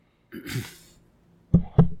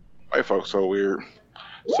White folks so weird.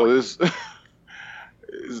 So this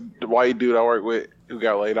the white dude I work with who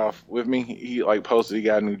got laid off with me, he like posted he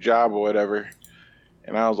got a new job or whatever.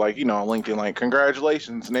 And I was like, on LinkedIn, like,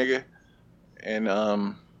 congratulations, nigga.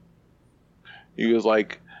 And he was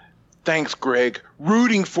like, thanks, Greg.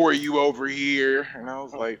 Rooting for you over here. And I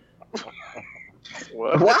was like,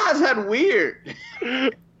 what? Why is that weird?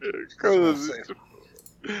 Because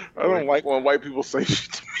I don't like when white people say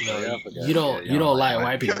shit to me. No, you don't like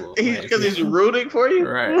white people. Because he's rooting for you?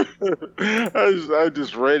 Right. I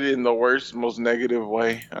just read it in the worst, most negative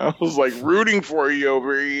way. I was like, rooting for you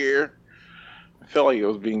over here. I felt like it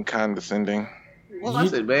was being condescending. Well, I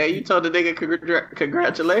said, man, you told the nigga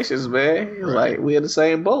congratulations, man. He was like, we in the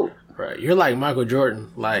same boat. Right. You're like Michael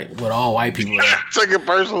Jordan, like with all white people. Take it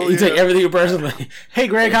personally. You take everything personally. Hey,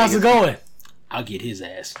 Greg, how's it going? I'll get his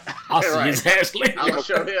ass. I'll see his ass later. I'll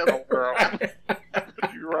show him. Girl.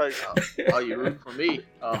 You're right. Oh, you rooting for me?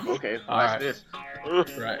 Oh, okay. All Watch right. this.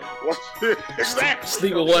 Right. What's this? Exactly.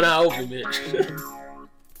 Sleep with one eye open, bitch.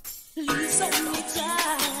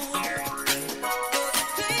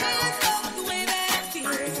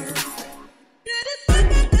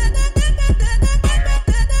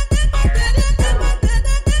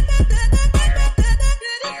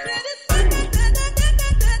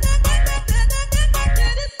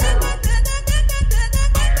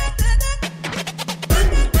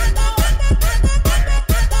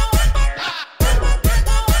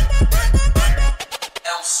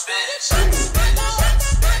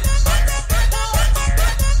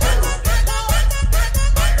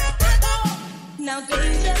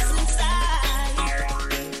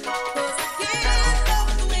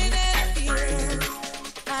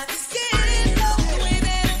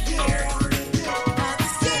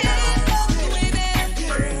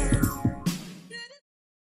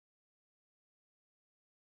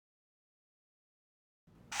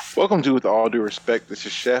 Welcome to With All Due Respect. This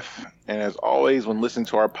is Chef, and as always, when listening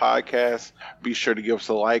to our podcast, be sure to give us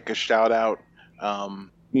a like, a shout out,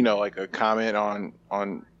 like a comment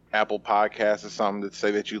on Apple Podcasts or something to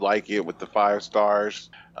say that you like it with the 5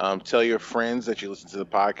 stars. Tell your friends that you listen to the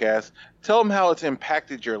podcast. Tell them how it's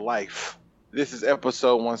impacted your life. This is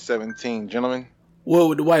episode 117, gentlemen. Whoa,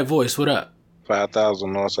 with the white voice, what up?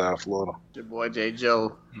 5,000 Northside, Florida. Your boy J.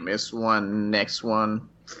 Joe. Miss one, next one.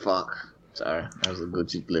 Fuck. Sorry, that was a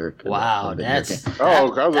Gucci lyric. Wow, that's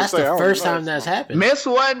the first time that's happened. Miss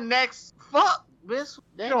one, next. Fuck. Miss.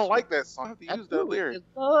 You don't like that song. You have to use that lyric.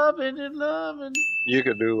 Loving and loving. You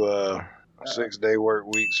could do a 6-day work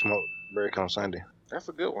week, smoke break on Sunday. That's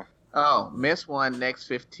a good one. Oh, miss one, next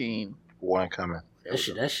 15. One coming. That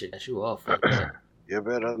shit, that's you off. You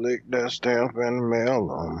better lick that stamp and mail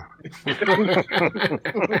them.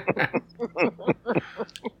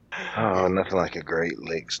 Oh, nothing like a great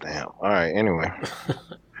lick stamp. All right, anyway.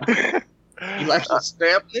 You like the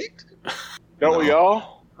stamp licked? Don't we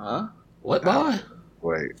all? Huh? What, boy?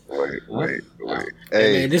 Wait.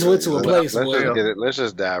 Hey, man, this went to a place where... Let's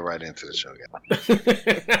just dive right into the show, guys.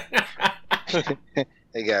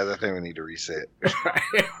 Hey, guys, I think we need to reset.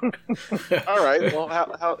 All right. Well,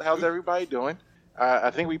 how's everybody doing?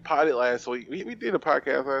 I think we potted last week. We did a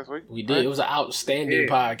podcast last week. We did. It was an outstanding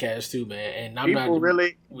podcast too, man. And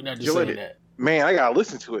we're not just saying that. Man, I gotta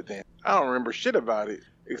listen to it then. I don't remember shit about it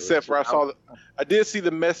except for I did see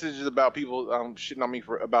the messages about people shitting on me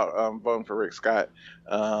about voting for Rick Scott.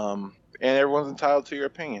 And everyone's entitled to your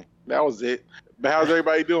opinion. That was it. But how's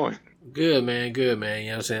everybody doing? Good, man. You know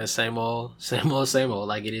what I'm saying? Same old,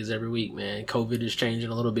 like it is every week, man. COVID is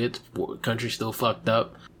changing a little bit. The country's still fucked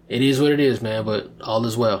up. It is what it is, man, but all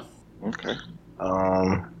is well. Okay.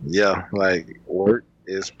 Yeah, like work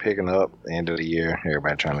is picking up the end of the year.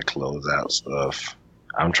 Everybody trying to close out stuff.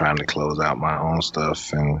 I'm trying to close out my own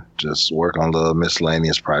stuff and just work on the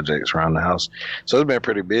miscellaneous projects around the house. So it's been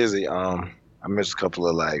pretty busy. I missed a couple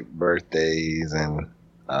of like birthdays and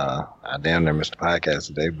I damn near missed the podcast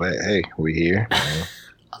today, but hey, we here.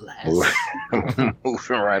 Moving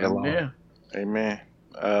right along. Yeah. Amen.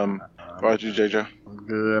 How about you, JJ?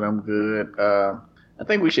 I'm good. I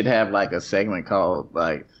think we should have like a segment called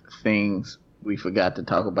like things we forgot to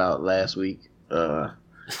talk about last week.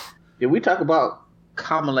 Did we talk about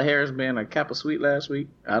Kamala Harris being a Kappa Suite last week?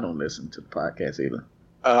 I don't listen to the podcast either.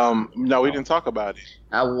 No, we didn't talk about it.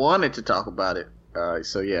 I wanted to talk about it.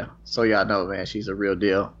 So y'all know, man, she's a real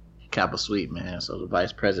deal Kappa Suite, man. So the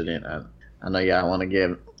vice president, I know y'all want to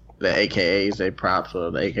give the AKAs their props,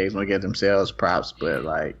 or the AKAs want to give themselves props, but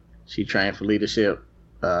like she trained for leadership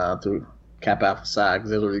through Kappa Alpha Psi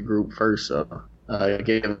Auxiliary Group first. So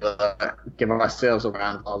give ourselves a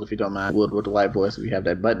round of applause if you don't mind. Wood with the white voice. If you have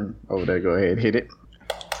that button over there, go ahead, hit it.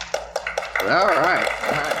 All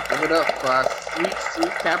right. Give it up for our sweet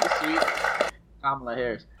Kappa Sweet Kamala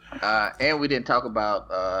Harris. And we didn't talk about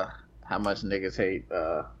how much niggas hate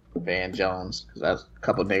Van Jones, because that's a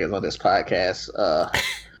couple niggas on this podcast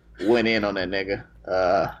went in on that nigga.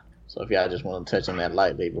 So if y'all just want to touch on that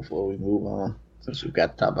lightly before we move on, since we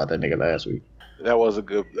got to talk about that nigga last week. That was a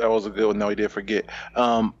good one. No, he did forget.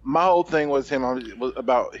 My whole thing was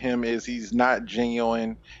about him is he's not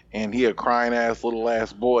genuine, and he a crying ass little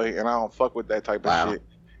ass boy, and I don't fuck with that type of shit.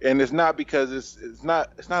 And it's not because it's not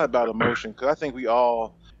about emotion, because I think we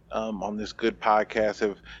all on this good podcast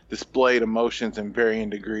have displayed emotions in varying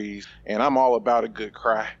degrees, and I'm all about a good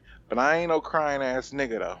cry, but I ain't no crying ass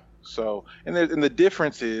nigga though. So and the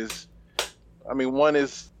difference is, I mean,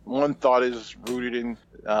 one thought is rooted in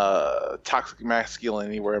toxic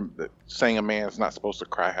masculinity, where saying a man's not supposed to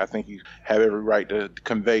cry. I think you have every right to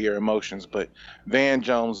convey your emotions, but Van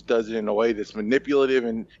Jones does it in a way that's manipulative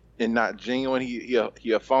and not genuine. He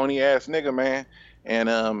a phony ass nigga, man. And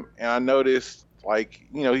I noticed, like,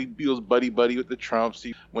 you know, he was buddy with the Trumps.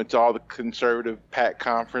 He went to all the conservative PAC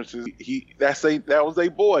conferences. That was a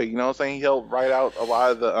boy, you know what I'm saying? He helped write out a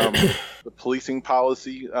lot of the the policing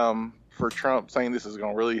policy for Trump, saying this is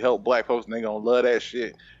gonna really help black folks and they gonna love that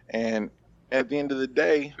shit. And at the end of the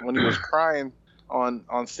day, when he was crying on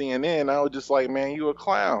CNN, I was just like, man, you a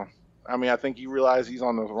clown. I mean, I think he realized he's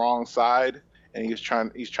on the wrong side, and he's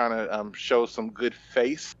trying to show some good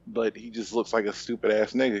face, but he just looks like a stupid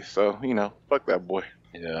ass nigga. So, you know, fuck that boy.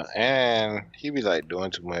 Yeah, and he be like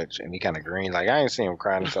doing too much, and he kind of green. Like, I ain't seen him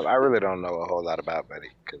crying and stuff. I really don't know a whole lot about Buddy,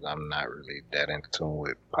 because I'm not really that in tune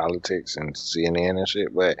with politics and CNN and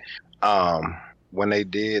shit. But when they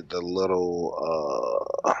did the little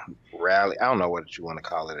rally, I don't know what you want to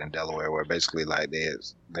call it in Delaware, where basically like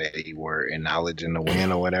they were acknowledging the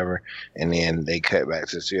win or whatever, and then they cut back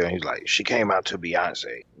to Cecilia, and he's like, she came out to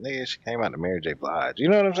Beyonce. Nigga, she came out to Mary J. Blige. You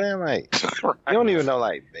know what I'm saying? Like, you don't even know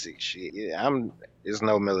like basic shit. It's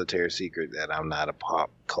no military secret that I'm not a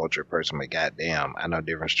pop culture person, but goddamn, I know the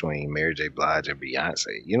difference between Mary J. Blige and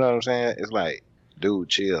Beyonce. You know what I'm saying? It's like, dude,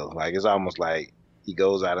 chill. Like, it's almost like he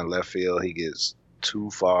goes out in left field, he gets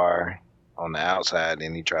too far on the outside,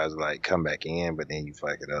 then he tries to like come back in, but then you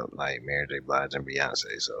fuck it up like Mary J. Blige and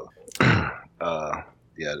Beyonce. So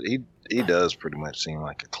yeah, he does pretty much seem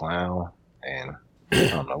like a clown, and I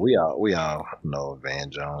don't know, we all know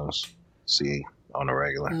Van Jones on the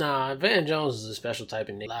regular. Nah, Van Jones is a special type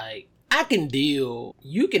of nigga. Like, I can deal,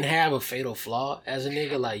 you can have a fatal flaw as a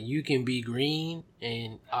nigga. Like, you can be green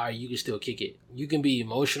and you can still kick it. You can be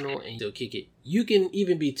emotional and still kick it. You can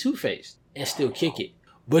even be two-faced and still kick it.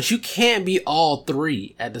 But you can't be all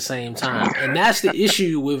three at the same time. And that's the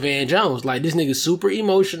issue with Van Jones. Like, this nigga's super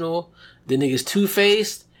emotional, the nigga's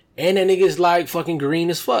two-faced, and that nigga's like fucking green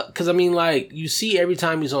as fuck. Cause I mean, like, you see every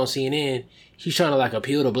time he's on CNN, he's trying to like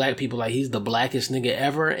appeal to black people like he's the blackest nigga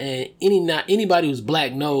ever. And anybody who's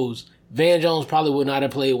black knows Van Jones probably would not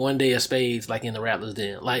have played One Day of Spades like in the Rattlers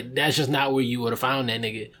Den. Like, that's just not where you would have found that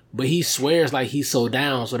nigga. But he swears like he's so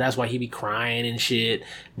down, so that's why he be crying and shit.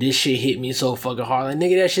 This shit hit me so fucking hard. Like,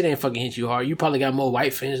 nigga, that shit ain't fucking hit you hard. You probably got more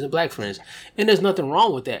white friends than black friends. And there's nothing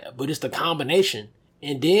wrong with that, but it's the combination.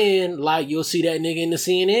 And then, like, you'll see that nigga in the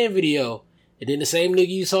CNN video. And then the same nigga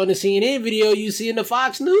you saw in the CNN video, you see in the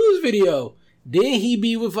Fox News video. Then he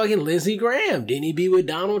be with fucking Lindsey Graham. Then he be with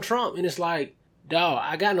Donald Trump. And it's like, dawg,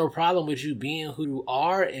 I got no problem with you being who you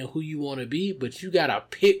are and who you want to be, but you gotta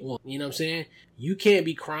pick one. You know what I'm saying? You can't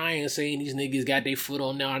be crying saying these niggas got their foot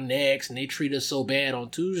on our necks and they treat us so bad on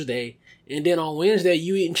Tuesday, and then on Wednesday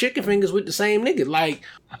you eating chicken fingers with the same nigga. Like,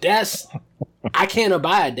 that's, I can't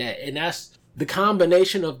abide that. And that's the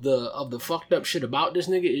combination of the fucked up shit about this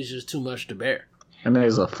nigga is just too much to bear. And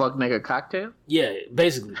there's a fuck nigga cocktail? Yeah,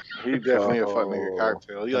 basically. He's definitely a fuck nigga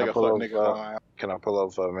cocktail. He like a fuck nigga. Can I pull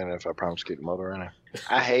up for a minute if I promise to keep the motor running?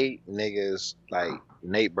 I hate niggas like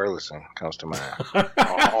Nate Burleson comes to mind.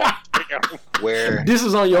 Where this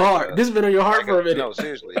is on your heart. This has been on your heart for a minute. No,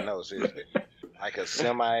 seriously. Like a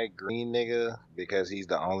semi-green nigga, because he's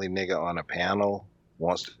the only nigga on a panel,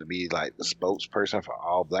 wants to be like the spokesperson for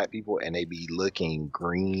all black people, and they be looking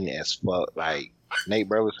green as fuck. Like, Nate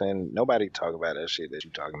Burleson, nobody talk about that shit that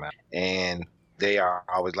you talking about. And they are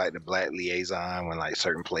always like the black liaison when like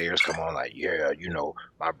certain players come on, like, yeah, you know,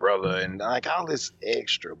 my brother, and like all this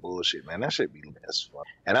extra bullshit, man. That shit be as fuck.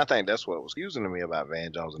 And I think that's what was confusing to me about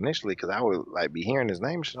Van Jones initially, because I would like be hearing his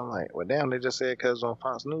name and shit. I'm like, well, damn, they just said cuz on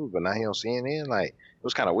Fox News, but now he on CNN. Like, it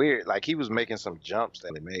was kind of weird. Like, he was making some jumps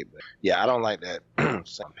that they made. But yeah, I don't like that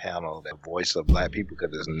some panel, that voice of black people,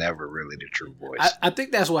 because it's never really the true voice. I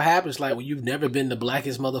think that's what happens. Like, when you've never been the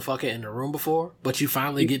blackest motherfucker in the room before, but you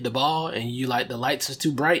finally get the ball and you like the lights is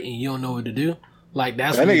too bright and you don't know what to do. Like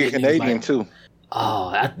that's That when you nigga get niggas Canadian like, too.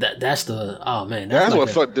 oh, that's the man. That's like what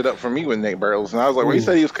fucked it up for me with Nate Burleson. I was like, when he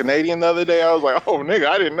said he was Canadian the other day, I was like, oh nigga,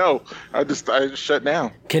 I didn't know. I just shut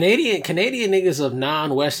down. Canadian niggas of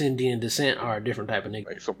non-West Indian descent are a different type of nigga.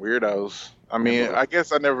 Like some weirdos. I mean, I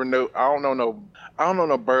guess I never know. I don't know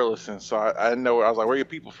no Burleson, so I know. I was like, where your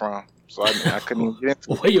people from? So I couldn't even get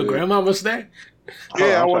into it. Where your grandmama stay? Yeah,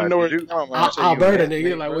 I I'm want to know where sorry, you're from. Alberta,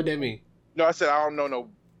 nigga. Like, what that mean? No, I said I don't know no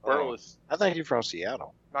Burleson. I think you're from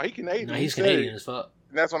Seattle. No, he Canadian. No, He he's said Canadian it. as fuck.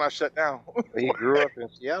 And that's when I shut down. He grew up in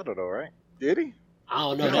Seattle, though, right? Did he? I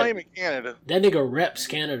don't He's know. not even Canada. That nigga reps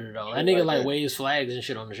Canada though. That nigga Like like that. waves flags and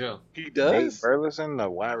shit on the show. He Nate does. Burleson, the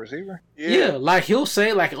wide receiver. Yeah, like he'll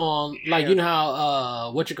say like on like Yeah. you know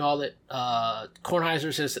how what you call it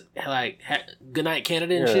Kornheiser says like good night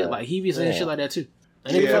Canada and Yeah. shit. Like he be saying Yeah. shit like that too.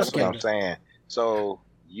 That nigga Yeah, from That's what I'm Canada. saying. So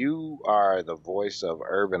you are the voice of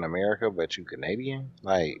urban America, but you Canadian?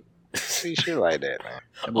 Like, see shit like that, man.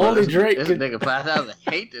 Only Drake This could- nigga 5,000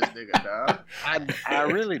 hate this nigga, dog. I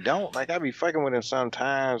really don't. Like, I be fucking with him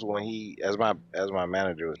sometimes when he, as my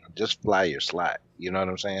manager, just fly your slot. You know what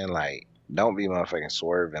I'm saying? Like, don't be motherfucking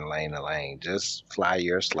swerving lane to lane. Just fly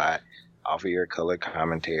your slot, offer your color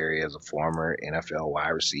commentary as a former NFL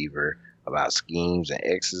wide receiver about schemes and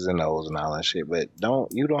X's and O's and all that shit. But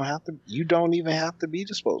you don't even have to be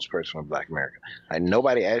the spokesperson for Black America. Like,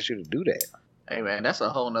 nobody asked you to do that. Hey man, that's a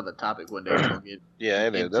whole nother topic when they gonna get Yeah,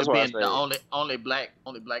 it is. into That's why I being say. the only black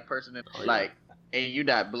person in, like, and you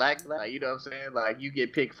not black, like, you know what I'm saying? Like, you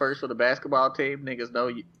get picked first for the basketball team, niggas know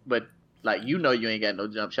you, but like, you know you ain't got no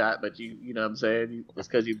jump shot, but you know what I'm saying? It's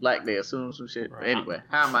because you black, they assume some shit. Right. Anyway,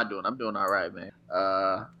 how am I doing? I'm doing all right, man.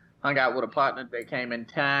 Hung out with a partner that came in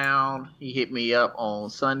town. He hit me up on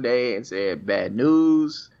Sunday and said, bad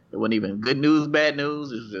news. It wasn't even good news, bad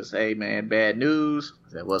news. It was just, hey man, bad news.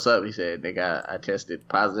 I said, what's up? He said, I tested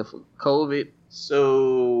positive for COVID.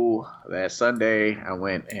 So that Sunday, I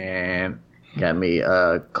went and got me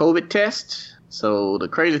a COVID test. So the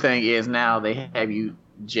crazy thing is now they have you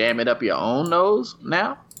jam it up your own nose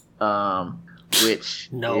now, which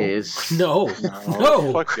No. is No.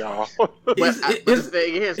 No. Fuck y'all. But Is the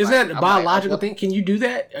thing is is like, that a I'm biological like, thing? Can you do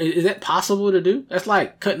that? Is that possible to do? That's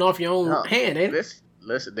like cutting off your own No. hand, ain't it?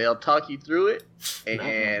 Listen, they'll talk you through it,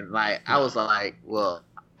 and like I was like, well,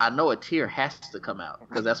 I know a tear has to come out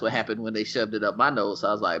because that's what happened when they shoved it up my nose. So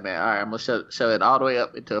I was like, man, all right, I'm gonna shove it all the way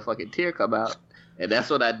up until a fucking tear come out, and that's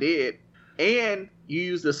what I did. And you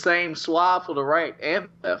use the same swab for the right and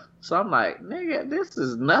left. So I'm like, nigga, this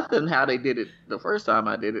is nothing how they did it the first time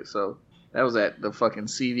I did it. So that was at the fucking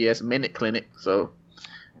CVS Minute Clinic. So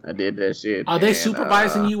I did that shit. Are they and,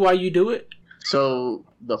 supervising you while you do it? So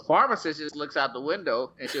the pharmacist just looks out the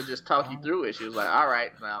window and she'll just talk you through it. She was like, all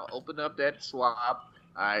right, now open up that swab. All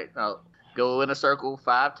right, now go in a circle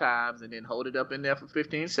 5 times and then hold it up in there for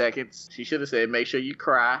 15 seconds. She should have said, make sure you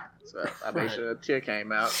cry. So I made sure a tear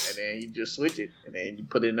came out, and then you just switch it, and then you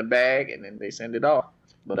put it in the bag, and then they send it off.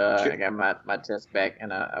 But I got my test back,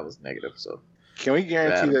 and I was negative. So Can we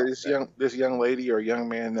guarantee that this young lady or young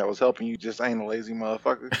man that was helping you just ain't a lazy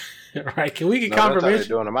motherfucker? Right? Can we get No, that's how they confirmation?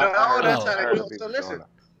 doing them. No, that's how I they heard do it. So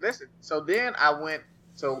listen. So then I went.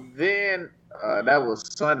 So then that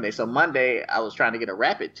was Sunday. So Monday I was trying to get a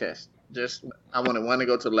rapid test. Just I wanted one to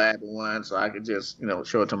go to the lab and one so I could just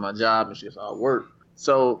show it to my job and just all work.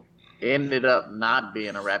 So it ended up not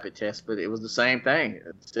being a rapid test, but it was the same thing.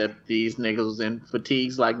 Except these niggas was in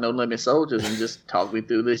fatigues like No Limit Soldiers and just talked me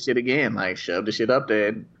through this shit again. Like shove the shit up there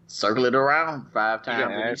and circle it around 5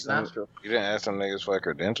 times in each nostril. You didn't ask them niggas for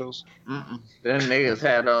credentials? Them niggas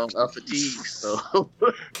had a fatigue, so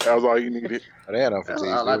That was all you needed. Oh, they had on fatigues.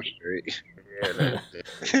 all They I- were straight. yeah,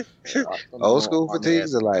 Old school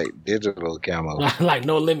fatigues are like digital camo. Like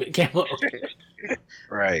No Limit camo.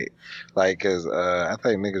 Right. Like, cause I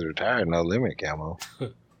think niggas retired no limit camo.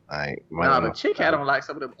 Like, No, the chick had on like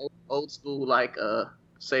some of them old school like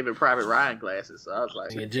Saving Private Ryan glasses. So I was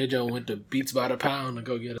like, Yeah, JoJo went to Beats by the Pound to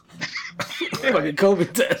go get a fucking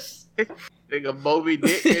COVID test. nigga, Moby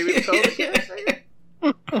Dick gave me the COVID test.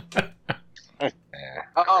 yeah.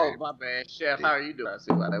 Oh, my bad, Chef. How are you doing? I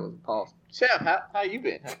see why that was a pause. Chef, how you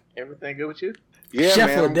been? Everything good with you? Yeah, Chef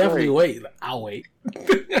man, will I'm definitely great. wait. I'll wait.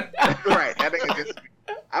 Right, that nigga just.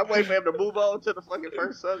 I wait for him to move on to the fucking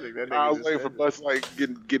first subject. That nigga I was just waiting for said bust like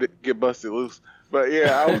get busted loose. But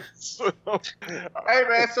yeah, I was. Hey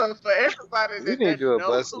man, so for everybody We that need to do a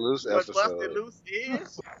knows Busted Loose what Busted episode. Loose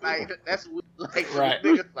is, like that's like Right.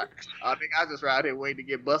 niggas like, oh nigga, I just right here waiting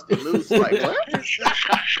to get busted loose. Like what?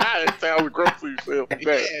 It sounds gross to yourself.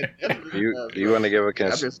 Yeah, definitely Do does, you bro. want to give a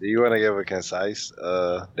I'm just- do you want to give a concise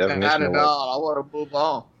Not definition at of what? all. I want to move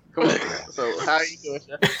on. Come on. So how you doing,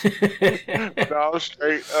 Sean? No, I'm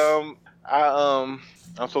straight. I'm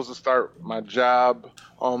supposed to start my job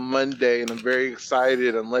on Monday, and I'm very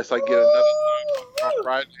excited. Unless I get another job on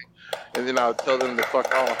Friday, and then I'll tell them to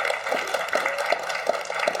fuck off.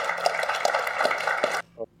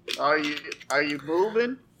 Are you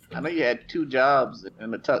moving? I know you had 2 jobs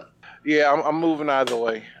in the tuck. Yeah, I'm moving either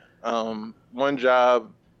way. One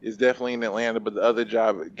job is definitely in Atlanta, but the other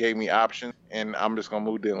job gave me options, and I'm just gonna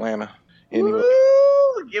move to Atlanta anyway.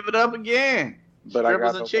 Woo! Give it up again. But Strippers I got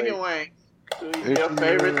and no chicken way. wings. 2 of your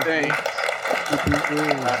favorite things.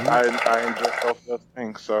 I enjoy both of those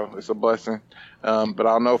things, so it's a blessing. But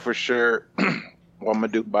I'll know for sure what I'm gonna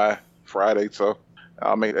do by Friday, so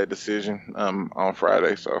I'll make that decision on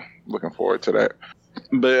Friday. So looking forward to that.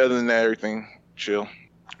 But other than that, everything chill.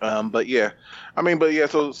 But yeah,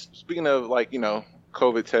 So speaking of like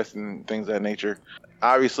COVID testing and things of that nature,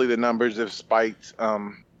 obviously the numbers have spiked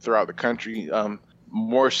throughout the country.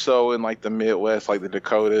 More so in like the Midwest, like the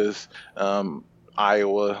Dakotas,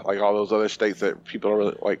 Iowa, like all those other states that people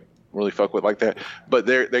are really fuck with like that. But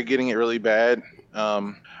they're getting it really bad.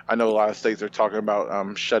 I know a lot of states are talking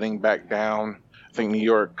about shutting back down. I think New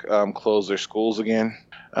York closed their schools again.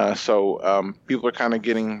 So people are kind of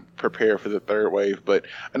getting prepared for the third wave. But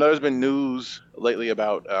I know there's been news lately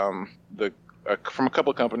about from a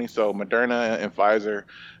couple of companies. So Moderna and Pfizer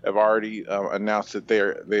have already announced that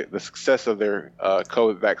the success of their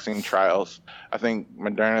COVID vaccine trials. I think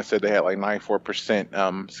Moderna said they had like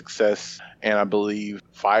 94% success, and I believe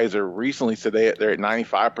Pfizer recently said they're at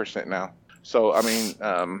 95% now. So I mean,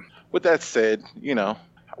 with that said,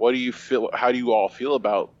 what do you feel? How do you all feel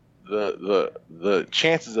about the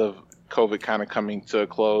chances of COVID kind of coming to a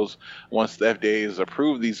close once the FDA has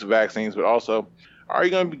approved these vaccines? But also, are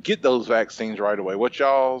you going to get those vaccines right away? What's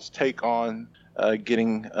y'all's take on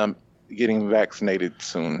getting vaccinated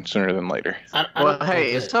sooner than later? Well,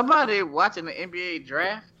 hey, is somebody watching the NBA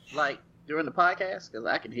draft like during the podcast? Because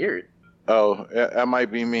I can hear it. Oh, that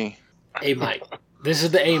might be me. A mic. This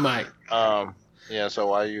is the A mic. Yeah. So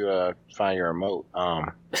while you find your remote,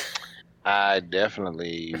 I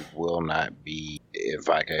definitely will not be, if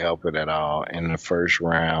I can help it at all, in the first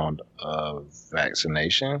round of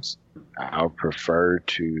vaccinations. I would prefer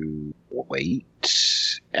to wait.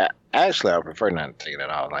 Actually, I would prefer not to take it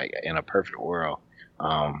at all. Like, in a perfect world,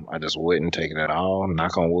 I just wouldn't take it at all.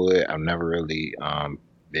 Knock on wood, I've never really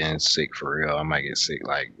been sick for real. I might get sick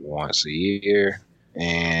like once a year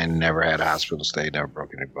and never had a hospital stay, never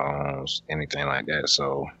broke any bones, anything like that.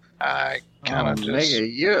 So I kind of just... Nigga,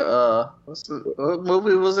 you're, what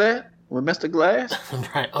movie was that? With Mr. Glass?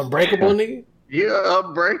 Right, Unbreakable, nigga? You're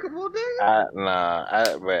unbreakable, nigga?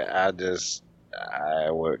 I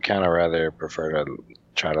would kind of rather prefer to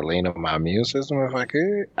try to lean on my immune system if I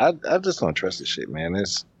could. I just don't trust this shit, man.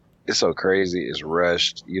 It's so crazy. It's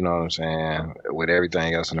rushed. You know what I'm saying? With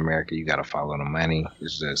everything else in America, you got to follow the money.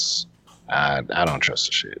 It's just, I don't trust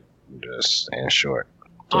the shit. Just in short.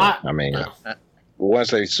 So, I mean,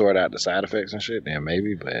 once they sort out the side effects and shit, then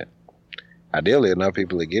maybe, but ideally enough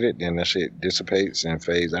people to get it, then that shit dissipates and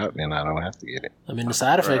fades out, then I don't have to get it. I mean, the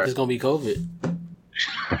side effect is going to be COVID.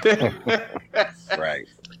 Right.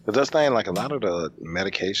 But that's the thing, like a lot of the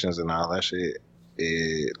medications and all that shit,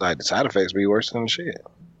 like the side effects be worse than the shit.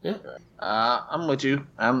 Yeah. I'm with you.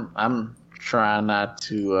 I'm trying not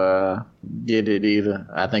to get it either.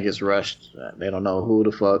 I think it's rushed. They don't know who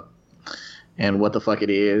the fuck and what the fuck it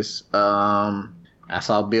is. I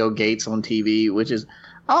saw Bill Gates on TV, which is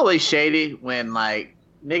always shady when like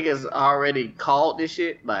niggas already called this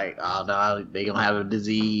shit. Like, oh no, they gonna have a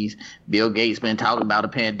disease. Bill Gates been talking about a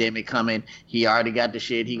pandemic coming. He already got the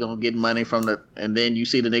shit. He gonna get money from the. And then you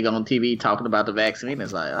see the nigga on TV talking about the vaccine.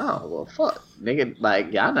 It's like, oh well, fuck, nigga.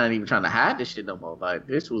 Like, y'all not even trying to hide this shit no more. Like,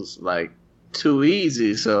 this was like too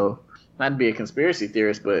easy. So, not to be a conspiracy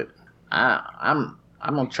theorist, but I'm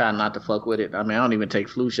gonna try not to fuck with it. I mean, I don't even take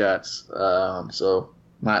flu shots. So,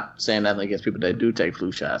 not saying nothing against people that do take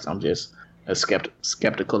flu shots. I'm just a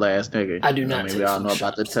skeptical ass nigga. I do not. I mean, we all know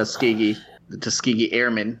about the Tuskegee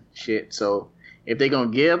Airmen shit. So if they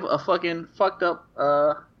gonna give a fucking fucked up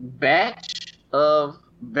batch of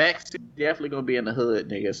vaccine, definitely gonna be in the hood,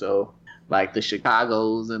 nigga. So like the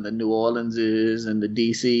Chicago's and the New Orleanses and the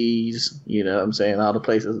DC's, you know what I'm saying, all the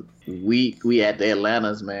places. We at the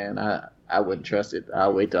Atlantas, man. I wouldn't trust it.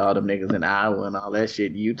 I'll wait till all them niggas in Iowa and all that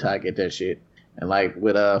shit, Utah get that shit. And like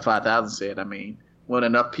with 5,000 said, I mean, when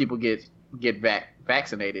enough people get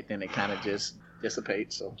vaccinated, then it kind of just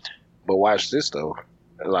dissipates. So, but watch this though,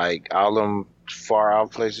 like all them far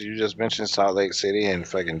out places you just mentioned, Salt Lake City and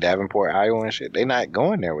fucking Davenport, Iowa and shit, they not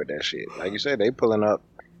going there with that shit. Like you said, they pulling up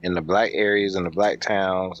in the black areas, in the black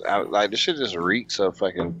towns. Like, this shit just reeks of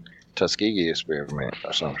fucking Tuskegee experiment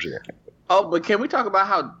or some shit. Oh, but can we talk about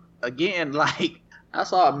how, again, like, I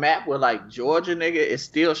saw a map where, like, Georgia, nigga, is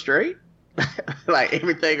still straight? Like,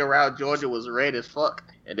 everything around Georgia was red as fuck.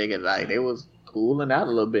 And nigga, like, they was cooling out a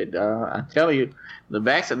little bit, dog. I tell you, the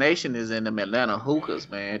vaccination is in them Atlanta hookahs,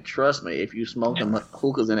 man. Trust me, if you smoke them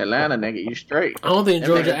hookahs in Atlanta, nigga, you straight. I don't think Them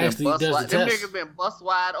Georgia niggas been actually bust does wide- the Them test. niggas been bust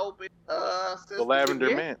wide open. Since The lavender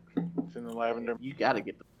beginning. mint. It's in the lavender. You gotta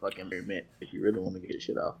get the fucking mint if you really want to get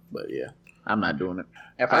shit off. But yeah, I'm not doing it.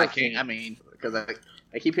 If I I can't, I mean, because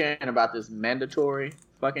I keep hearing about this mandatory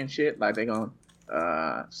fucking shit. Like they gonna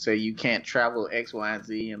say you can't travel X, Y, and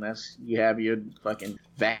Z unless you have your fucking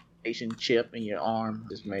vaccination chip in your arm.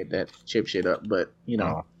 Just made that chip shit up, but you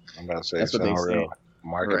know, I'm about to say that's it's what they not said. real.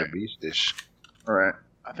 Market Right. of beast dish. All right.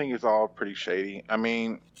 I think it's all pretty shady. I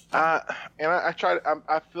mean, I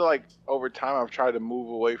feel like over time I've tried to move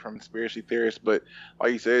away from conspiracy theorists, but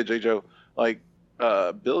like you said, J. Joe, like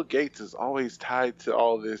Bill Gates is always tied to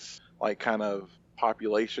all this like kind of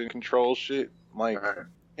population control shit. Like, Right.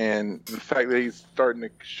 and the fact that he's starting to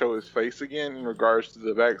show his face again in regards to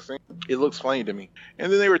the vaccine, it looks funny to me.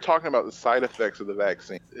 And then they were talking about the side effects of the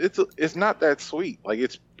vaccine. It's not that sweet. Like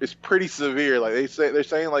it's pretty severe. Like they're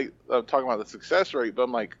saying like talking about the success rate, but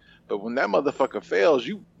I'm like, but when that motherfucker fails,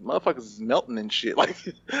 you motherfuckers is melting and shit. Like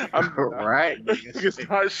Right. it's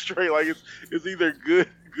not straight. Like it's either good,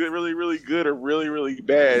 really, really good, or really, really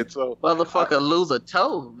bad. So Motherfucker lose a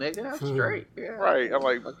toe, nigga. That's straight. Yeah. right, I'm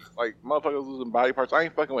like motherfuckers losing body parts. I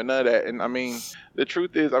ain't fucking with none of that. And I mean, the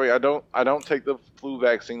truth is, I mean, I don't take the flu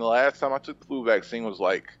vaccine. The last time I took the flu vaccine was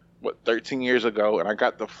like 13 years ago, and I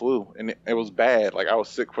got the flu, and it was bad. Like I was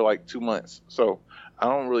sick for like 2 months. So I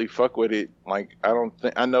don't really fuck with it. Like I don't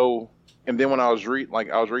think I know. And then when I was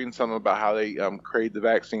reading something about how they created the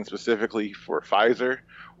vaccine specifically for Pfizer,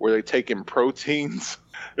 where they're taking proteins.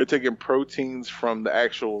 They're taking proteins from the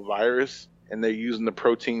actual virus, and they're using the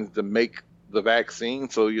proteins to make the vaccine.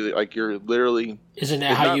 So you're literally. Isn't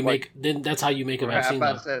that It's how not you like- make? Then that's how you make a I'm vaccine.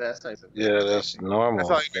 about Though. to say that's Yeah, that's normal. That's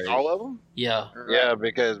how you make all of them. Yeah. Yeah,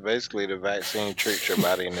 because basically the vaccine tricks your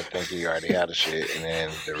body into thinking you already had the shit, and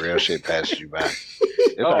then the real shit passes you by.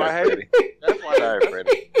 It's Oh, all I right, hate Freddie. That's why. Sorry,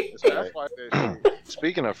 Freddie. It's all That's right. why that shit.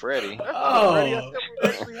 Speaking of Freddie, That's why already I said what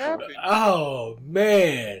actually happened. Oh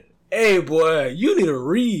man, hey boy, you need to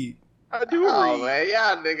read. I do Oh read. man,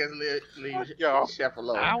 y'all niggas leave Y'all. Chef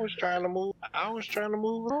alone. I was trying to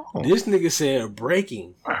move on. This nigga said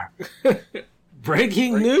breaking.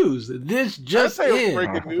 Breaking news. This just I say in.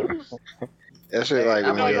 breaking news. That shit like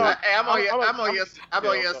I'm no, on no. your, hey, I'm on your, I'm- I'm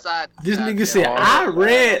on your side. This nigga Yeah. said,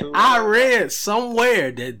 I read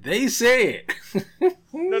somewhere that they said.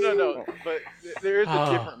 No. But there is a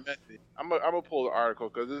Oh. different method. I'm gonna pull the article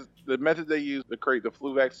because the method they use to create the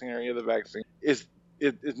flu vaccine or any other vaccine is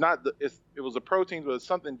it's not it was a protein, but it's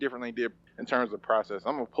something different they did in terms of the process.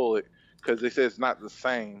 I'm gonna pull it because they say it's not the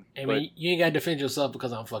same. I but mean, you ain't gotta defend yourself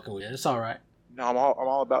because I'm fucking with it. It's all right. no, I'm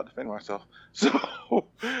all about defending myself. So,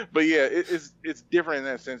 but yeah, it's different in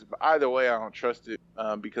that sense. But either way, I don't trust it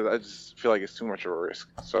because I just feel like it's too much of a risk.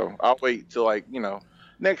 So I'll wait till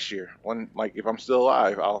next year when if I'm still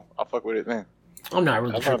alive, I'll fuck with it then. I'm not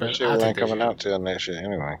really I thought tripping. that shit I'll ain't take that coming shit. out till next year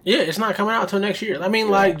anyway. Yeah, it's not coming out till next year. I mean,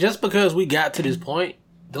 just because we got to this point,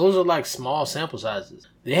 those are like small sample sizes.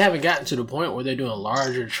 They haven't gotten to the point where they're doing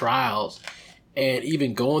larger trials and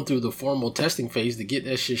even going through the formal testing phase to get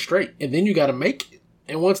that shit straight. And then you got to make it.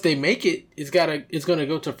 And once they make it, it's going to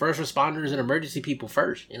go to first responders and emergency people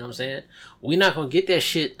first. You know what I'm saying? We're not going to get that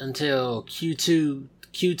shit until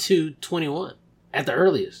Q2 21 at the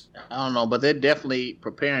earliest. I don't know, but they're definitely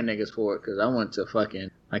preparing niggas for it because I went to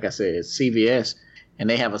fucking, like I said, CVS, and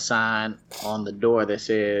they have a sign on the door that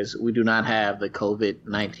says, we do not have the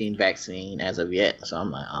COVID-19 vaccine as of yet. So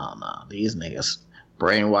I'm like, oh no, these niggas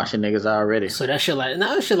brainwashing niggas already. So that shit like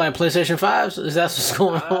PlayStation 5s? Is that what's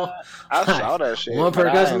going on? I saw that shit. One per but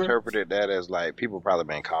I customer? interpreted that as like people probably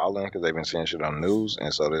been calling because they've been seeing shit on the news,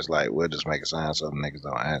 and so it's like we'll just make a sign so the niggas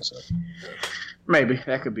don't answer. Maybe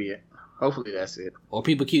that could be it. Hopefully that's it. Or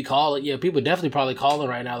people keep calling. Yeah, people definitely probably calling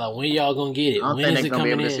right now. Like, when y'all gonna get I it? don't When think is they're it gonna be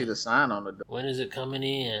coming able to see in? the sign on the door. When is it coming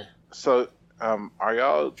in? So,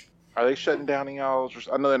 are they shutting down in y'all?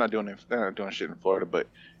 I know they're not doing shit in Florida, but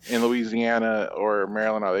in Louisiana or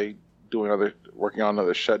Maryland, are they working on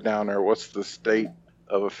another shutdown, or what's the state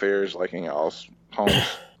of affairs like in y'all's homes?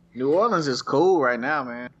 New Orleans is cool right now,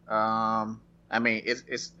 man. I mean,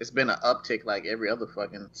 it's been an uptick like every other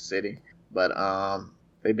fucking city, but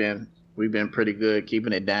we've been pretty good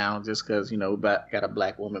keeping it down just because we got a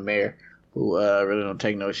black woman mayor who really don't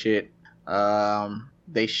take no shit.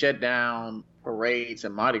 They shut down parades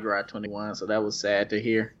and Mardi Gras 21, so that was sad to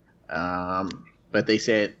hear. But they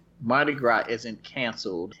said Mardi Gras isn't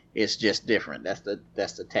canceled; it's just different. That's the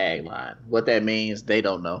tagline. What that means, they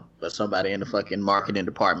don't know. But somebody in the fucking marketing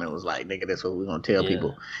department was like, "Nigga, that's what we're gonna tell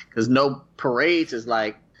people." Because no parades is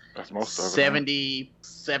like That's most of it.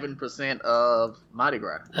 77% of Mardi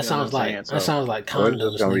Gras. That sounds like So, that sounds like So it's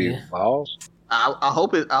condoms, just gonna be nigga. balls. I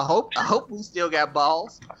hope we still got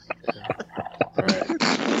balls.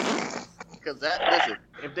 Because listen,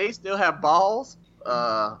 if they still have balls,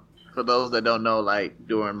 for those that don't know, like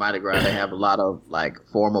during Mardi Gras, they have a lot of like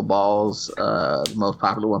formal balls. The most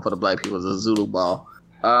popular one for the black people is a Zulu ball.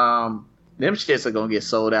 Them shits are gonna get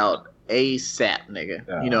sold out ASAP, nigga.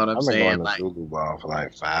 Yeah, You know what I'm I've saying? been going Like, to Zulu Ball for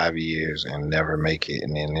like 5 years and never make it,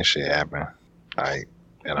 and then this shit happened. Like,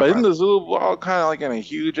 and But isn't I'm the Zulu ball kind of like in a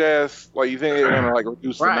huge ass? Like, you think they're gonna like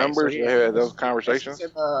reduce the right, numbers? so, They had those conversations.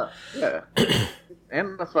 Yeah,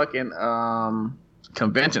 and the fucking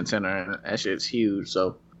convention center, and that shit's huge.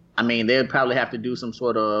 So, I mean, they'd probably have to do some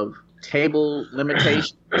sort of table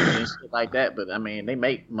limitation and shit like that. But I mean, they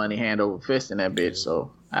make money hand over fist in that bitch.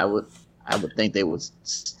 So I would think they would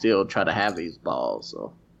still try to have these balls.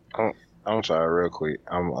 So I'm sorry, real quick.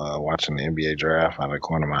 I'm watching the NBA draft out of the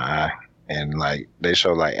corner of my eye, and like they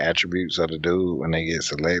show like attributes of the dude when they get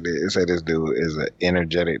selected. It say this dude is an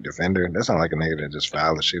energetic defender. That sounds like a nigga that just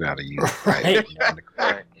fouled the shit out of you. Right.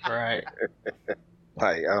 Like, Right.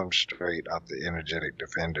 like I'm straight off the energetic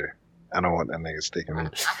defender. I don't want that nigga sticking me.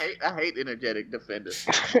 I hate energetic defenders.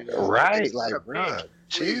 Right, like bro,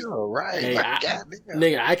 chill, right? Hey, like, goddamn.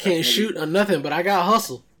 Nigga, I can't shoot or nothing, but I got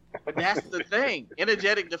hustle. But that's the thing.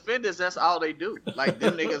 Energetic defenders, that's all they do. Like,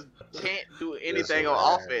 them niggas can't do anything on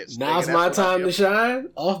right. offense. Now's Nigga, my that's what I time to feel. shine.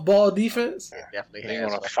 Off ball defense. Definitely They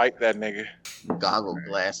has want to fight that nigga. goggle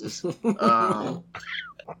glasses.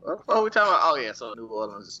 What are we talking about? Oh yeah, so New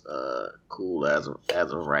Orleans is cool as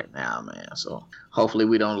of right now, man. So hopefully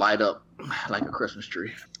we don't light up like a Christmas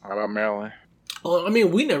tree. How about Maryland? Well, I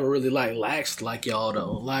mean, we never really like laxed like y'all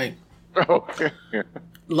though. Like Okay. a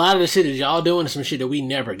lot of the shit that y'all doing is some shit that we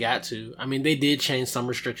never got to. I mean, they did change some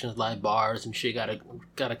restrictions like bars and shit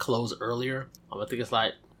gotta close earlier. I think it's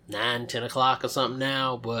like 9-10 o'clock or something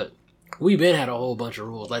now, but we been had a whole bunch of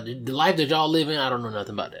rules. Like the life that y'all live in, I don't know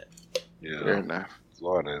nothing about that. Fair Yeah, enough.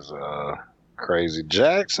 Florida is crazy.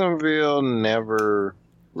 Jacksonville never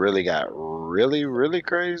really got really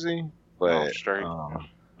crazy, Oh, but straight.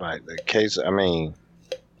 like the case, I mean,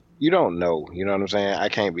 you don't know. You know what I'm saying? I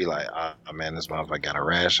can't be like, oh man, this motherfucker got a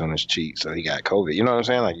rash on his cheek, so he got COVID. You know what I'm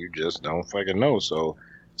saying? Like you just don't fucking know. So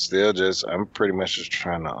still, I'm pretty much just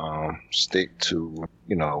trying to stick to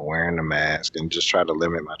wearing the mask and just try to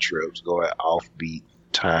limit my trips, go at offbeat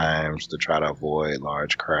times to try to avoid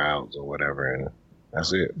large crowds or whatever, and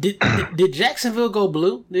that's it. Did Jacksonville go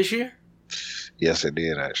blue this year? Yes, it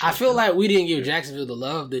did actually. I feel like we didn't give Jacksonville the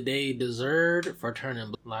love that they deserved for turning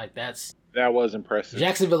blue. Like That was impressive.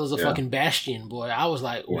 Jacksonville is a Yeah. fucking bastion, boy. I was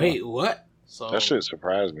like, Yeah. wait, what? So that shit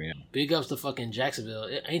surprised me. big ups to fucking Jacksonville.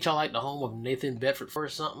 Ain't y'all like the home of Nathan Bedford or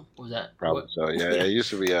something? What was that? Probably What? so. Yeah, it used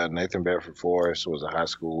to be Nathan Bedford Forest was a high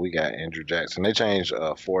school. We got Andrew Jackson. They changed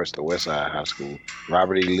Forest to Westside High School.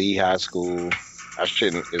 Robert E. Lee High School. That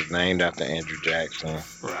shit is named after Andrew Jackson.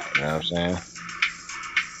 Right. You know what I'm saying?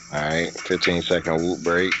 All right, 15-second whoop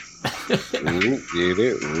break. Whoop, get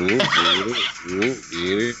it. Whoop, get it. Whoop,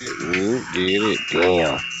 get it. Whoop, get it.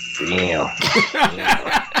 Damn.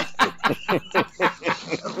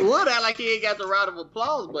 Would act like he ain't got the round of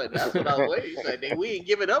applause, but that's what I was waiting. He's like, we ain't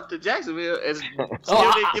giving up to Jacksonville, and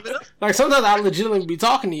still didn't give it up. Like sometimes I legitimately be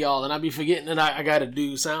talking to y'all and I be forgetting that I gotta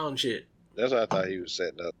do sound shit. That's what I thought he was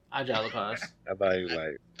setting up. I apologize. I thought he was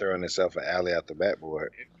like throwing himself an alley out the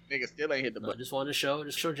backboard. Nigga still ain't hit the I button. just wanted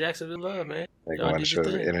to show Jacksonville love, man. Like Y'all going to did show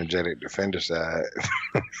your the thing. energetic defender side.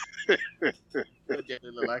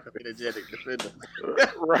 Definitely look like an energetic defender.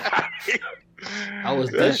 Right. I was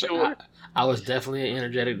That shit definitely I was definitely an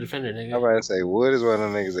energetic defender, I'm nigga. about to say, Wood is one of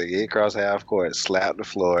them niggas that get across half court, slap the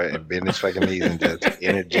floor, and bend his fucking knees and just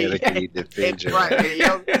energetically defend It's your right. ass. He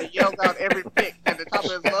yells out every pick at the top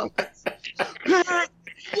of his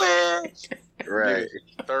lungs. Right.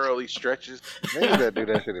 Thoroughly stretches. Niggas that do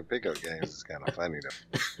that shit in pickup games is kind of funny,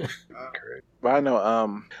 though. Crazy. But I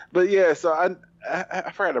know, but yeah, so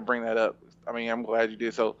I forgot to bring that up. I mean, I'm glad you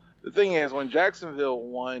did. So the thing is, when Jacksonville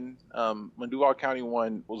won, when Duval County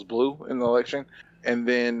won, was blue in the election, and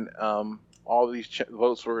then all these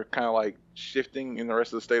votes were kind of like shifting in the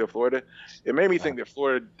rest of the state of Florida. It made me think that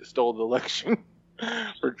Florida stole the election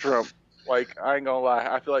for Trump. Like, I ain't gonna lie,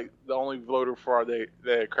 I feel like the only voter fraud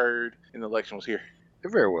that occurred in the election was here.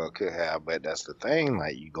 It very well could have, but that's the thing.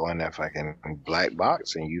 Like, you go in that fucking black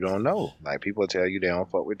box and you don't know. Like, people tell you they don't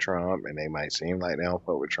fuck with Trump, and they might seem like they don't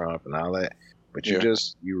fuck with Trump and all that, but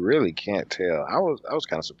you really can't tell. I was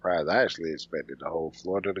kind of surprised. I actually expected the whole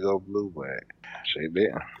Florida to go blue, but shit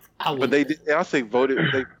didn't. But they did. I say voted.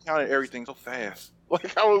 They counted everything so fast.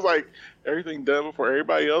 Like, I was like, everything done before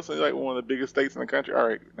everybody else. And like one of the biggest states in the country. All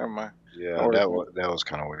right, never mind. Yeah, that was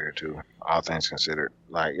kind of weird too. All things considered,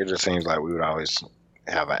 like, it just seems like we would always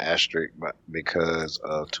have an asterisk, but because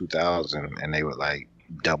of 2000, and they would like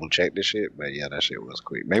double check the shit. But yeah, that shit was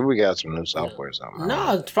quick. Maybe we got some new software or something.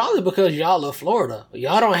 No, it's probably because y'all are Florida.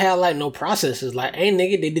 Y'all don't have like no processes. Like, hey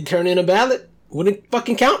nigga, they did turn in a ballot. Wouldn't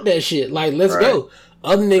fucking count that shit. Like, let's go.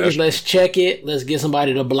 Other niggas, let's check it. Let's get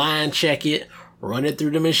somebody to blind check it. Run it through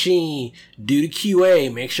the machine. Do the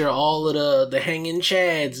QA. Make sure all of the hanging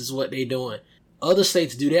chads is what they doing. Other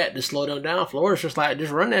states do that to slow them down. Florida's just like,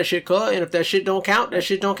 just run that shit, cuz. And if that shit don't count, that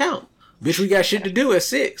shit don't count. Bitch, we got shit to do at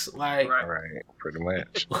 6. Like, right, pretty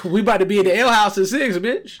much. We about to be in the L house at 6,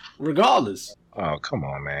 bitch. Regardless. Oh, come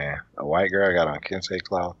on, man. A white girl got on kente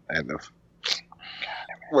cloth at the...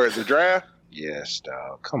 Where's the draft? Yes,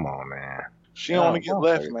 dog. Come on, man. She don't want to get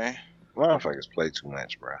left, man. Motherfuckers play too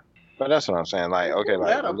much, bro. But that's what I'm saying. Like, okay,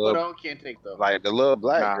 like the little, like the little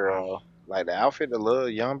black girl, like the outfit the little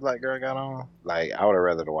young black girl got on. Like, I would have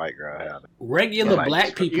rather the white girl have it. Regular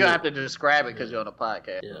black people. You have to describe it because you're on a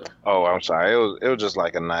podcast. Yeah. Oh, I'm sorry. It was just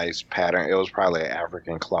like a nice pattern. It was probably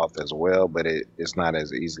African cloth as well, but it's not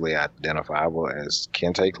as easily identifiable as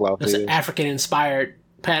kente cloth It's is. an African inspired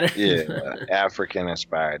pattern. Yeah, African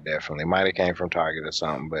inspired, definitely. Might have came from Target or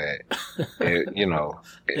something, but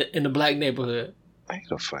in the black neighborhood.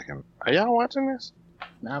 Are y'all watching this?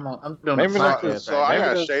 No, I'm doing Maybe a not. podcast. So I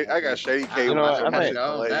got shady K. You know what?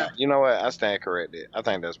 I You know what? I stand corrected. I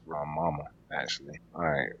think that's wrong, mama. Actually, all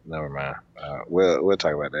right, never mind. We'll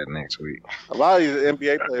talk about that next week. A lot of these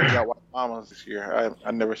NBA players got white mamas this year.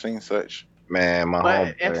 I never seen such. Man,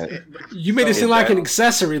 my home. You made it seem like an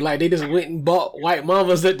accessory, like they just went and bought white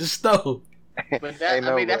mamas at the store. But that,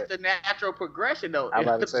 that's the natural progression, though. I'm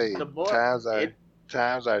about to say,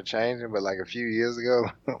 times are changing, but like a few years ago,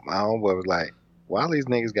 my homeboy was like, "Why these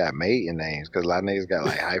niggas got maiden names? Because a lot of niggas got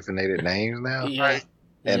like hyphenated names now, Right?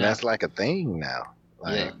 And that's like a thing now.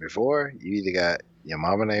 Like before, you either got your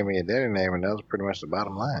mama name and your daddy name, and that was pretty much the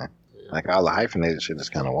bottom line. Like, all the hyphenated shit is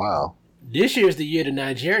kind of wild. This year's the year to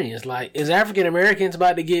Nigerians. Like, is African Americans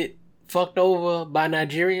about to get fucked over by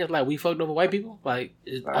Nigerians? Like, we fucked over white people? Like,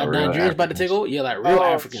 are Nigerians about to take over? Yeah, like real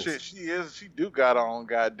Africans. Shit, she do got on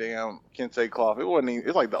goddamn kente cloth. It wasn't even.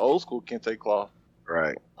 It's like the old school kente cloth.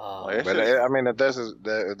 Right. Like, but I mean, if that's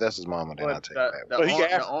his mama, then I'll take that.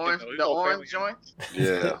 The orange joints.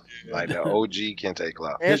 Yeah, like the OG kente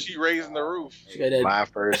cloth. And she raising the roof. My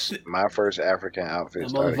first African outfit.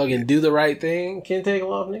 Motherfucking do the right thing. Kente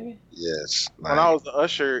cloth, nigga. Yes. When I was the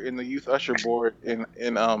usher in the youth usher board in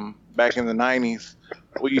back in the 90s,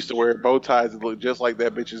 we used to wear bow ties that look just like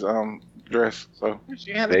that bitch's dress. So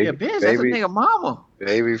she had to be a bitch. That's a nigga mama.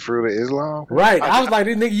 Baby fruit of Islam. Right. I was like,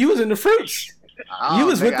 this nigga, you was in the fruits. You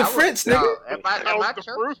was with the French, nigga. At my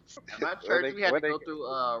church, we had to go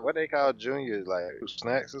through. What they call juniors, like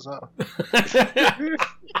snacks or something?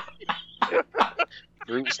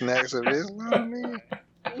 Fruit snacks of Islam, man.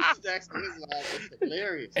 Snacks of Islam is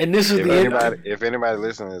hilarious. And this is if anybody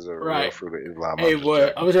listening is a real fruit of Islam. Hey,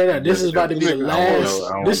 boy, I'm telling you, this is about to be the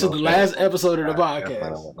last. This is the last episode of the podcast. I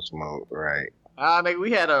don't want to smoke, right? Nigga,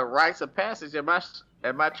 we had a rites of passage at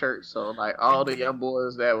my church, so like all the young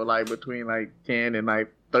boys that were like between like 10 and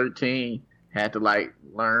like 13 had to like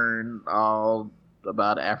learn all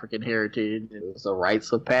about African heritage. It was a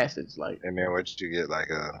rites of passage, like. And then what you get, like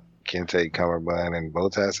a kente cummerbund and bow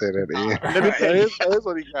tie set at the end. That's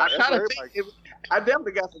what he got. I'm trying to think. I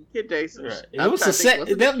definitely got some kente. Right. It was a set.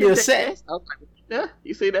 It definitely a set. Yeah,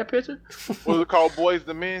 you see that picture? Was it called Boys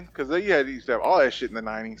to Men? Because they used to have all that shit in the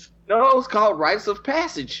 90s. No, it was called Rites of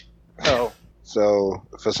Passage. Oh. So,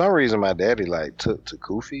 for some reason, my daddy, like, took to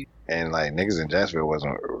Kufi, and, like, niggas in Jacksonville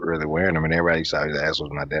wasn't really wearing them, and everybody used to always ask,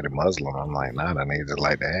 was my daddy Muslim? I'm like, nah, that niggas just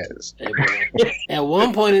like the ass. At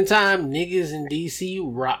one point in time, niggas in D.C.,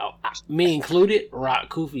 me included,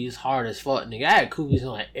 rock Kufis hard as fuck, nigga. I had Kufis on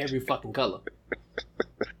like every fucking color.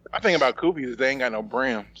 I think about Kufis is they ain't got no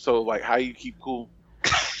brim, so, like, how you keep cool?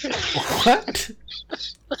 What?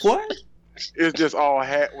 What? It's just all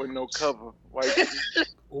hat with no cover. Like,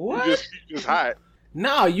 what? You just hot.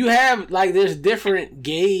 No, you have, like, there's different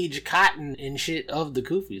gauge cotton and shit of the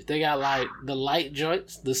Kufis. They got, like, the light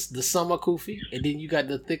joints, the summer Kufi, and then you got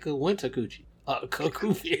the thicker winter Kufi.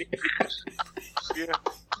 Kufi. Yeah.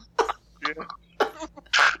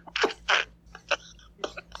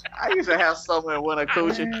 to have summer and winter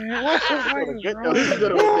coochie. What's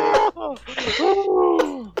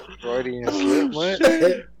Freudian slip, what?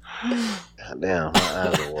 God damn, my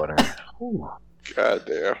eyes are watering. God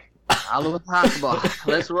damn. All of possible.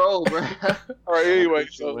 Let's roll, bro. All right. Anyway,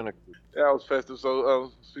 so that was festive.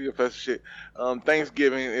 So, speaking of festive shit,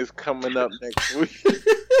 Thanksgiving is coming up next week.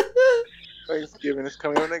 Thanksgiving is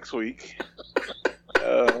coming up next week.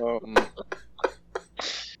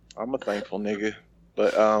 I'm a thankful nigga,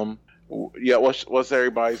 but yeah. What's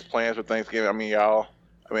everybody's plans for Thanksgiving? I mean,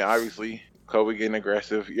 obviously, COVID getting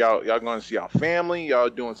aggressive. Y'all going to see y'all family? Y'all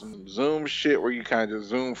doing some Zoom shit where you kind of just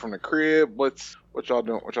Zoom from the crib? What y'all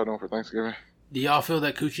doing? What y'all doing for Thanksgiving? Do y'all feel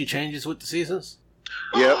that coochie changes with the seasons?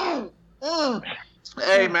 Yep.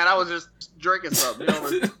 Hey man, I was just drinking something.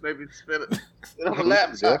 You know, maybe spit it on the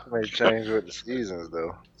laptop. Definitely change with the seasons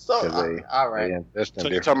though. So They all right. invest in So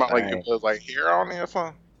you different talking about things. like hair on it or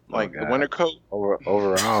something? Like the God. winter coat?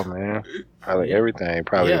 Overall, man, probably Yeah. everything.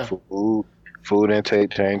 Probably Yeah. food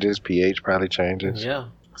intake changes. pH probably changes. Yeah.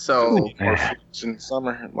 So More fruits in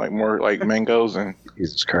summer, like more like mangoes and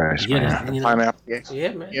Jesus Christ, Yeah, man. that's- you know, pineapple.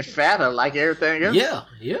 yeah, man. you're fatter like everything else.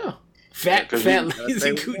 Yeah. Fat, 'cause fat, you-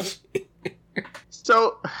 lazy coochie.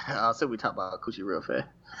 So so we talk about coochie real fast.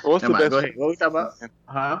 What's Never the mind, best? go ahead. What we talking about?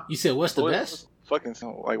 Huh? You said what's the best? Fucking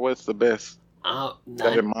like what's the best?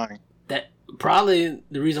 That in mind. That probably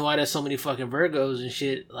the reason why there's so many fucking Virgos and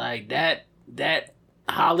shit like that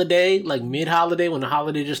holiday, like mid holiday when the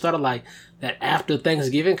holiday just started, like that after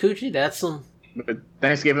Thanksgiving coochie. That's some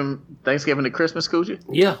Thanksgiving to Christmas coochie.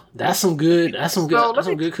 that's some good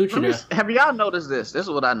coochie there. Have y'all noticed this? This is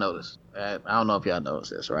what I noticed. I don't know if y'all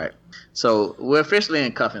noticed this, right? So we're officially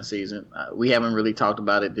in cuffing season. We haven't really talked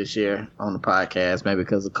about it this year on the podcast, maybe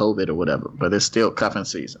because of COVID or whatever, but it's still cuffing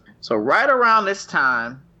season. So right around this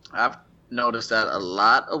time, I've noticed that a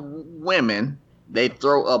lot of women, they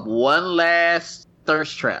throw up one last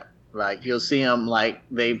thirst trap. Like you'll see them like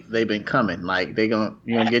they've been coming. Like you're gonna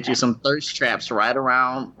get you some thirst traps right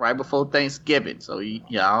before Thanksgiving. So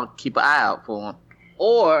y'all keep an eye out for them.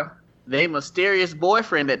 Or they mysterious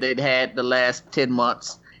boyfriend that they'd had the last 10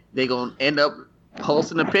 months, they gonna end up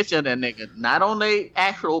posting a picture of that nigga. Not on their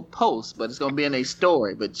actual post, but it's gonna be in a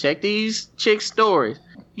story. But check these chicks' stories.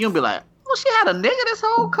 You're gonna be like, oh, she had a nigga this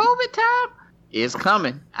whole COVID time? It's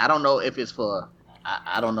coming. I don't know if it's for...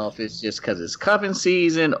 I don't know if it's just because it's cuffing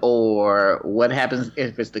season or what happens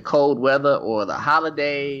if it's the cold weather or the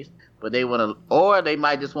holidays, but they want to, or they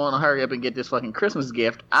might just want to hurry up and get this fucking Christmas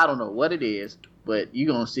gift. I don't know what it is, but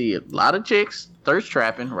you're going to see a lot of chicks thirst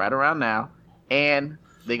trapping right around now, and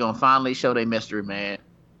they're going to finally show their mystery man.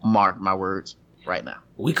 Mark my words right now.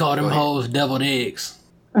 We call them hoes deviled eggs.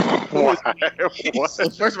 Why?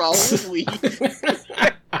 So first of all, we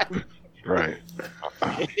Right.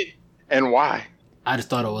 And why? I just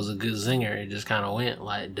thought it was a good zinger. It just kind of went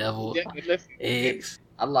like deviled eggs.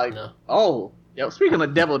 I like. No. Oh, yeah. Speaking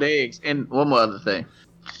of deviled eggs, and one more other thing.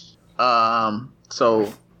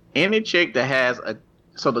 So any chick that has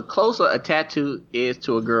the closer a tattoo is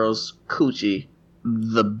to a girl's coochie,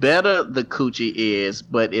 the better the coochie is.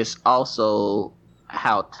 But it's also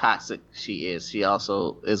how toxic she is. She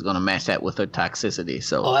also is going to match that with her toxicity.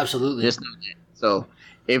 So Oh, absolutely. just know that.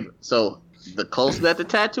 So the closer that the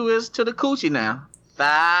tattoo is to the coochie now,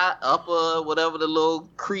 thigh, upper, whatever the little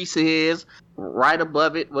crease is, right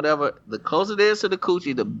above it, whatever, the closer it is to the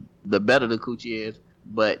coochie, the better the coochie is.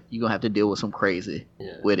 But you're going to have to deal with some crazy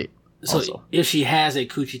with it. So also. if she has a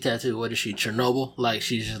coochie tattoo, what is she, Chernobyl? Like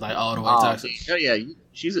she's just like all the way toxic? Oh, yeah.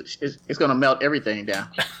 It's going to melt everything down.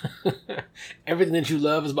 Everything that you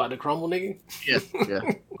love is about to crumble, nigga? Yeah.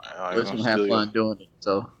 We're going to have fun doing it.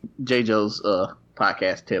 So, J. Joe's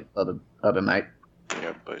podcast tip other night.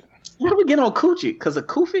 Yeah, but How do we get on coochie? Because of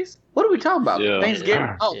koofies? What are we talking about? Yeah. Thanksgiving?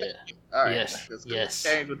 Yeah. Oh, Yeah. all right. Yes. Let's Yes.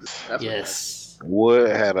 change with this. That's Yes. Wood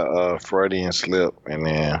had a Freudian slip, and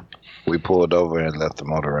then we pulled over and left the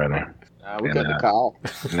motor running. we And, got the call.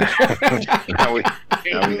 now we cut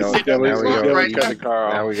the car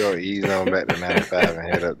now off. we go ease on back to 95 and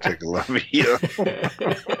head up to Columbia.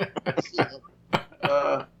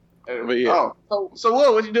 But yeah.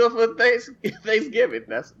 So what you doing for Thanksgiving?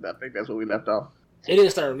 I think that's where we left off. It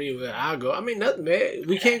didn't start with me, but I'll go. I mean, nothing, man.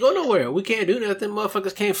 We can't go nowhere. We can't do nothing.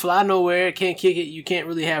 Motherfuckers can't fly nowhere. Can't kick it. You can't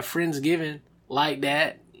really have Friendsgiving like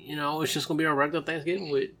that. You know, it's just going to be a regular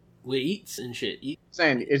Thanksgiving with eats and shit.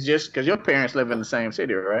 Saying it's just because your parents live in the same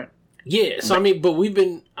city, right? Yeah, so I mean, but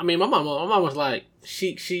my mom was like,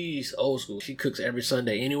 she's old school. She cooks every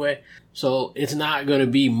Sunday anyway. So it's not going to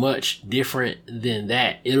be much different than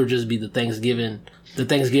that. It'll just be the Thanksgiving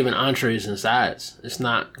entrees and sides. It's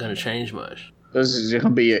not going to change much. This is going to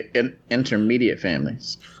be an intermediate family.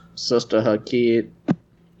 sister, her kid.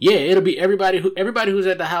 Yeah, it'll be everybody who's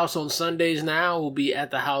at the house on Sundays now will be at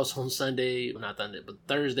the house on Sunday, well, not Sunday, but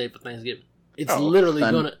Thursday for Thanksgiving. It's literally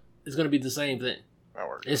gonna be the same thing. That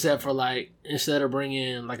works. Except for like, instead of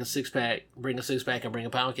bringing like a 6-pack, bring a 6-pack and bring a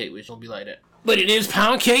pound cake, which won't be like that. But it is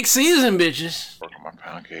pound cake season, bitches. Work on my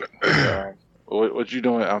pound cake. What you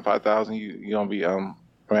doing on 5,000? You gonna be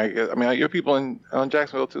I mean, your people in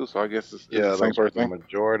Jacksonville too, so I guess it's the same sort of thing. The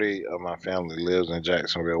majority of my family lives in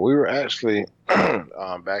Jacksonville. We were actually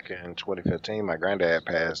back in 2015. My granddad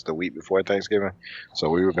passed the week before Thanksgiving, so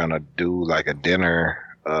we were gonna do like a dinner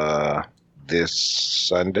this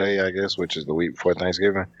Sunday, I guess, which is the week before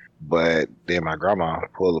Thanksgiving. But then my grandma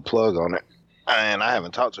pulled the plug on it, and I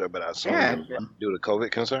haven't talked to her, but I assume due to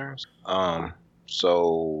COVID concerns.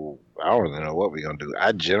 So I don't really know what we're gonna do.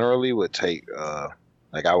 I generally would take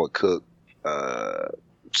I would cook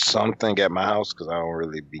something at my house because I don't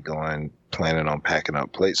really be planning on packing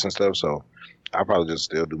up plates and stuff. So I'll probably just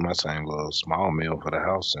still do my same little small meal for the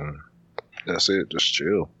house, and that's it. Just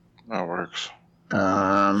chill. That works.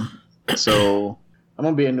 So I'm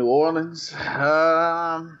gonna be in New Orleans.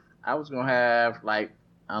 I was gonna have I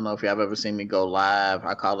don't know if y'all have ever seen me go live.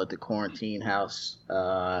 I call it the quarantine house.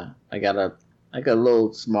 I got a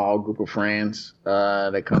little small group of friends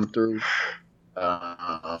that come through.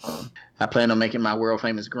 I plan on making my world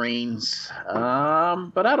famous greens.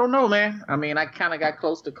 But I don't know, man. I mean, I kind of got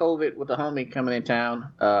close to COVID with the homie coming in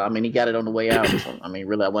town. I mean, he got it on the way out. So, I mean,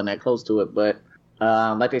 really, I wasn't that close to it. But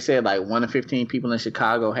like they said, 1 in 15 people in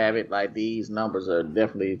Chicago have it. These numbers are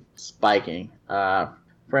definitely spiking. Friend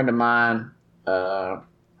of mine, her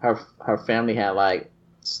family had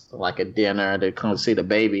a dinner to come see the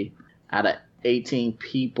baby. Out of 18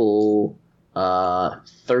 people,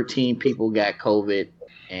 13 people got COVID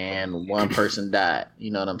and 1 person died.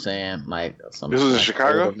 You know what I'm saying? This was in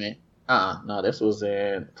Chicago? No, this was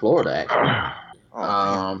in Florida,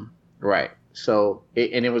 actually. Right. So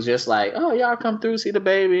it was just oh, y'all come through, see the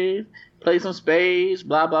baby, play some spades,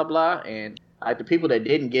 blah blah blah. And the people that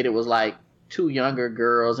didn't get it was 2 younger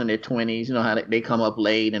girls in their 20s. You know how they come up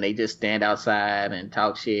late and they just stand outside and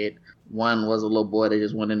talk shit. One was a little boy that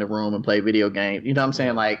just went in the room and played video games. You know what I'm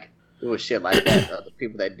saying? It was shit like that. The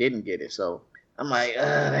people that didn't get it. So I'm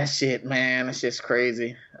that shit, man. That shit's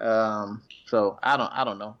crazy. So I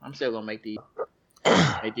don't know. I'm still gonna make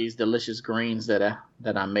these delicious greens that I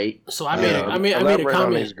make. So I made a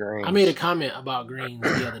comment. I made a comment about greens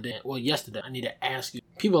the other day. Well, yesterday. I need to ask you.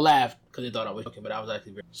 People laughed because they thought I was joking, but I was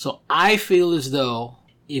actually very. So I feel as though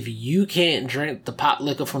if you can't drink the pot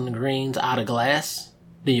liquor from the greens out of glass,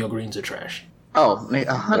 then your greens are trash. Oh,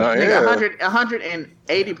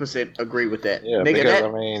 180% agree with that. Yeah, nigga, because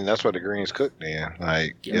I mean that's what the greens cook then.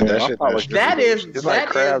 That is it's like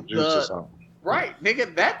crab juice or something. Right,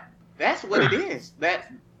 nigga. That's what it is.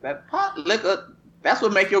 That pot liquor. That's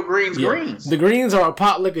what make your greens greens. The greens are a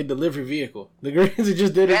pot liquor delivery vehicle. The greens are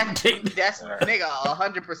just that's nigga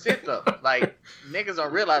 100% though. Niggas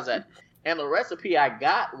don't realize that. And the recipe I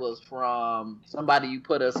got was from somebody you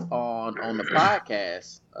put us on the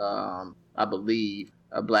podcast. I believe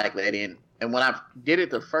a black lady. And when I did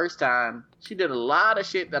it the first time, she did a lot of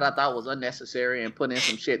shit that I thought was unnecessary and put in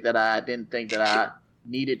some shit that I didn't think that I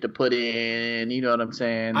needed to put in. You know what I'm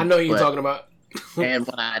saying? I know who you're talking about. And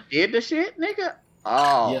when I did the shit, nigga,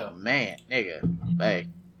 man, nigga, hey,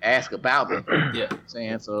 ask about me. Yeah,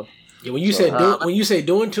 saying so. Yeah, when you say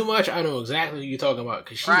doing too much, I know exactly what you're talking about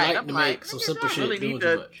because she liked to make some simple shit really doing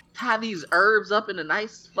too much. Tie these herbs up in a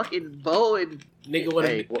nice fucking bow and nigga, what?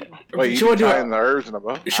 Wait, you tying the herbs in a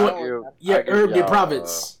bow? Herb de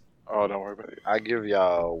Province. Oh, don't worry about it. I give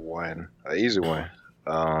y'all an easy one.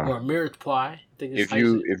 Or mirepoix. If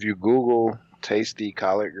you Google tasty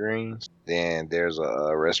collard greens, then there's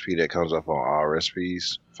a recipe that comes up on all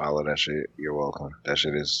recipes. Follow that shit. You're welcome. That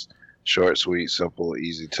shit is short, sweet, simple,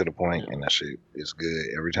 easy to the point, and that shit is good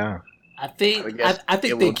every time. I think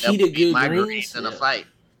the key to good greens in a fight.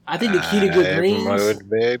 I think the key to good greens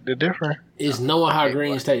the difference is knowing how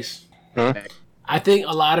greens taste. Huh? I think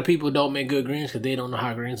a lot of people don't make good greens because they don't know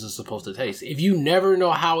how greens are supposed to taste. If you never know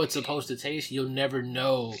how it's supposed to taste, you'll never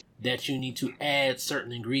know that you need to add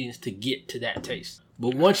certain ingredients to get to that taste.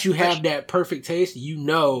 But once you have that perfect taste, you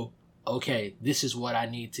know, okay, this is what I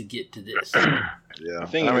need to get to this. Yeah,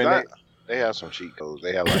 they have some cheat codes.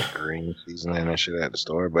 They have green seasoning and shit at the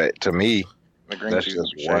store. But to me, that's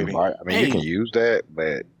just one part. I mean, you can use that,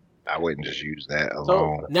 but I wouldn't just use that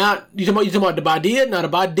alone. So now you talking about the Badia? Now the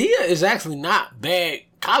Badia is actually not bad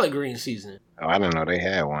collard green seasoning. Oh, I didn't know they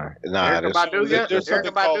had one. Nah, Erica Badu got There's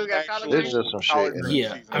something called collard actual there's greens. just some collard shit in, greens Yeah,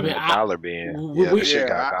 seasoning. I mean, the I- collard bean. we- Yeah, we- the shit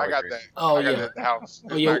got Yeah, I collard got greens. that. Oh, I got yeah. that at the house.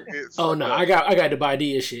 Oh yeah. It's Oh fucked no, up. I got the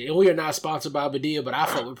Badia shit, and we are not sponsored by Badia, but I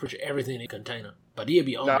fuck with pretty much everything in container. Badia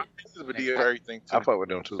be on No, it. this is a video for everything I too. fuck with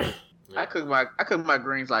them too. I cook my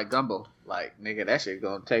greens like gumbo. Like nigga, that shit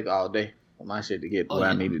gonna take all day for my shit to get Oh, where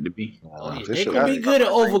I yeah. need it to be. Oh, yeah. This They shit can be like- good at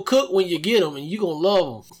overcook when you get them, and you gonna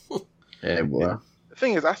love them. Yeah, boy. The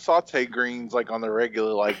thing is, I saute greens like on the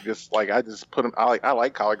regular, like just like I just put them. I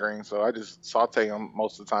like collard greens, so I just saute them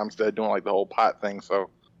most of the time instead of doing like the whole pot thing. So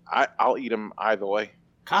I'll eat them either way.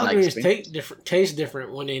 Collard Like greens spinach. taste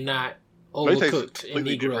different when they're not They taste overcooked and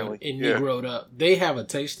completely differently. Yeah. negroed up. They have a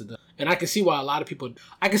taste to them, and I can see why a lot of people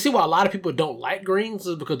don't like greens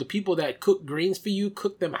is because the people that cook greens for you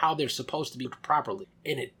cook them how they're supposed to be properly,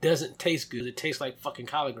 and it doesn't taste good. It tastes like fucking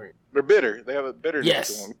collard green. They're bitter. They have a bitterness to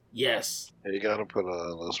Yes, them. yes. Yeah, you gotta put a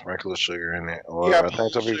little sprinkle of sugar in it, or Yeah, I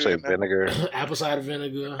think some people sugar say in that. vinegar. Apple cider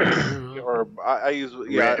vinegar. Mhm. Or I use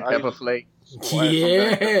Red I pepper use- flake.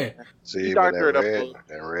 Yeah, See, You but doctor it up a that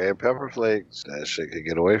little. red pepper flakes, that shit could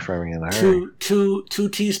get away from you in a hurry. two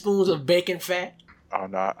teaspoons of bacon fat. Oh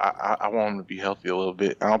no, I want them to be healthy a little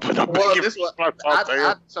bit. I don't put no Well, bacon this what on my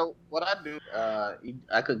saute. so what I do,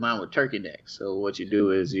 I cook mine with turkey necks. So what you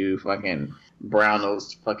do is you fucking brown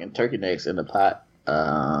those fucking turkey necks in the pot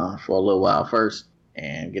for a little while first,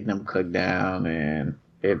 and get them cooked down. And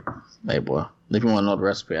hey boy, if you want to know the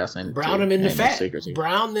recipe, I send it Brown to them in the Ain't no fat. secrets here.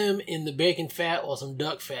 Brown them in the bacon fat or some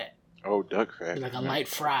duck fat, Oh, duck fat. like a light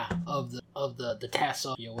fry of the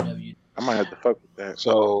tassel or whatever you. I might have to fuck with that.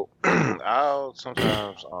 So I'll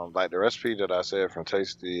sometimes like the recipe that I said from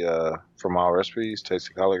Tasty from all recipes,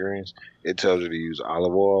 Tasty collard greens. It tells you to use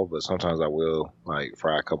olive oil, but sometimes I will like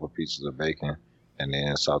fry a couple pieces of bacon and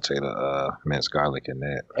then saute the minced garlic in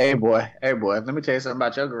that. Hey boy, let me tell you something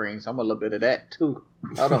about your greens. I'm a little bit of that too.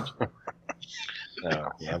 Hold on.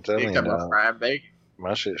 I'm telling you, Talking about dog, fried bacon.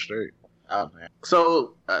 my shit straight. Oh man.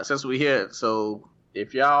 So since we here, so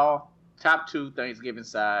if y'all top 2 Thanksgiving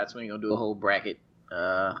sides, we ain't gonna do a whole bracket.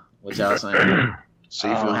 What y'all saying? If you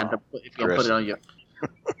have to put, if you gonna put it on your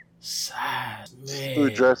Size, man.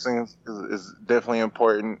 Food dressing is definitely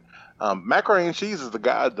important. Macaroni and cheese is the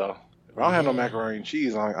god though. If I don't have no Yeah. macaroni and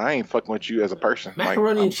cheese, I ain't fucking with you as a person.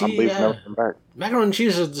 Macaroni and I'm cheese, leaving yeah. everything back. Macaroni and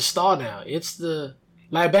cheese is the star now. It's the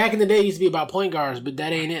like back in the day it used to be about point guards, but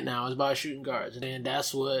that ain't it now. It's about shooting guards, and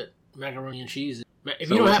that's what macaroni and cheese is. If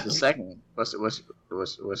so you don't what's have, the second one? What's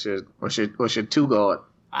your 2 guard?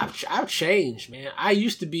 I've changed, man. I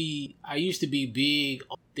used to be big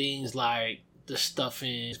on things like the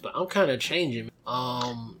stuffings, but I'm kind of changing.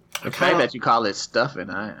 The fact that you call it stuffing,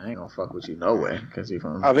 I ain't gonna fuck with you no way, because you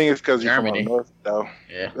from I think it's because you're from Germany. the north though.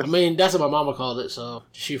 yeah. I mean, that's what my mama called it. So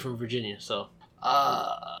she from Virginia. So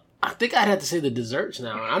I think I'd have to say the desserts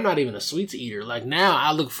now. I'm not even a sweets eater. Like now,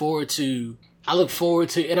 I look forward to,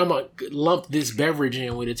 and I'm gonna lump this beverage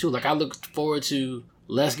in with it too. Like I look forward to,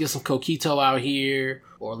 let's get some coquito out here,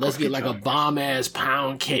 or let's get like a bomb ass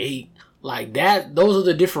pound cake. Like that, those are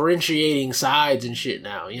the differentiating sides and shit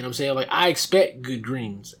now. You know what I'm saying? Like I expect good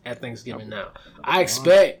greens at Thanksgiving now. I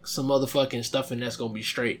expect some motherfucking stuffing that's gonna be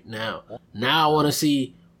straight now. Now I want to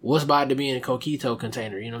see what's about to be in a coquito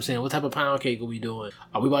container. You know what I'm saying? What type of pound cake are we doing?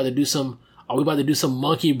 Are we about to do some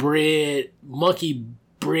monkey bread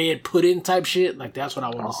pudding type shit? Like that's what I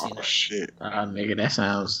want to see Oh now. shit, Nigga, that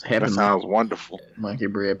sounds that heavenly. sounds wonderful. Monkey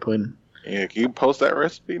bread pudding. Yeah, can you post that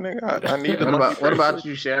recipe, nigga? I need the What monkey about bread.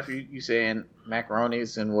 you, chef? You saying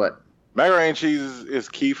macaronis and what? Macaroni and cheese is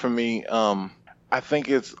key for me. I think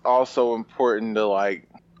it's also important to like.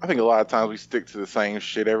 I think a lot of times we stick to the same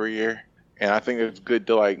shit every year, and I think it's good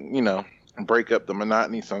to like break up the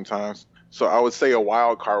monotony sometimes. So I would say a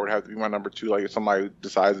wild card would have to be my number 2. Like if somebody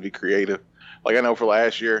decides to be creative, like I know for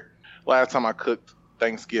last time I cooked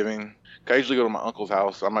Thanksgiving, 'cause I usually go to my uncle's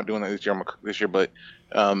house. I'm not doing that this year. I'm gonna cook this year, but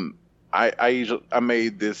I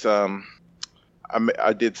made this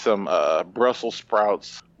I did some Brussels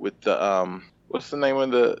sprouts with the what's the name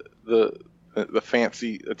of the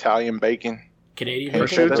fancy Italian bacon? Canadian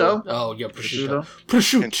Prosciutto? bacon? Prosciutto? Oh yeah, prosciutto.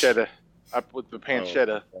 Pancetta. I put the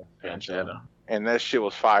pancetta, Pancetta. and that shit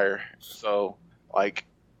was fire. So like,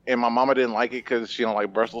 and my mama didn't like it because she don't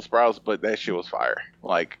like Brussels sprouts, but that shit was fire.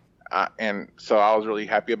 Like, and so I was really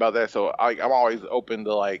happy about that. So I'm always open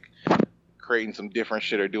to like creating some different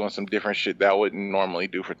shit or doing some different shit that I wouldn't normally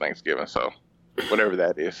do for Thanksgiving. So whatever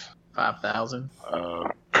that is. 5,000.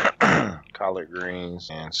 Collard greens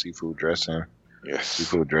and seafood dressing. Yes.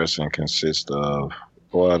 Seafood dressing consists of,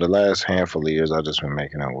 well, the last handful of years I've just been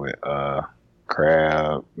making it with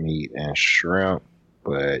crab, meat, and shrimp.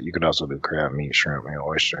 But you could also do crab meat, shrimp, and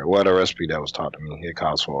oyster. Well, the recipe that was taught to me, it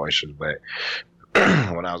calls for oysters, but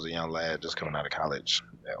when I was a young lad just coming out of college,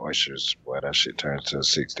 that oysters, boy, that shit turns to a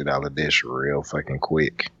 $60 dish real fucking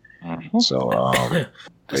quick. So,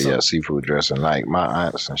 but yeah, seafood dressing. Like my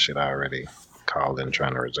aunts and shit, I already called in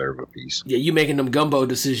trying to reserve a piece. Yeah, you making them gumbo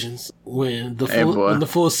decisions when the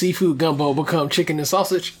full seafood gumbo become chicken and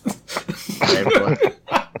sausage. Hey, boy.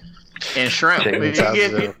 And shrimp. You get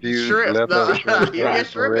shrimp. No, you get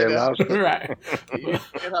shrimp in there. Right. You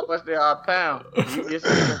get how much they are a pound. You get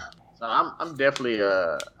so I'm definitely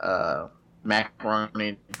a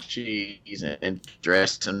macaroni, cheese, and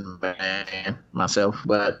dressing man myself.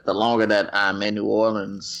 But the longer that I'm in New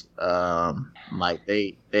Orleans, like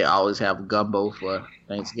they always have gumbo for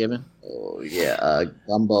Thanksgiving. Oh yeah,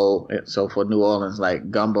 gumbo. So for New Orleans, like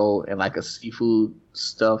gumbo and like a seafood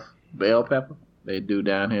stuffed bell pepper. They do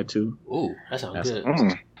down here too. Ooh, that sounds good.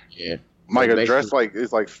 Yeah, Like so a dress, like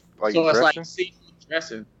it's like so dressing? it's like seafood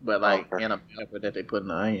dressing, but like in a pepper that they put in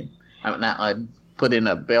the onion. I mean, not put in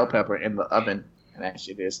a bell pepper in the oven, and that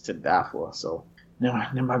shit is to die for. So, then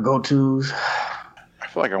my go-tos. I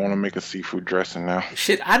feel like I want to make a seafood dressing now.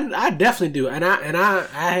 Shit, I definitely do, and I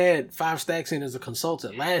had 5 Stacks in as a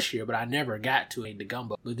consultant last year, but I never got to the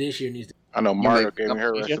gumbo. But this year needs to. I know Mario gave me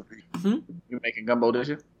her recipe. You making gumbo this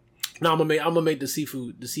year? No, I'm gonna make the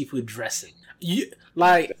seafood dressing. You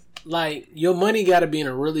like your money got to be in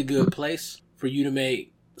a really good place for you to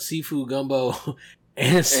make seafood gumbo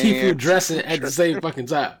and seafood dressing at the same fucking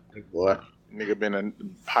time. Boy, Nigga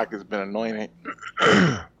pockets been anointed.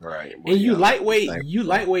 Right. And you lightweight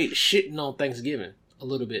shitting on Thanksgiving a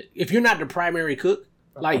little bit. If you're not the primary cook,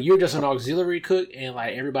 like you're just an auxiliary cook, and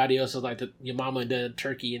like everybody else is like your mama did the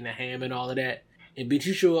turkey and the ham and all of that. And bitch,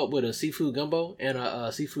 you show up with a seafood gumbo and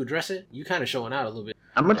a seafood dressing, you kind of showing out a little bit.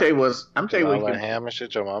 I'm gonna tell you what. All that ham and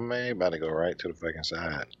shit your mama made about to go right to the fucking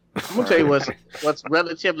side. I'm gonna tell you what's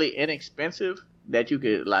relatively inexpensive that you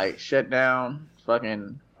could like shut down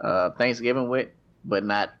fucking Thanksgiving with, but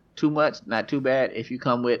not too much, not too bad. If you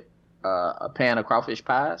come with a pan of crawfish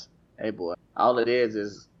pies, hey boy, all it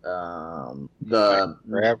is the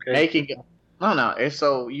making. No, it's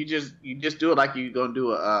so you just do it like you're gonna do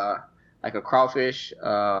like a crawfish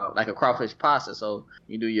pasta. So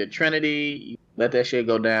you do your Trinity, you let that shit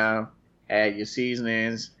go down, add your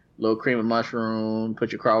seasonings, little cream of mushroom,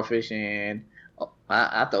 put your crawfish in.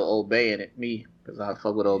 I throw Old Bay in it, me, because I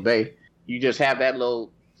fuck with Old Bay. You just have that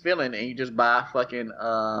little filling, and you just buy fucking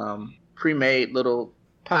pre-made little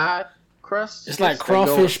pie crust. It's like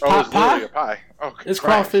crawfish pie. Pie. Okay. It's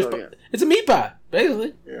crawfish. So, yeah. It's a meat pie,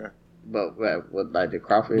 basically. Yeah. But with like the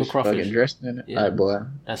crawfish fucking dressing in it, Yeah. all right, boy.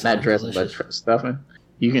 That's Not dressing, but stuffing.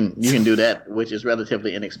 You can do that, which is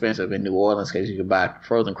relatively inexpensive in New Orleans, because you can buy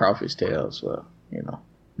frozen crawfish tails for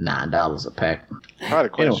 $9 a pack. I had a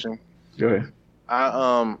question. Go ahead.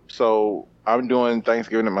 So I'm doing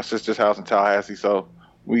Thanksgiving at my sister's house in Tallahassee. So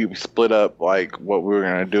we split up like what we were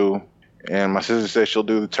gonna do, and my sister said she'll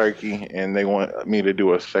do the turkey, and they want me to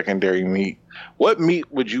do a secondary meat. What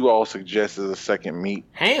meat would you all suggest as a second meat?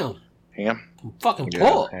 Ham. Ham? Fucking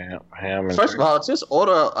pork. Ham and First of all, just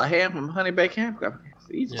order a ham from Honey Baked Ham Company.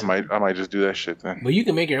 It's easy. I might just do that shit then. But you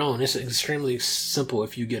can make your own. It's extremely simple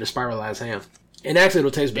if you get a spiralized ham. And actually,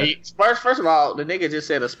 it'll taste better. First of all, the nigga just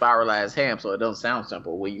said a spiralized ham, so it don't sound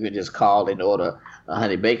simple. Well, you can just call and order a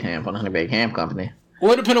Honey Baked Ham from the Honey Baked Ham Company.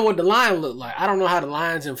 Well, it depends on what the line look like. I don't know how the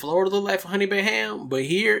lines in Florida look like for Honey Baked Ham, but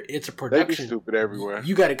here it's a They be production. stupid everywhere.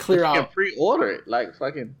 You got to clear You out. can pre-order it, like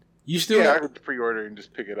fucking. You still? Yeah, I could pre-order and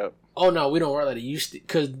just pick it up. Oh no, we don't work like that.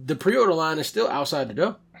 Because the pre-order line is still outside the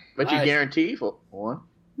door. But you guarantee for one.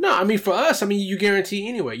 No, I mean for us, you guarantee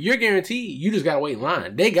anyway. You're guaranteed. You just gotta wait in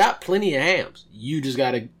line. They got plenty of hams. You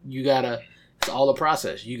gotta. It's all a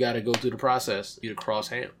process. You gotta go through the process. You to cross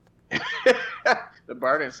ham. The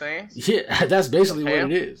burden sands. Yeah, that's basically what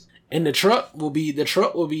it is. And the truck will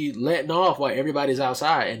be letting off while everybody's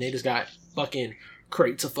outside, and they just got fucking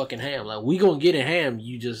crates of fucking ham. Like we gonna get a ham.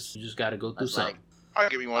 You just gotta go through something. I'll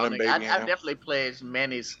give me one of them baby I've hams. definitely played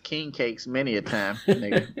Manny's king cakes many a time.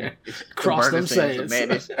 Nigga. Cross them sands.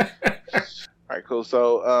 sands. All right, cool.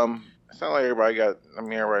 So, it sounds like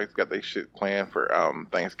everybody's got their shit planned for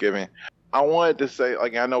Thanksgiving. I wanted to say,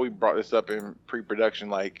 like, I know we brought this up in pre-production,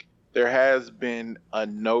 like, there has been a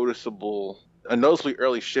noticeably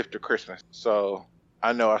early shift to Christmas. So,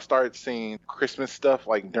 I know I started seeing Christmas stuff,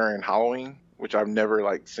 like, during Halloween, which I've never,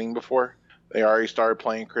 like, seen before. They already started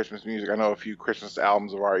playing Christmas music. I know a few Christmas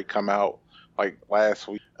albums have already come out, like, last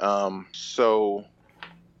week. So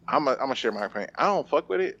I'm gonna share my opinion. I don't fuck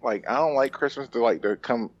with it. Like, I don't like Christmas to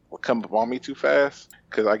come up on me too fast,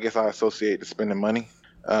 because I guess I associate to spending money.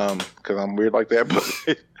 because I'm weird like that.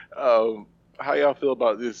 But how y'all feel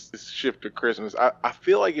about this shift to Christmas? I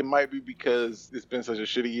feel like it might be because it's been such a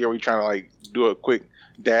shitty year. We trying to like do a quick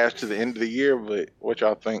dash to the end of the year. But what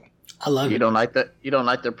y'all think? I love You it. don't like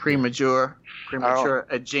the premature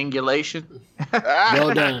ejaculation.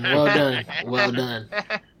 Well done. Well done. Well done.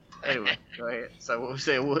 Anyway, go ahead. So what we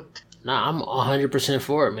say? What? Nah, I'm 100%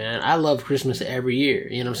 for it, man. I love Christmas every year.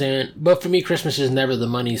 You know what I'm saying? But for me, Christmas is never the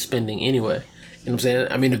money spending anyway. You know what I'm saying?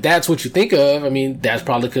 I mean, if that's what you think of, I mean, that's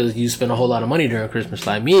probably because you spend a whole lot of money during Christmas.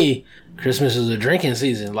 Like me, Christmas is a drinking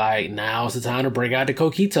season. Like, now's the time to break out the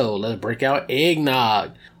Coquito. Let's break out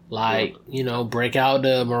eggnog. Like, you know, break out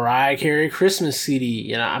the Mariah Carey Christmas CD.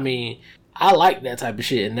 You know, I mean, I like that type of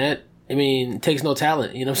shit. And that, I mean, it takes no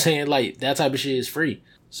talent. You know what I'm saying? Like, that type of shit is free.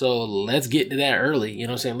 So let's get to that early. You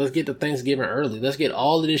know what I'm saying? Let's get to Thanksgiving early. Let's get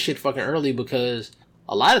all of this shit fucking early, because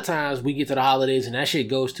a lot of times we get to the holidays and that shit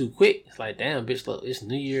goes too quick. It's like, damn, bitch, look, it's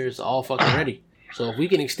New Year's all fucking ready. So if we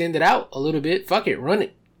can extend it out a little bit, fuck it, run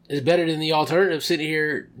it. It's better than the alternative sitting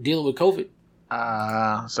here dealing with COVID.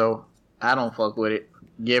 So I don't fuck with it.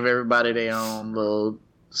 Give everybody their own little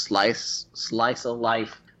slice of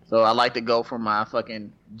life. So I like to go from my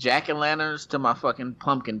fucking jack-o'-lanterns to my fucking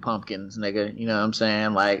pumpkins, nigga. You know what I'm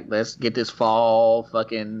saying? Like, let's get this fall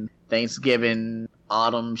fucking Thanksgiving,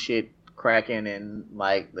 autumn shit cracking, and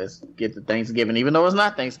like, let's get to Thanksgiving. Even though it's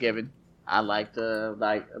not Thanksgiving, I like to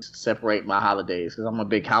like separate my holidays because I'm a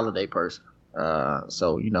big holiday person.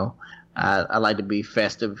 So, you know, I like to be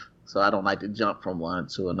festive, so I don't like to jump from one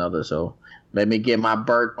to another. So let me get my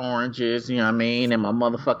burnt oranges, you know what I mean, and my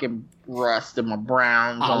motherfucking rust and my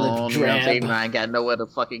browns Olive on. You know what I'm saying? drab. I ain't got nowhere to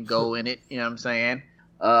fucking go in it. You know what I'm saying?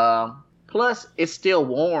 Plus, it's still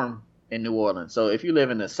warm in New Orleans. So if you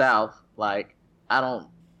live in the South, like, I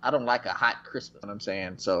don't like a hot Christmas. You know what I'm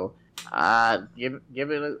saying? So I give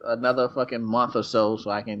it another fucking month or so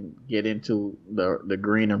I can get into the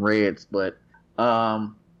green and reds. But I've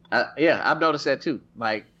noticed that too.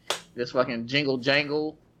 Like, this fucking Jingle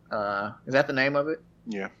Jangle. Is that the name of it?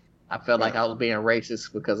 Yeah. I felt like I was being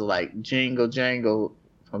racist because of like Jingle Jangle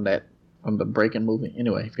from the Breaking movie.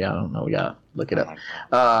 Anyway, if y'all don't know, y'all look it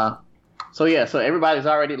up. So everybody's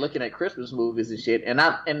already looking at Christmas movies and shit,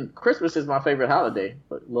 and Christmas is my favorite holiday,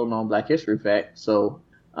 but little known Black History fact. So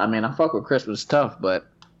I mean, I fuck with Christmas tough, but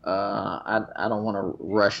I don't want to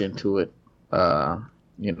rush into it.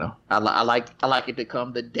 You know, I like it to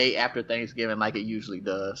come the day after Thanksgiving, like it usually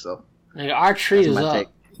does. So Nigga, our tree That's is my up. take.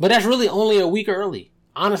 But that's really only a week early.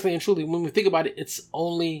 Honestly and truly, when we think about it, it's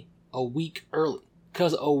only a week early.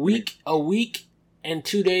 Because a week and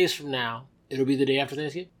 2 days from now, it'll be the day after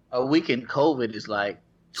Thanksgiving. a week in COVID is like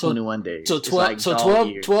 21 days. So It's 12, like so dog 12,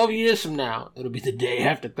 years. 12 years from now, it'll be the day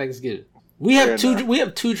after Thanksgiving. We have Fair two. enough. We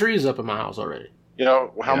have 2 trees up in my house already. You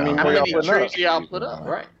know, how many How more y'all many putting up? trees y'all put up?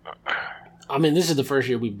 Right. I mean, this is the first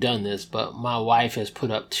year we've done this, but my wife has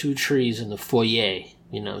put up 2 trees in the foyer.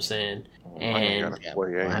 You know what I'm saying? And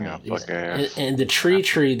and the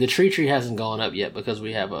tree hasn't gone up yet because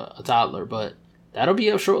we have a toddler, but that'll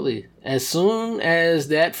be up shortly. As soon as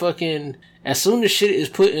shit is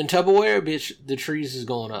put in Tupperware, bitch, the trees is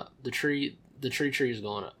going up. The tree is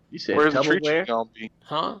going up. You said Where's the tree Tupperware? gonna be?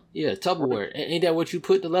 Huh? Yeah, Tupperware. Ain't that what you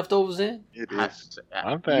put the leftovers in? It I- is.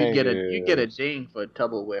 I You think get a ding for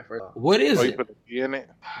Tupperware first. What is Oh, you it? put a P in it?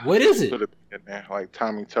 What is Put it? a P in there, like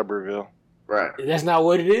Tommy Tuberville. Right. That's not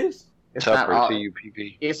what it is? It's not Tupper, all,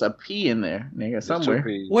 T-U-P-P. it's a P in there, nigga, It's somewhere.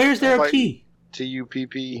 Where's there a Like- P?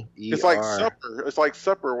 T-U-P-P-E-R. It's like supper. It's like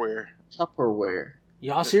supperware. Tupperware.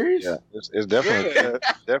 Y'all serious? Yeah, it's definitely Yeah.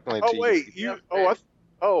 definitely Oh T-U-P-P. wait, you.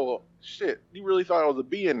 Oh shit! You really thought it was a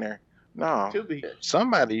B in there? No, To be.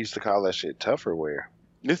 Somebody used to call that shit Tufferware.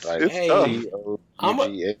 it's Like it's Hey. tough.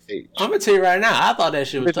 T-O-U-G-H. I'm gonna tell you right now. I thought that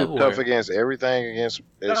shit was It's tough Tupperware. against everything against.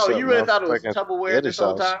 No, you really thought it was Tupperware Eddie this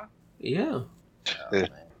whole sauce. time? Yeah.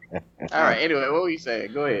 All right, anyway, what were you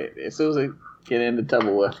saying? Go ahead. As soon as we get into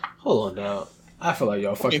Tupperware. Hold on, dog. I feel like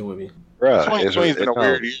y'all fucking with me. Bruh, 2020's been a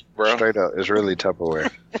weird year, bro. Straight up, it's really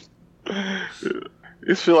Tupperware.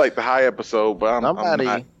 This feel like the high episode, but I'm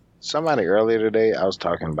not. Somebody earlier today, I was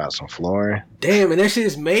talking about some flooring, Damn, and that shit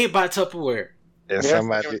is made by Tupperware. and Yeah,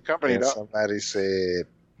 it's the company, dog. somebody said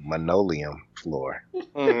linoleum floor,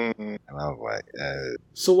 Mm, and I was like,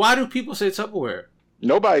 So why do people say Tupperware?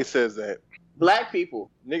 nobody says that. Black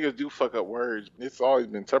people. Niggas do fuck up words. It's always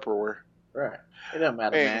been Tupperware. Right. It doesn't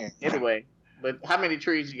matter, man. Anyway, but how many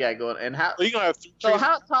trees you got going? And how? So you gonna have 3 So trees.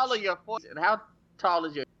 how tall are your foot? And how tall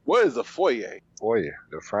is your? What is a foyer? foyer,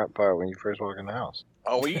 the front part when you first walk in the house.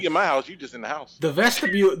 Oh, when you get my house, you just in the house. The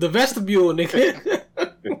vestibule, nigga.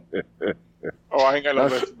 Oh, I ain't got no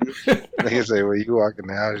vestibule. They say when you walk in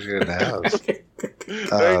the house, you're in the house. You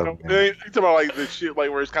talking about like the shit like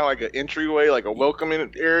where it's kind of like an entryway, like a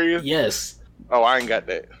welcoming area? Yes. Oh, I ain't got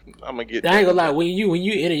that. I'm gonna get. I ain't gonna lie. When you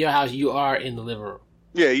enter your house, you are in the living room.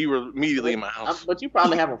 Yeah, you were immediately in my house. But you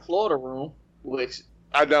probably have a Florida room, which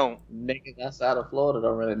I don't. niggas outside of Florida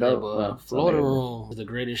don't really know. Well, Florida room is the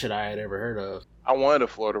greatest shit I had ever heard of. I wanted a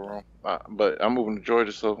Florida room, but I'm moving to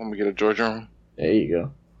Georgia, so I'm gonna get a Georgia room. There you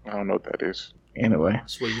go. I don't know what that is. Anyway,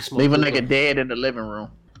 That's where you smoke leave a hookah. nigga dead in the living room.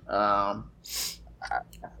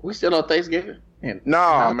 We still on Thanksgiving?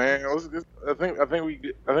 Nah, man. I think we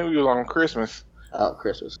was on Christmas. Oh,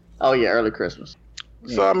 Christmas. Oh yeah, early Christmas.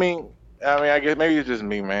 So I mean, I guess maybe it's just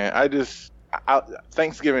me, man.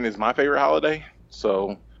 Thanksgiving is my favorite holiday,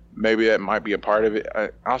 so maybe that might be a part of it. I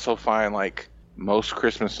also find like most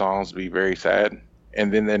Christmas songs to be very sad,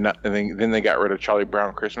 and then then they got rid of Charlie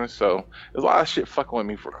Brown Christmas. So there's a lot of shit fucking with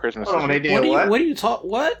me for Christmas. Oh, they did what? What do you talk?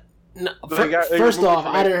 What? No, They first removed off, it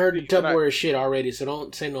from I didn't heard the MTV tonight. Tupperware shit already, so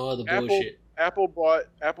don't say no other bullshit. Apple bought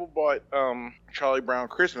Charlie Brown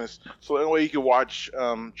Christmas, so the only way you can watch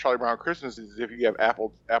Charlie Brown Christmas is if you have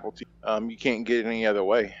Apple TV. You can't get it any other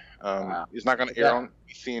way. Wow. It's not going to air on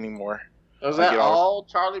PC anymore. Was Like that it all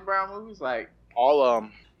Charlie Brown movies? Like, All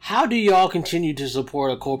How do y'all continue to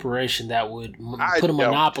support a corporation that would put a don't.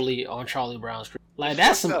 monopoly on Charlie Brown's Christmas? Like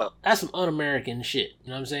that's some un-American shit. You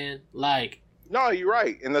know what I'm saying? Like, no, you're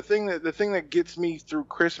right. And the thing that gets me through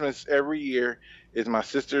Christmas every year is my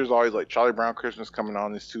sister's always like Charlie Brown Christmas coming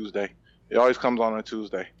on this Tuesday. It always comes on a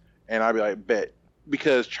Tuesday, and I'd be like, bet,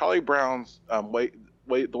 because Charlie Brown's the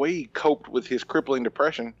way he coped with his crippling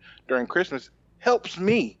depression during Christmas helps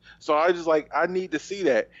me. So I need to see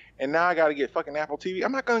that. And now I got to get fucking Apple TV.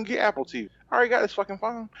 I'm not gonna get Apple TV. I already got this fucking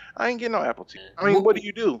phone. I ain't getting no Apple TV. I mean, what do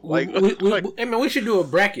you do? Like, we should do a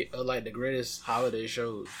bracket of like the greatest holiday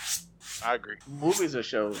shows. I agree. movies or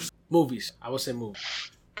shows? Movies. I would say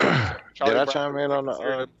movies. Did Charlie I Brown chime in on the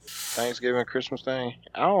Christmas. Thanksgiving Christmas thing?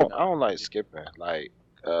 I don't like skipping. Like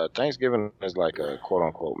Thanksgiving is like a quote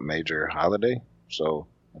unquote major holiday, so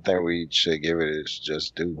I think we should give it its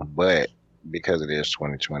just due. But because it is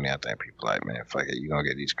 2020, I think people like, man, fuck it, you gonna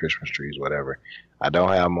get these Christmas trees, whatever. I don't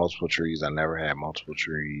have multiple trees. I never had multiple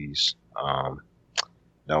trees.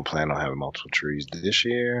 Don't plan on having multiple trees this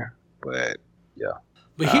year, but yeah.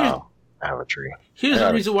 But here's I have a tree. Here's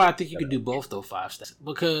the reason why I think you could do both though, 5 steps.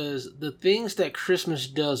 Because the things that Christmas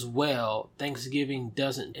does well, Thanksgiving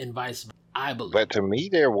doesn't, and vice versa, I believe. But to me,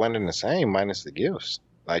 they're one and the same, minus the gifts.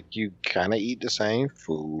 Like, you kind of eat the same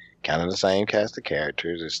food, kind of the same cast of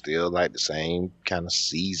characters. It's still like the same kind of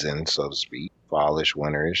season, so to speak. Fallish,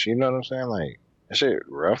 winterish. You know what I'm saying? Like, that shit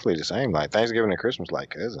roughly the same. Like, Thanksgiving and Christmas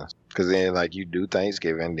like cousins. Because then, like, you do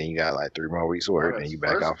Thanksgiving, then you got like 3 more weeks of work, and you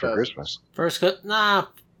back out for Christmas. First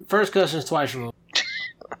cousin's twice removed.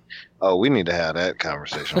 Oh, we need to have that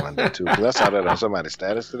conversation one day too. Because I saw that on somebody's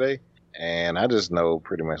status today, and I just know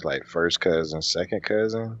pretty much like first cousin, second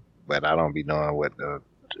cousin, but I don't be knowing what the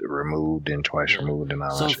removed and twice removed and all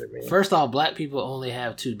So that shit means. first off, black people only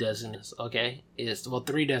have 2 designations. Okay, it's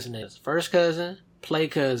 3 designations: first cousin, play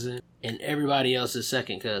cousin, and everybody else is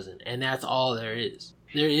second cousin, and that's all there is.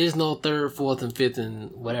 There is no 3rd, 4th, and 5th,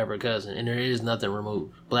 and whatever cousin, and there is nothing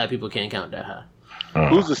removed. Black people can't count that high.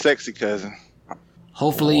 Who's the sexy cousin?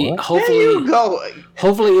 Hopefully, There you go.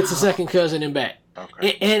 hopefully it's a second cousin and back.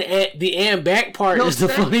 Okay. And the and back part No, is the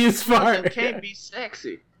second funniest cousin part. can't be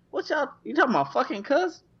sexy. What y'all? You talking about fucking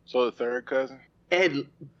cousin? So the third cousin? And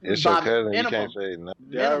It's your by cousin. You minimum- can't say nothing.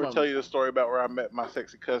 Did I ever minimum. tell you the story about where I met my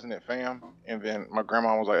sexy cousin at FAM, and then my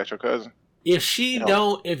grandma was like, "That's your cousin." If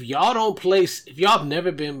y'all don't place, if y'all have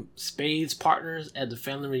never been Spades partners at the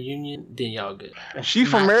family reunion, then y'all good. She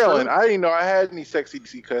from Not Maryland. true. I didn't know I had any sexy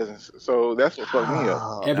DC cousins, so that's what fucked me up.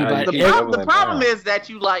 Oh. Everybody- The keep problem, doubling the problem down. is that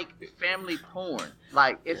you like family porn.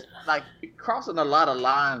 Like it's like crossing a lot of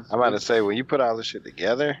lines. I'm about to say, when you put all this shit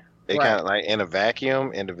together, it Right. kind of like in a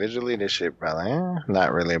vacuum, individually, this shit probably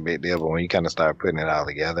not really a big deal. But when you kind of start putting it all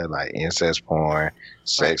together, like incest porn,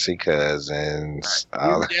 sexy cousins, all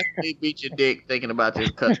You that. definitely beat your dick thinking about this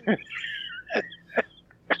cousin.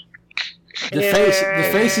 The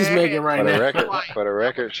face he's making right now. For the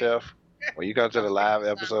record, chef, when you come to the live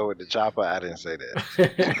episode with the chopper, I didn't say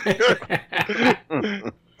that.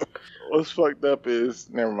 What's fucked up is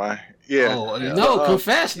never mind. Yeah. Oh, no,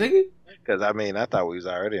 confess, nigga. Because I mean, I thought we was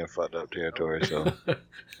already in fucked up territory. So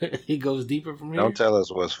He goes deeper from here. don't tell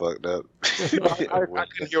us what's fucked up. I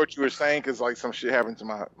couldn't hear what you were saying because like some shit happened to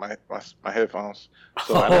my headphones.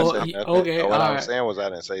 So I didn't Oh, say nothing. okay, What I alright. was saying was I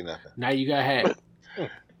didn't say nothing. Now you got hacked.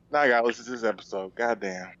 now I gotta listen to this episode.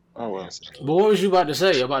 Goddamn. Oh well. But what was you about to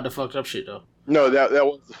say about the fucked up shit though? No, that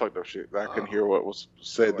was the fucked up shit. I couldn't hear what was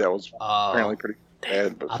said. That was apparently pretty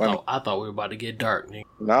bad but funny. I thought we were about to get dark, nigga.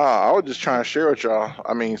 Nah, I was just trying to share with y'all.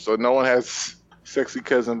 I mean, so no one has sexy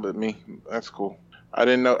cousin but me. That's cool. I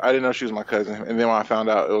didn't know she was my cousin, and then when I found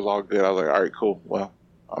out it was all good, I was like, all right, cool. Well,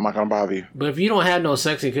 I'm not gonna bother you. But if you don't have no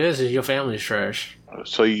sexy cousins, your family's trash.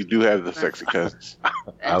 So you do have the sexy cousins.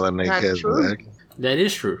 All of their not cousins true. ugly. That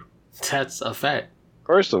is true. That's a fact.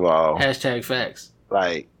 First of all, Hashtag facts.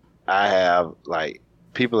 like I have like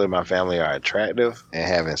people in my family are attractive, and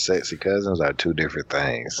having sexy cousins are two different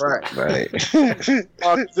things. Right. Right. This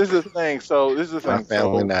is the thing. So this is the My thing.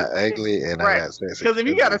 family So, not ugly, and I Right. got sexy. Because if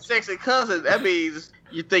you got a cousins. sexy cousin, that means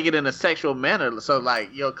you're thinking in a sexual manner. So like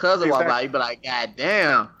your cousin walk by, you be like, God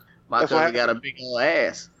damn, my That's cousin why got a big old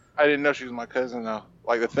ass. I didn't know she was my cousin though.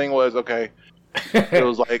 Like the thing was, okay, it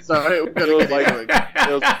was like So we're it gonna was get like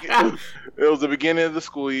into it. it was the beginning of the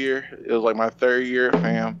school year. It was like my third year at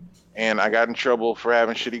FAM, and I got in trouble for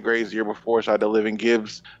having shitty grades the year before, so I had to live in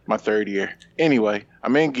Gibbs my third year. Anyway,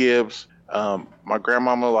 I'm in Gibbs. My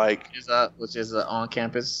grandmama Which is on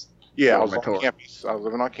campus. yeah, I was Dormitory. on campus. I was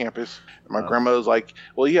living on campus. And my Oh. grandma was like,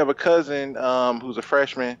 "Well, you have a cousin who's a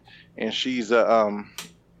freshman, and she's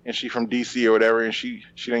she from DC or whatever, and she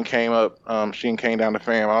didn't came up. She didn't came down to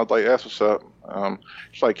FAM." I was like, "That's what's up."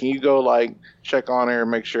 She's like, "Can you go like check on her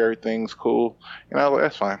and make sure everything's cool?" And I was like,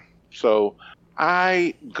 "That's fine." So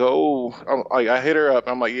I go, I hit her up.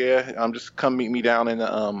 I'm like, "Yeah, just come meet me down in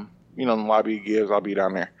the in the lobby of Gibbs. I'll be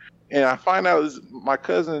down there." And I find out my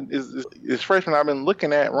cousin is freshman I've been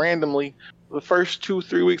looking at randomly the first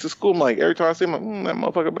 2-3 weeks of school. I'm like, every time I see him, I'm like, that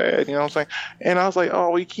motherfucker bad, you know what I'm saying? And I was like,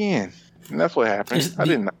 oh, we can. And that's what happened. I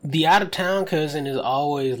didn't know. The out of town cousin is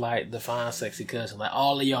always like the fine, sexy cousin. Like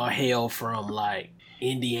all of y'all hail from like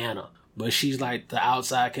Indiana, but she's like the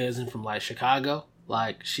outside cousin from like Chicago.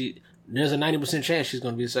 Like there's a 90% chance she's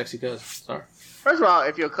gonna be a sexy cousin. Sorry. First of all,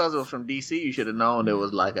 if your cousin was from DC, you should have known there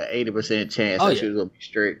was like an 80% chance Oh, that yeah. she was gonna be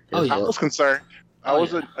strict. Oh, yeah. I was concerned. I Oh,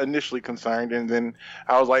 was yeah. initially concerned, and then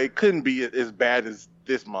I was like, it couldn't be as bad as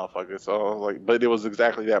this motherfucker. So I was like, but it was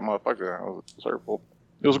exactly that motherfucker. I was hurtful.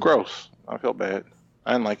 It was gross. I felt bad.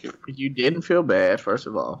 I didn't like it. You didn't feel bad, first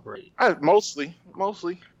of all. Right. Mostly.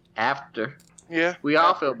 After. Yeah. We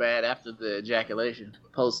all feel bad after the ejaculation.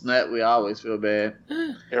 Post nut, we always feel bad.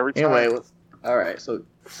 Every time. Anyway, all right. So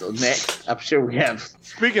next, I'm sure we have.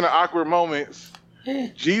 Speaking of awkward moments,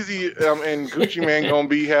 Jeezy and Gucci Man gonna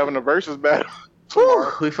be having a versus battle Whew,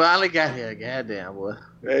 tomorrow. we finally got here. Goddamn, boy.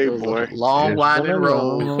 Hey It was boy. a long winding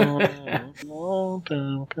road. Long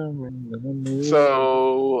time coming.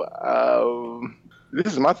 So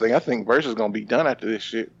this is my thing. I think versus gonna be done after this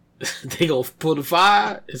shit. They gonna pull the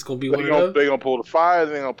fire. It's gonna be one of They those. gonna pull the fire.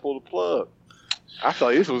 They gonna pull the plug. I feel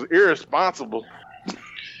like this was irresponsible.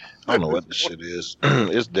 I don't know what this shit is.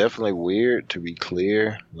 It's definitely weird, to be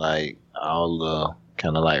clear. Like all the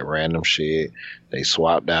kind of like random shit. They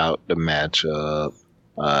swapped out the matchup.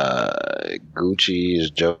 Gucci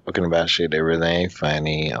is joking about shit that really ain't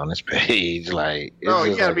funny on his page. Like, it's No, you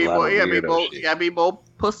just gotta like be a lot more. of You gotta be weirdo more. shit. You gotta be more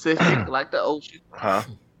Pacific, like the ocean. Huh?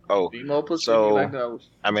 Oh, Be more Pacific, So- like the ocean.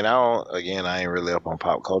 I mean, I ain't really up on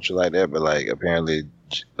pop culture like that, but like apparently,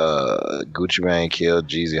 Gucci Mane killed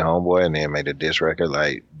Jeezy homeboy and then made a diss record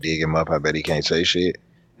like dig him up. I bet he can't say shit.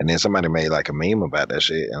 And then somebody made like a meme about that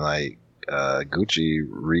shit, and like Gucci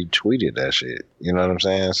retweeted that shit. You know what I'm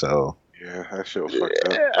saying? So Yeah, that shit was fucked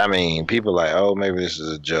up. I mean, people like, oh, maybe this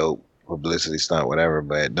is a joke, publicity stunt, whatever.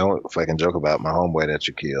 But don't fucking joke about my homeboy that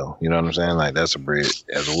you kill. You know what I'm saying? Like that's a bridge.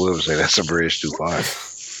 As a would say, that's a bridge too far.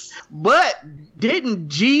 But didn't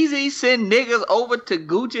Jeezy send niggas over to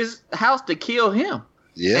Gucci's house to kill him?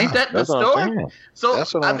 Yeah, Ain't that the that's what I'm story? saying. So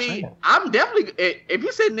That's what I I'm mean, saying. I'm definitely if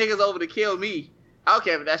you send niggas over to kill me, I don't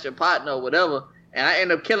care if that's your partner or whatever, and I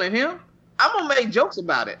end up killing him, I'm gonna make jokes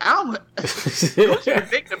about it. I'm Gucci the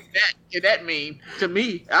victim of that mean to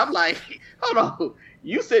me. I'm like, hold on,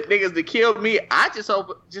 you sent niggas to kill me. I just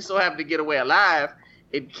so happened to get away alive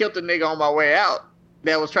and killed the nigga on my way out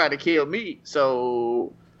that was trying to kill me.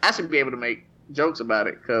 So I should be able to make jokes about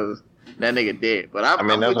it because that nigga dead. But I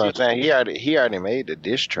mean, that's with what I'm you. saying. He already made the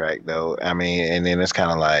diss track though. I mean, and then it's kind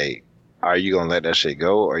of like, are you gonna let that shit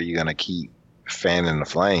go, or are you gonna keep fanning the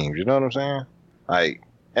flames? You know what I'm saying? Like,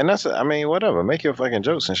 and that's, I mean, whatever. Make your fucking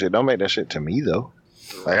jokes and shit. Don't make that shit to me though.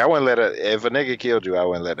 Like, I wouldn't if a nigga killed you, I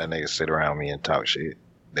wouldn't let that nigga sit around me and talk shit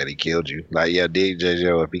that he killed you. Like, yeah, dig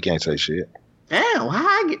JJ if he can't say shit. Damn, why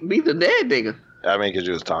I be the dead nigga? I mean, cause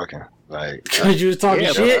you was talking. Like, Cause you was talking Yeah,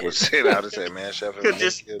 I shit. would sit out and say, man, Chef, Could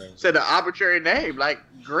just said an arbitrary name like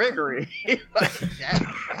Gregory. Like,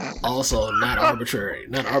 damn. Also, not arbitrary.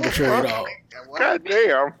 Not arbitrary at all. God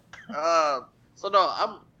damn.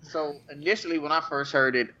 So initially when I first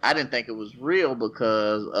heard it, I didn't think it was real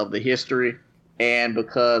because of the history And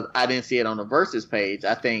because I didn't see it on the Versus page,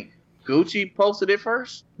 I think Gucci posted it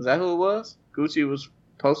first. Is that who it was? Gucci was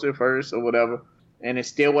posted first or whatever. And it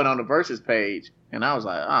still went on the Versus page. And I was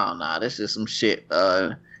like, oh, nah, this is some shit.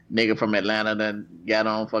 Nigga from Atlanta that got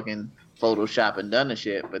on fucking Photoshop and done the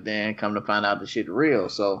shit. But then come to find out the shit real.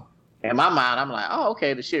 So in my mind, I'm like, oh,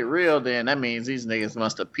 okay, the shit real. Then that means these niggas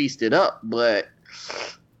must have pieced it up. But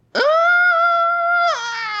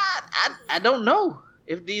I don't know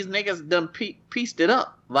if these niggas done pieced it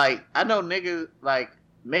up. Like, I know niggas, like,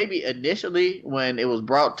 maybe initially when it was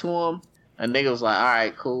brought to him, a nigga was like, all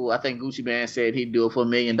right, cool. I think Gucci Mane said he'd do it for $1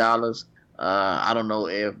 million. I don't know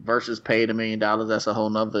if Versus paid $1 million. That's a whole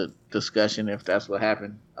nother discussion if that's what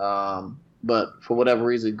happened. But for whatever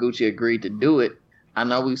reason, Gucci agreed to do it. I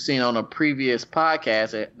know we've seen on a previous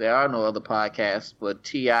podcast that there are no other podcasts, but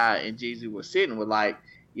T.I. and Jeezy were sitting with like,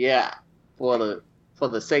 yeah, for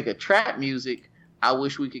the sake of trap music, I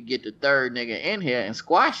wish we could get the third nigga in here and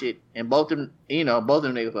squash it. And both them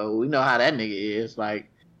niggas, like, we know how that nigga is. Like,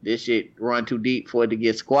 this shit run too deep for it to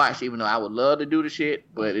get squashed, even though I would love to do the shit,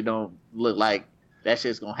 but it don't look like that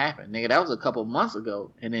shit's gonna happen. Nigga, that was a couple months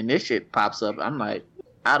ago. And then this shit pops up. I'm like,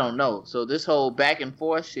 I don't know. So this whole back and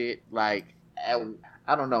forth shit, like,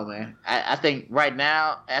 I don't know, man. I think right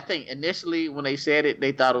now, I think initially when they said it,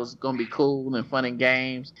 they thought it was going to be cool and fun and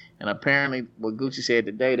games. And apparently what Gucci said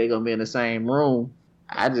today, they're going to be in the same room.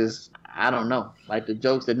 I don't know. Like, the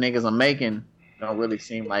jokes that niggas are making don't really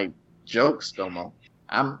seem like jokes no more.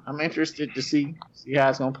 I'm interested to see how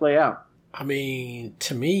it's going to play out. I mean,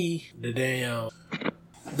 to me,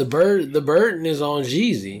 the burden is on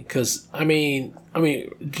Jeezy, because I mean,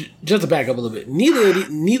 just to back up a little bit,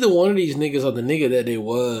 neither one of these niggas are the nigga that they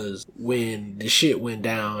was when the shit went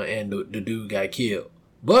down and the dude got killed.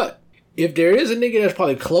 But if there is a nigga that's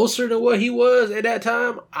probably closer to what he was at that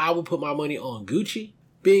time, I would put my money on Gucci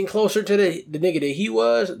being closer to the nigga that he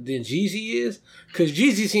was than Jeezy is, because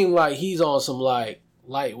Jeezy seemed like he's on some like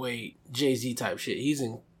lightweight Jay-Z type shit. He's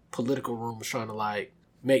in political rooms trying to like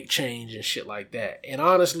make change and shit like that. And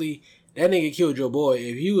honestly, that nigga killed your boy.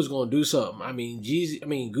 If he was gonna do something,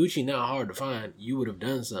 Gucci now hard to find. You would have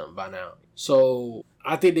done something by now. So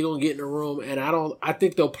I think they're gonna get in the room, and I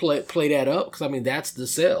think they'll play that up, because I mean that's the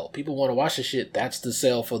sell. People want to watch the shit. That's the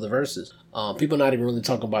sell for the verses. People not even really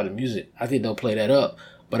talking about the music. I think they'll play that up.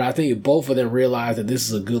 But I think both of them realize that this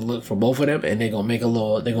is a good look for both of them, and they're gonna make a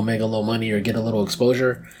little money or get a little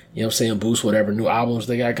exposure. You know what I'm saying? Boost whatever new albums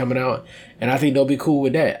they got coming out. And I think they'll be cool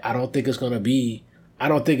with that. I don't think it's gonna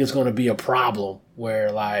be a problem where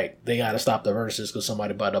like they gotta stop the verses because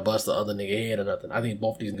somebody about to bust the other nigga head or nothing. I think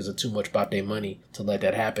both these niggas are too much about their money to let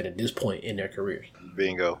that happen at this point in their careers.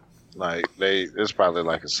 Bingo. Like it's probably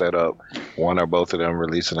like a setup. One or both of them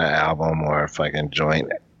releasing an album or a fucking joint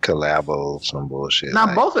collabo, some bullshit.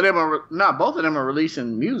 Now both of them are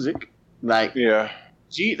releasing music. Like, yeah,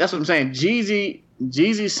 that's what I'm saying.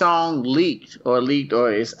 Jeezy's song leaked or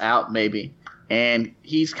it's out maybe, and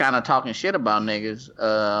he's kind of talking shit about niggas.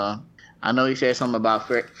 I know he said something about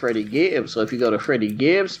Freddie Gibbs. So if you go to Freddie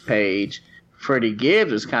Gibbs' page, Freddie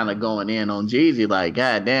Gibbs is kind of going in on Jeezy, like,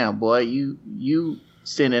 God damn, boy, you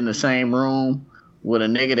sitting in the same room with a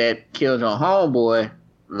nigga that killed your homeboy,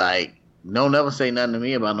 like, don't ever say nothing to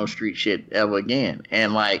me about no street shit ever again.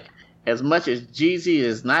 And like, as much as Jeezy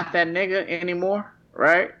is not that nigga anymore,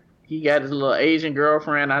 right? He got his little Asian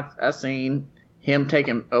girlfriend. I seen him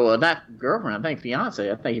taking, not girlfriend, I think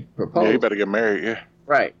fiance. I think he proposed. Yeah, he better get married, yeah.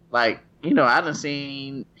 Right. Like, I done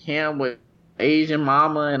seen him with Asian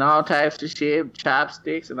mama and all types of shit,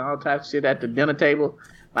 chopsticks and all types of shit at the dinner table.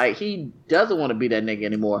 Like, he doesn't want to be that nigga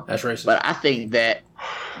anymore. That's racist. But I think that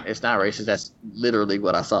it's not racist. That's literally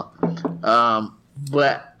what I saw.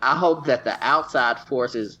 But I hope that the outside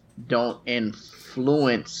forces don't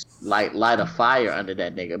influence, like, light a fire under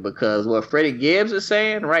that nigga. Because what Freddie Gibbs is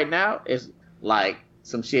saying right now is, like,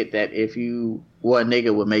 some shit that if you were a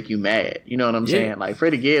nigga would make you mad. You know what I'm saying? Like,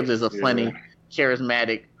 Freddie Gibbs is a funny,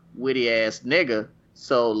 charismatic, witty-ass nigga.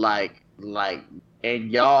 So, like,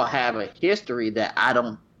 and y'all have a history that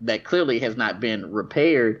clearly has not been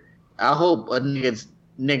repaired. I hope a nigga's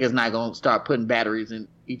not gonna start putting batteries in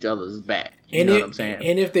each other's back. You know what I'm saying?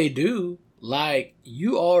 And if they do, like,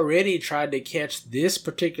 you already tried to catch this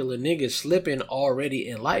particular nigga slipping already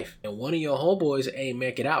in life, and one of your homeboys ain't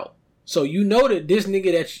make it out. So you know that this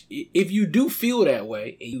nigga if you do feel that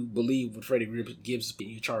way and you believe what Freddie Gibbs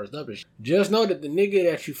you charged up, just know that the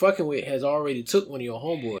nigga that you fucking with has already took one of your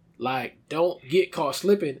homeboys. Like, don't get caught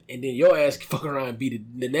slipping and then your ass fucking around and be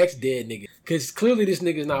the next dead nigga. Because clearly this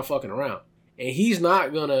nigga's not fucking around. And he's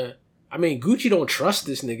not gonna... Gucci don't trust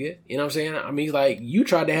this nigga. You know what I'm saying? He's like, you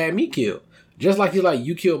tried to have me killed. Just like he's like,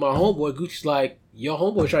 you killed my homeboy. Gucci's like, your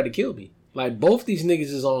homeboy tried to kill me. Like, both these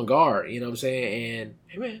niggas is on guard. You know what I'm saying? And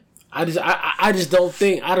hey, man, I just don't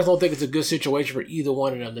think it's a good situation for either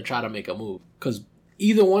one of them to try to make a move, because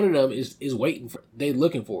either one of them is waiting for. They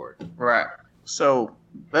looking for it. Right. So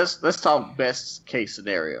let's talk best case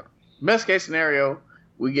scenario. Best case scenario,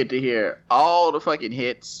 we get to hear all the fucking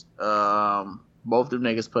hits both them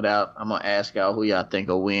niggas put out. I'm gonna ask y'all who y'all think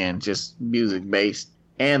will win, just music based,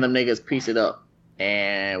 and them niggas piece it up.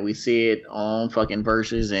 And we see it on fucking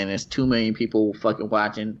Versus, and it's 2 million people fucking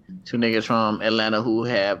watching. 2 niggas from Atlanta who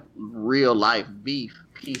have real life beef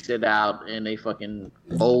piece it out in a fucking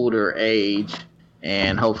older age.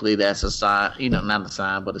 And hopefully that's a sign, not a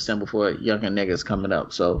sign, but a symbol for younger niggas coming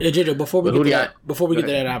up. So, hey, JJ, before we get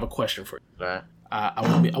to that, I have a question for you. Right.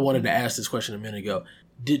 I wanted to ask this question a minute ago.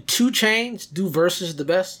 Did 2 Chainz do Versus the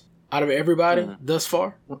best out of everybody thus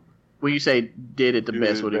far? When you say did it the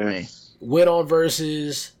best, what do you mean? Went on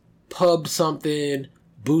Versus, pubbed something,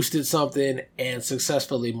 boosted something, and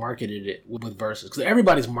successfully marketed it with Versus. Because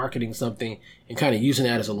everybody's marketing something and kind of using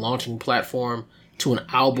that as a launching platform to an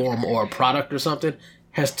album or a product or something.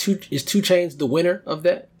 Is 2 Chainz the winner of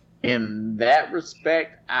that? In that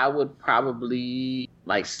respect, I would probably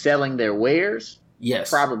like selling their wares.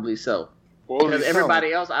 Yes, probably so. Because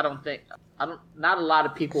everybody else, not a lot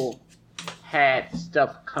of people had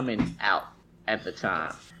stuff coming out at the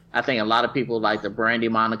time. I think a lot of people like the Brandy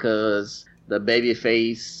Monicas, the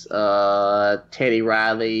Babyface, Teddy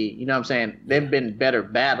Riley. You know what I'm saying? They've been better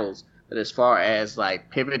battles, but as far as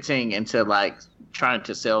like pivoting into like trying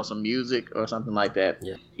to sell some music or something like that,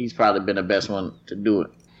 he's probably been the best one to do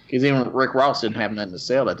it. Because even Rick Ross didn't have nothing to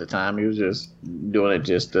sell at the time. He was just doing it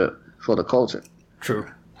just for the culture. True.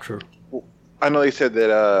 I know they said that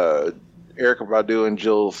Erykah Badu and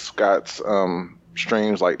Jill Scott's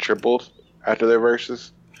streams like tripled after their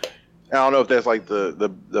verses. I don't know if that's like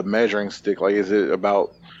the measuring stick. Like, is it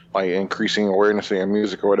about like increasing awareness in your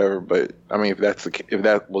music or whatever? But I mean, if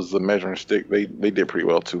that was the measuring stick, they did pretty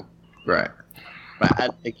well too. Right. But I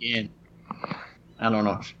don't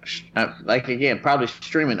know. Probably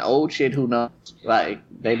streaming old shit. Who knows? Like,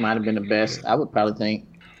 they might have been the best. I would probably think.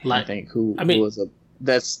 Who was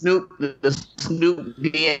the Snoop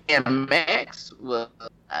DMX was.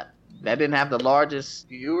 That didn't have the largest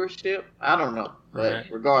viewership. I don't know, but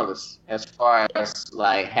regardless, as far as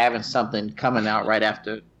like having something coming out right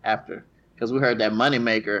after, because we heard that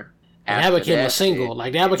Moneymaker. And that became a single.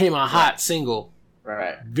 Like, that became a hot single.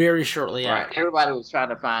 Right. Very shortly after. Everybody was trying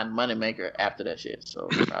to find Moneymaker after that shit. So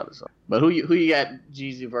probably so. But who you got?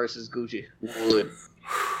 Jeezy versus Gucci? Wood.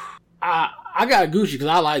 I got Gucci because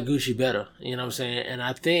I like Gucci better. You know what I'm saying? And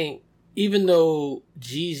I think even though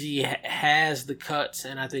Jeezy has the cuts,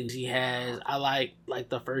 and I think I like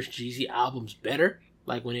the first Jeezy albums better.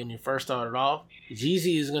 Like when he first started off,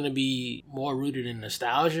 Jeezy is going to be more rooted in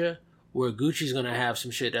nostalgia, where Gucci's going to have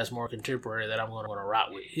some shit that's more contemporary that I'm going to rock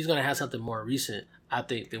with. He's going to have something more recent, I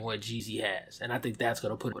think, than what Jeezy has. And I think that's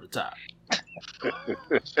going to put him at the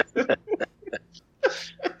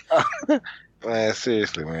top. Man,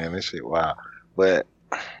 seriously, man, this shit wild. But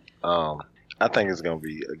I think it's going to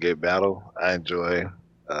be a good battle. I enjoy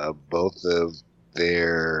both of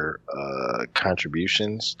their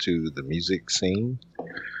contributions to the music scene.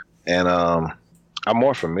 And I'm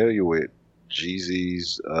more familiar with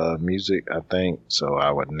Jeezy's music, I think, so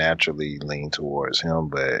I would naturally lean towards him,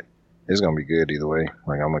 but it's going to be good either way.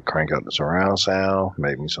 Like, I'm going to crank up the surround sound,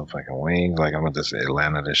 make me some fucking wings. Like, I'm going to just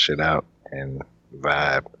Atlanta this shit out and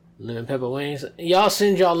vibe. Lemon pepper wings. Y'all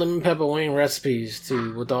send y'all lemon pepper wing recipes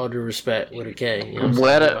to With All Due Respect with a K. You know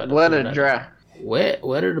wetter, dry.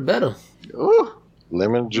 Wetter the better. Ooh.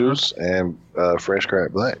 Lemon juice and fresh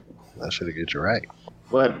cracked black. That should get you right.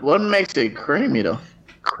 What makes it creamy though?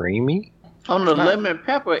 Creamy? On the lemon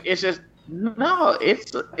pepper, it's just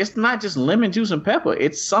it's not just lemon juice and pepper.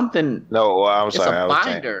 It's something. No, well, I'm sorry. A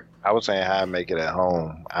binder. I was saying how I make it at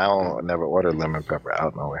home. I never order lemon pepper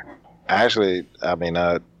out nowhere.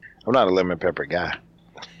 I'm not a lemon pepper guy.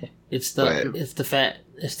 It's the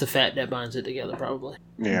fat that binds it together, probably.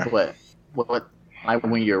 Yeah. What like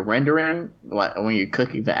when you're rendering, like when you're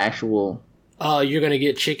cooking the actual. You're gonna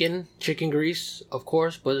get chicken grease, of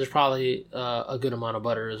course, but there's probably a good amount of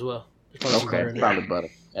butter as well. Okay, probably butter.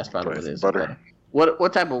 That's probably what it is. Butter.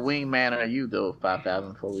 What type of wing man are you though?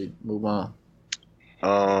 5,000 before we move on.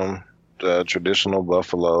 The traditional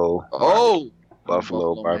buffalo. Oh.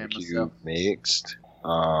 Buffalo barbecue mixed.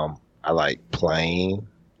 I like plain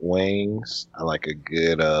wings. I like a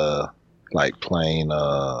good like plain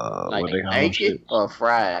like what they call naked or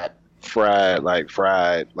fried. Fried,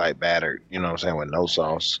 like battered. You know what I'm saying, with no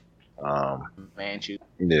sauce. Man, shoot.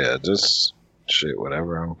 Yeah, just shit,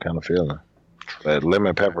 whatever I'm kind of feeling. But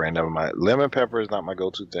lemon pepper ain't never my lemon pepper is not my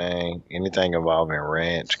go-to thing. Anything involving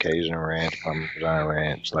ranch, Cajun ranch, Parmesan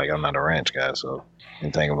ranch, like I'm not a ranch guy, so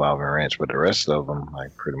anything involving ranch. But the rest of them, I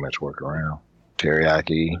pretty much work around.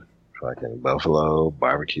 Teriyaki, fucking buffalo,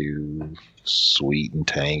 barbecue, sweet and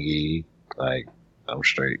tangy. Like I'm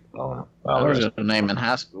straight on all I the was rest. your name in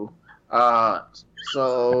high school.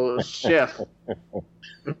 So chef,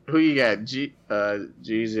 who you got?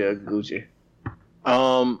 Jeezy or Gucci?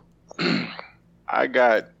 I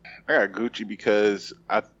got Gucci because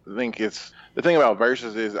I think it's the thing about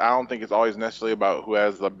verses is I don't think it's always necessarily about who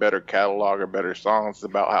has the better catalog or better songs. It's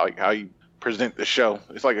about how you present the show.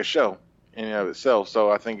 It's like a show in and of itself.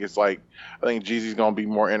 So I think Jeezy's gonna be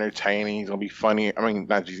more entertaining. He's gonna be funnier. I mean,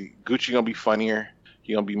 not Jeezy. Gucci gonna be funnier.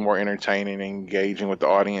 He's gonna be more entertaining and engaging with the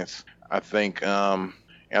audience. I think he's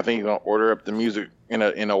gonna order up the music in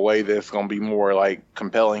a way that's gonna be more like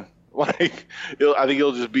compelling. Like, I think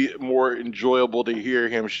it'll just be more enjoyable to hear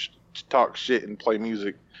him talk shit and play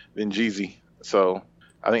music than Jeezy. So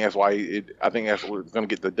I think that's why I think that's what's gonna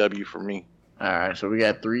get the W for me. All right, so we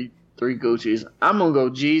got three Gucci's. I'm gonna go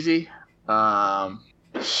Jeezy. I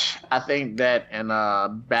think that in a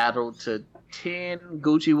battle to 10,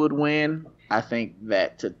 Gucci would win. I think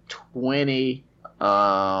that to 20,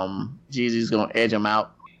 Jeezy's gonna edge him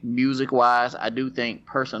out music wise. I do think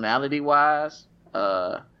personality wise,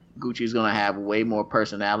 Gucci's gonna have way more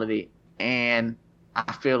personality, and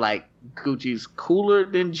I feel like Gucci's cooler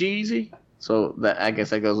than Jeezy, so that I guess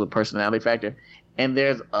that goes with personality factor. And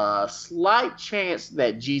there's a slight chance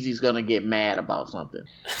that Jeezy's gonna get mad about something,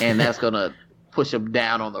 and that's gonna push him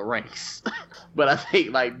down on the ranks. But I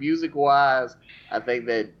think like music wise, I think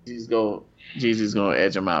that Jeezy's gonna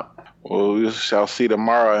edge him out. Well, we shall see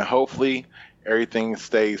tomorrow, and hopefully everything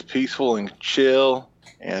stays peaceful and chill,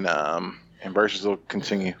 and verses will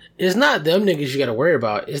continue. It's not them niggas you gotta worry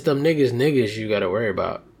about. It's them niggas you gotta worry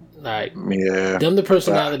about. Like, yeah, them the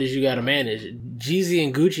personalities you gotta manage. Jeezy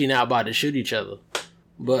and Gucci not about to shoot each other,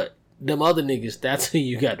 but them other niggas, that's who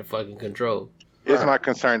you got to fucking control. It's my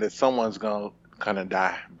concern that someone's gonna kind of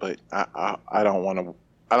die, but I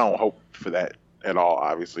don't hope for that at all,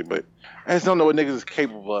 obviously. But I just don't know what niggas is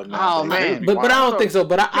capable of now. Oh, man. But I don't think so.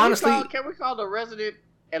 But I honestly, can we call the resident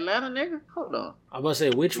Atlanta nigga? Hold on. I'm about to say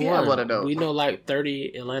which Yeah, I one. wanna know. We know like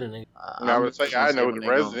 30 Atlanta niggas. I would say I know the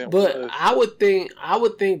resident, But I would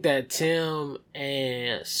think that Tim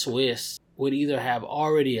and Swiss would either have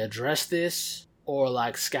already addressed this or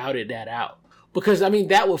like scouted that out. Because I mean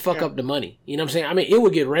that would fuck up the money. You know what I'm saying? I mean it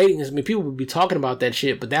would get ratings. I mean people would be talking about that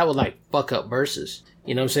shit, but that would like fuck up verses.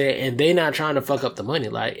 You know what I'm saying? And they not trying to fuck up the money.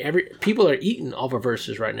 Like people are eating off of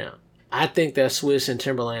verses right now. I think that Swiss and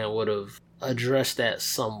Timberland would have addressed that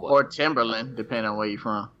somewhat. Or Timberland, depending on where you're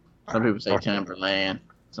from. Some people say Timberland.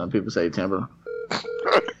 Some people say Timberland.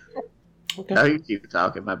 Okay. Oh, you keep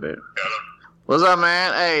talking, my bad. What's up,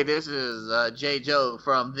 man? Hey, this is J. Joe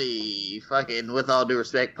from the fucking With All Due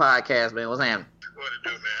Respect podcast, man. What's happening? What to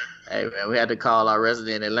do, man? Hey, man, we had to call our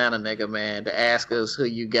resident Atlanta nigga, man, to ask us who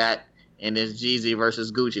you got in this Jeezy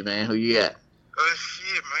versus Gucci, man. Who you got?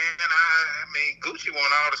 Shit, man. I mean, Gucci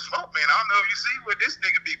want all the smoke, man. I don't know if you see what this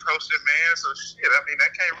nigga be posting, man. So, shit, I mean, I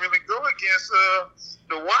can't really go against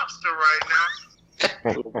the Wobster right now.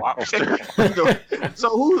 Lobster.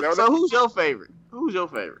 So who's your favorite? Who's your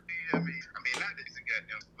favorite? I mean, not that he's a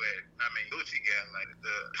goddamn sweat. I mean, Gucci got like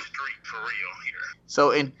the street for real here.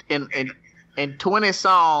 So in 20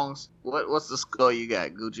 songs, what's the score you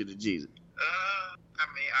got, Gucci to Jeezy? I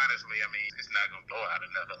mean, honestly, it's not gonna blow out or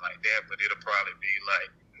nothing like that, but it'll probably be like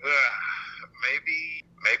maybe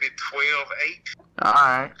 12-8. All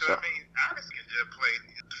right. So, I mean, honestly, you just played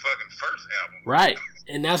his fucking first album. Right.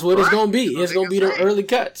 And that's what it's gonna be. It's gonna be the early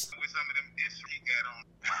cuts. With some of them discs he got on,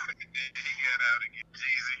 he got out against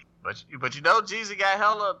Jeezy. But you know Jeezy got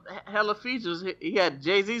hella features. He got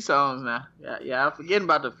Jay-Z songs now. Yeah, I'm forgetting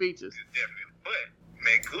about the features. Definitely. But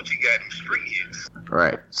man, Gucci got him street hits.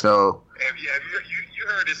 Right. So Have you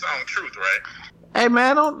heard this song Truth, right? hey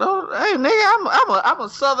man, don't hey nigga, I'm a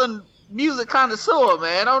Southern music connoisseur,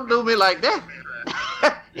 man. Don't do me like that.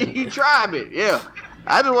 You tried me, yeah.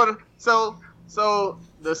 I just want to. So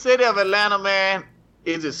the city of Atlanta, man,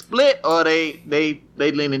 is it split or they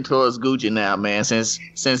leaning towards Gucci now, man? Since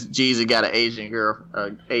Jeezy got an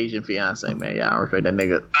Asian fiance, man. Yeah, I don't respect that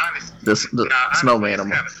nigga. Honestly, The snowman. it's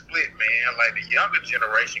kind of split, man. Like the younger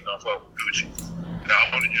generation gonna fuck with Gucci. The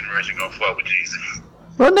older generation gonna fuck with Jeezy.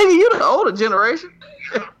 Well, nigga, you the older generation.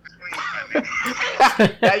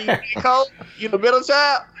 Now you cold? You the middle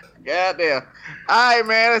child? Goddamn. All right,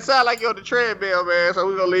 man. It sounds like you're on the treadmill, man. So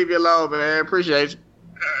we're gonna leave you alone, man. Appreciate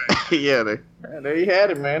you. Yeah, nigga. And there you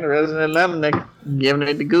had it, man. The resident Atlanta nigga giving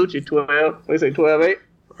it to Gucci 12. They say 12-8.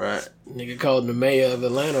 Right. Nigga called the mayor of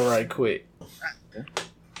Atlanta right quick.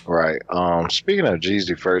 Right. Speaking of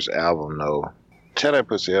Jeezy first album though, Tell That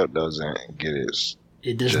Pussy Up doesn't get its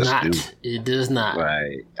It does just not. due. It does not.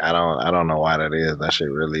 Like I don't know why that is. That shit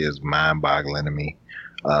really is mind boggling to me.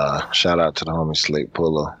 Shout out to the homie Slick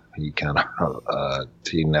Puller. He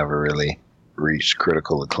he never really reached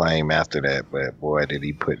critical acclaim after that, but boy did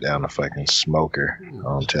he put down a fucking smoker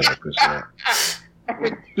on Tell That Pussy Up.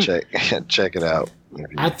 Check it out. If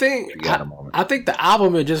I think you got a moment. I think the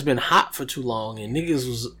album had just been hot for too long and niggas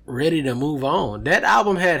was ready to move on. That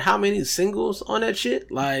album had how many singles on that shit?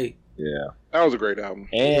 Like, Yeah. That was a great album.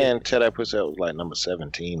 And Tell That Pussy Up was like number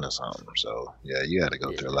 17 or something. So yeah, you had to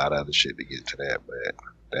go through a lot of other shit to get to that, but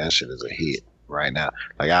that shit is a hit right now.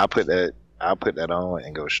 Like I'll put that on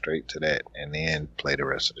and go straight to that and then play the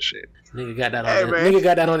rest of the shit. nigga got that on Hey, his, man. nigga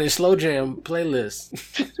got that on his slow jam playlist.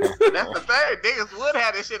 That's the thing. Niggas would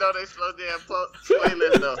have this shit on their slow jam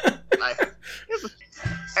playlist though. Like,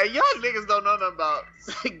 hey, young niggas don't know nothing about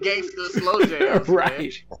gangster slow jams.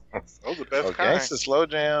 Right. Those are the best So kind. gangsta slow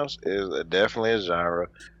jams is definitely a genre.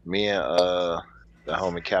 Me and the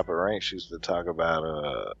homie Kappa Ranks used to talk about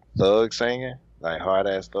thug singing, like hard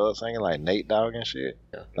ass thug singing, like Nate Dogg and shit.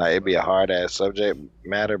 Yeah. Like it'd be a hard ass subject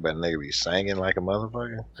matter, but nigga be singing like a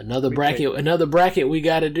motherfucker. Another bracket we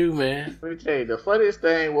gotta do, man. Let me tell you, the funniest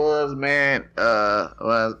thing was, man, when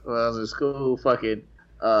I was in school, fucking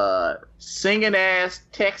singing ass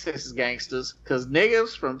Texas gangsters, cause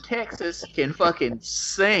niggas from Texas can fucking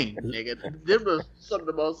sing, nigga. Them are some of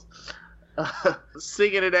the most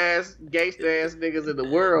singing it ass gangster ass niggas in the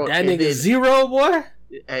world. That And nigga then- Zero, boy.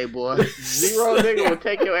 Hey boy, Zero nigga will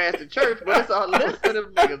take your ass to church, but it's all list for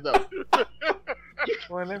them niggas though.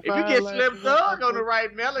 If you get Slim Thug on the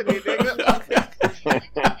right melody, nigga.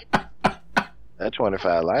 That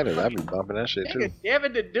 25 lighters, I'd be bumping that shit too. Nigga,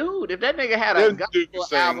 Devin the Dude. If that nigga had a Devin Dude gospel can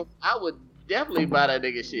sing. album, I would definitely buy that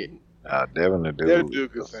nigga shit. Devin the Devin Dude,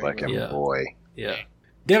 Dude can the sing, fucking yeah. boy. Yeah.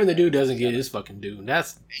 Devin the Dude doesn't get his fucking due.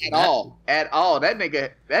 That's At all. That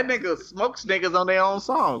nigga smokes niggas on their own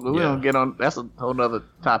songs. But we Yeah. don't get on. That's a whole nother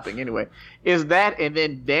topic anyway. Is that and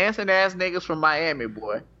then dancing ass niggas from Miami,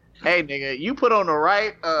 boy. Hey nigga, you put on the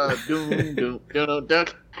right doom doom doom doom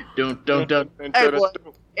doom doom doom. Hey boy,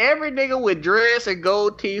 every nigga with dreads and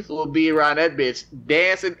gold teeth will be around that bitch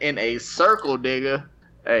dancing in a circle, nigga.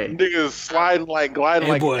 Hey, Niggas sliding like gliding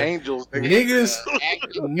Hey, like boy. angels. Nigga.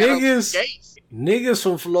 Niggas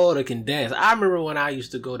from Florida can dance. I remember when I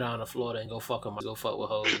used to go down to Florida and go fuck with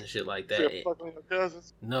hoes and shit like that. Said fucking with your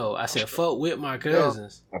cousins. No, I said fuck with my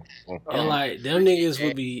cousins. And like them niggas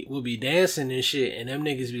would be dancing and shit, and them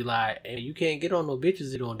niggas be like, "Hey, you can't get on no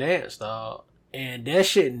bitches that don't dance, dog." And that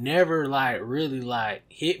shit never like really like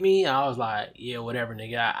hit me. I was like, yeah, whatever,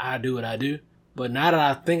 nigga. I do what I do. But now that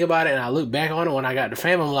I think about it and I look back on it when I got the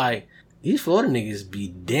fam, I'm like, these Florida niggas be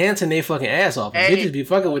dancing their fucking ass off. And Hey. bitches be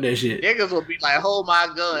fucking with that shit. Niggas will be like, hold my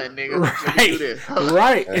gun, nigga. Let me do this.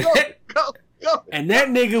 Right. Go. And that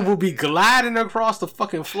nigga will be gliding across the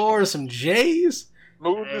fucking floor in some J's.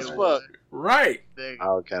 Smooth as fuck. Right. Nigga.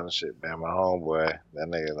 All kind of shit, man. My homeboy, that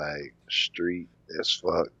nigga like street as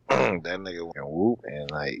fuck. That nigga can whoop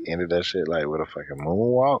and like ended that shit like with a fucking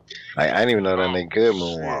moonwalk. Like I didn't even know that nigga could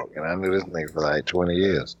moonwalk, and I knew this nigga for like 20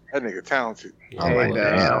 years. That nigga talented. I'm like,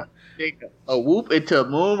 damn. Nigga, a whoop into a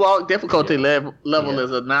moonwalk difficulty level Yeah.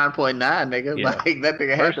 is a 9.9, nigga. Yeah. Like that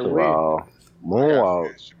nigga has First to of win. all,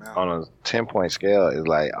 moonwalk Yeah, on a 10-point scale is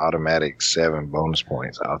like automatic 7 bonus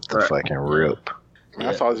points off the Right. fucking rip.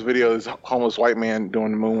 I saw this video of this homeless white man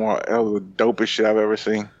doing the moonwalk. That was the dopest shit I've ever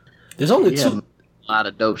seen. There's only You have two. a lot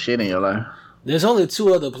of dope shit in your life. There's only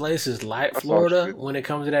two other places like That's Florida all when it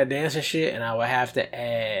comes to that dancing shit, and I would have to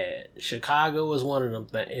add Chicago is one of them.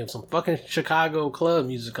 If some fucking Chicago club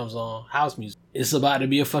music comes on, house music, it's about to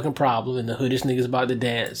be a fucking problem, and the hoodest niggas about to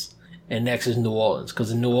dance. And next is New Orleans, because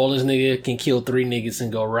the New Orleans nigga can kill 3 niggas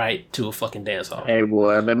and go right to a fucking dance hall. Hey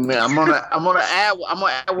boy, I'm gonna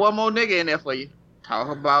add one more nigga in there for you.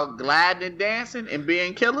 Talk about gliding and dancing and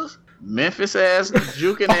being killers. Memphis ass,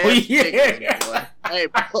 juking ass Oh, yeah. niggas, boy. Hey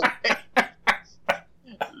boy.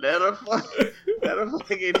 Let a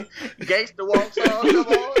fucking gangster walk song come on.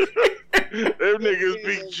 Them niggas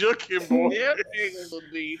be juking, boy. Them niggas will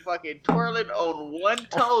be fucking twirling on one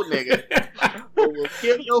toe, nigga. They will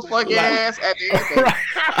kill your fucking ass at the end of it.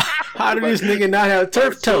 How did this nigga not have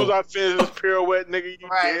turf As soon as toe? I finish this pirouette, nigga, you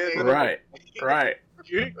Right, dead. nigga. Right.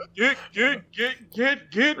 Get,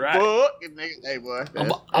 Right. fuck. Nigga, hey boy,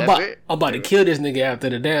 I'm that's it. about to kill this nigga after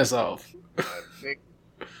the dance off.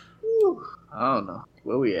 Whew. I don't know.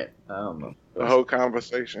 Where we at? I don't know. The whole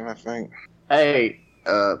conversation, I think. Hey,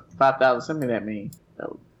 5,000. Send me that meme.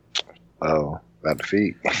 Oh, about the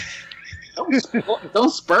feet. Don't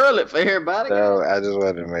spoil it for everybody. No, I just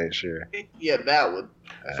wanted to make sure. Yeah, that one.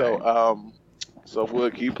 So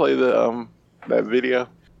Wood, can you play the that video?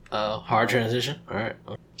 Hard transition. All right.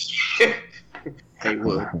 Hey,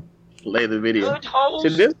 Wood, play the video. Good hoes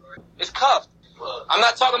is cuffed. I'm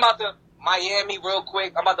not talking about the Miami real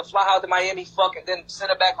quick. I'm about to fly out to Miami, fuck, and then send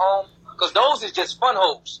her back home. Because those is just fun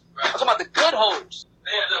hoes. Right. I'm talking about the good hoes.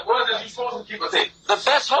 Yeah, the ones that you supposed to keep a tape. The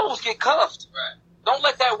best hoes get cuffed. Right. Don't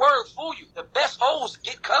let that word fool you. The best hoes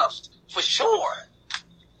get cuffed. For sure.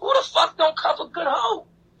 Who the fuck don't cuff a good hoe?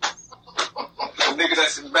 Nigga,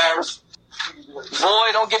 that's embarrassed.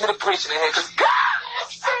 Boy, don't give me the preaching in here. Cause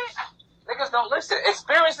niggas don't listen.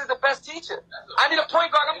 Experience is the best teacher. I need a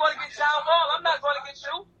point guard. I'm going to get John Wall. I'm not going to get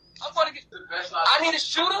you. I'm going to get. I need a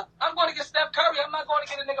shooter. I'm going to get Steph Curry. I'm not going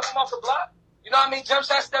to get a nigga from off the block. You know how many jump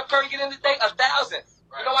shots Steph Curry get in the day? 1,000.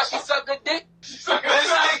 You know why she suck good dick? She suck good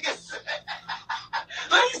dick.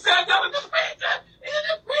 Like you said, that was the preacher.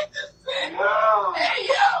 Hey,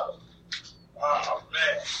 yo. Oh,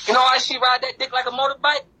 man. You know why she ride that dick like a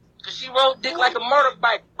motorbike? Because she rode dick like a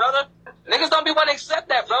motorbike, brother. Niggas don't be want to accept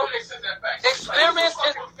that, bro. Experience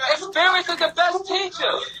is the best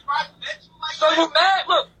teacher. So you mad?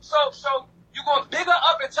 Look, so you gonna big her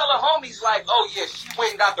up and tell her homies like, oh yeah, she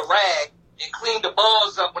went and got the rag and cleaned the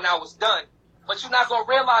balls up when I was done. But you're not gonna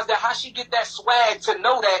realize that how she get that swag to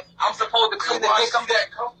know that I'm supposed to clean the dick up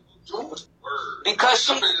that comfortable. Because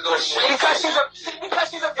she's a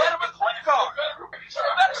veteran point guard.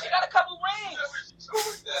 She got a couple rings.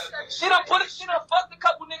 She done fucked a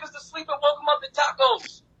couple niggas to sleep and woke them up in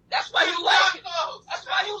tacos. That's why you like it. That's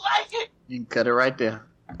why you like it. You can cut it right there.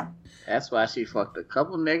 That's why she fucked a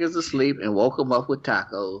couple niggas to sleep and woke them up with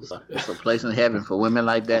tacos. It's a place in heaven for women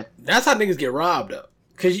like that. That's how niggas get robbed, though.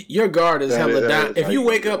 Because your guard is hella down. If you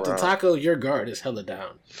wake up to tacos, your guard is hella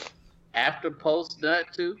down. After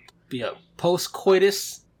post-nut, too? Yeah,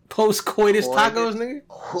 post-coitus tacos, nigga?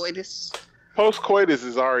 Coitus. Post-coitus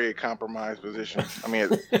is already a compromised position. I mean,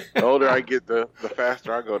 the older I get, the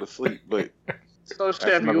faster I go to sleep. But so,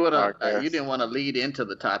 Chef, you didn't want to lead into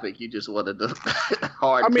the topic. You just wanted to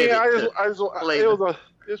hard. I mean, I just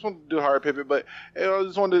wanted to do a hard pivot, but I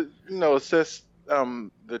just wanted to, assess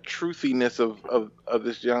the truthiness of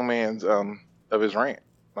this young man's of his rant.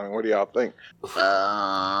 I mean, what do y'all think?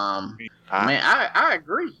 Man, I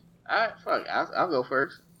agree. I'll go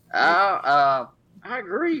first. I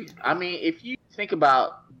agree. I mean, if you think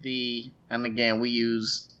about and again, we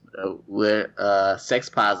use we're sex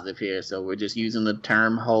positive here, so we're just using the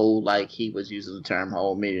term hoe like he was using the term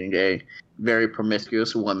hoe, meaning a very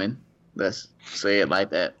promiscuous woman. Let's say it like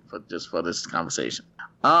that for this conversation.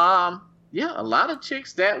 Yeah, a lot of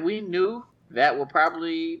chicks that we knew that were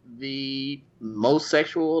probably the most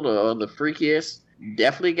sexual or the freakiest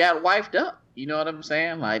definitely got wifed up. You know what I'm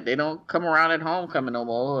saying? Like, they don't come around at homecoming no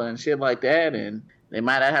more and shit like that, and they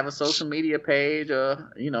might not have a social media page,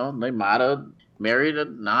 or, they might have married a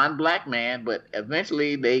non-black man, but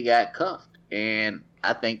eventually they got cuffed. And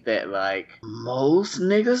I think that, like, most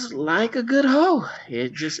niggas like a good hoe.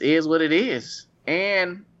 It just is what it is.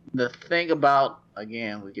 And the thing about,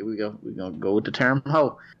 again, we're gonna go with the term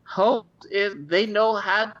hoe. Hoes is they know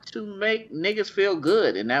how to make niggas feel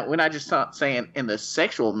good, and that we're not just saying in the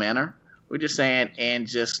sexual manner. We're just saying, and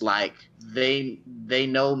just like they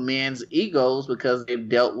know men's egos because they've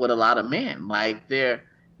dealt with a lot of men. Like their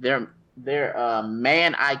man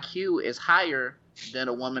IQ is higher than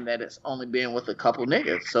a woman that has only been with a couple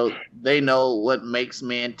niggas, so they know what makes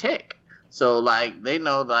men tick. So like they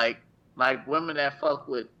know like women that fuck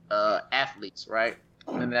with athletes, right?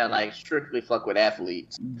 And that like strictly fuck with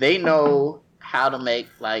athletes. They know how to make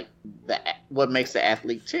like what makes the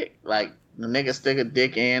athlete tick. Like the nigga stick a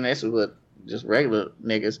dick in. This is what just regular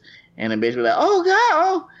niggas, and the bitch be like, "Oh God,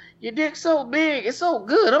 oh your dick's so big, it's so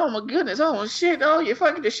good. Oh my goodness, oh shit, oh you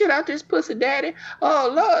fucking the shit out this pussy, daddy. Oh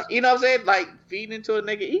Lord," you know what I'm saying? Like feeding into a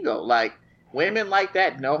nigga ego. Like women like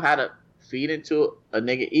that know how to feed into a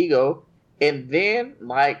nigga ego, and then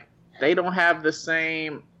like they don't have the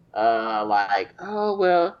same. Like, oh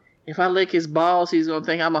well, if I lick his balls, he's gonna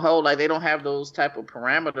think I'm a hoe. Like they don't have those type of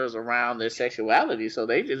parameters around their sexuality, so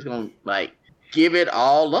they just gonna like give it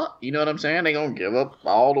all up. You know what I'm saying? They gonna give up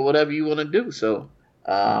all of whatever you want to do. So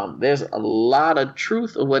there's a lot of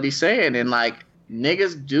truth of what he's saying, and like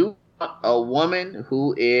niggas do want a woman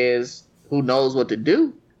who knows what to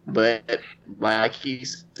do. But like he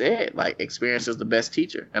said, like experience is the best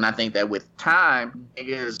teacher, and I think that with time,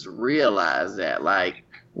 niggas realize that like.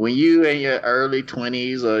 When you in your early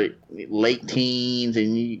 20s or late teens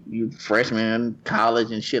and you freshman in college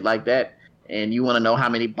and shit like that, and you want to know how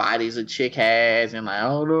many bodies a chick has, and like, I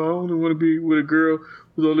don't know, I only want to be with a girl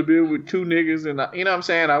who's only been with 2 niggas, and you know what I'm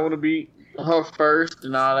saying? I want to be her first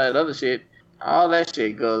and all that other shit. All that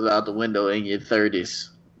shit goes out the window in your 30s.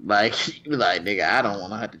 Like, you be like, nigga, I don't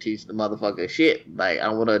want to have to teach the motherfucker shit. Like, I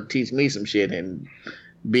want to teach me some shit and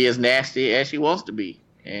be as nasty as she wants to be,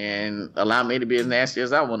 and allow me to be as nasty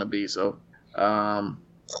as I want to be. So,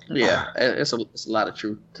 yeah, it's a lot of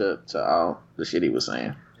truth to all the shit he was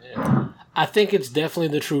saying. Yeah. I think it's definitely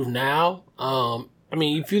the truth now. I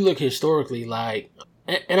mean, if you look historically, like,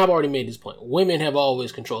 and I've already made this point, women have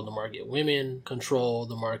always controlled the market. Women control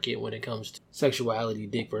the market when it comes to sexuality,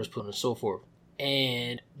 dick versus pussy, and so forth.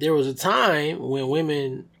 And there was a time when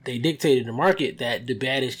women, they dictated the market that the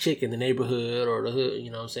baddest chick in the neighborhood or the hood, you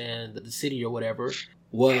know what I'm saying, the city or whatever,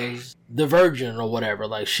 was the virgin or whatever.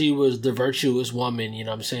 Like, she was the virtuous woman, you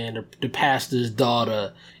know what I'm saying, the pastor's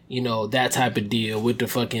daughter, you know, that type of deal with the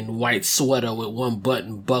fucking white sweater with one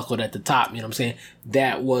button buckled at the top, you know what I'm saying.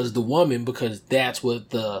 That was the woman, because that's what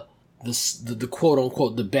the quote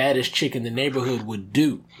unquote the baddest chick in the neighborhood would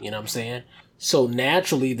do, you know what I'm saying. So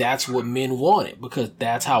naturally, that's what men wanted, because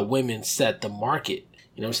that's how women set the market.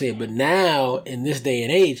 You know what I'm saying? But now, in this day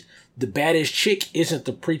and age, the baddest chick isn't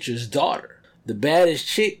the preacher's daughter. The baddest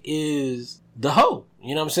chick is the hoe.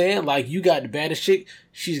 You know what I'm saying? Like, you got the baddest chick,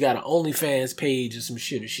 she's got an OnlyFans page or some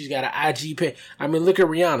shit. Or she's got an IG page. I mean, look at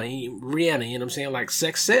Rihanna, you know what I'm saying? Like,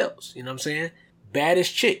 sex sells. You know what I'm saying?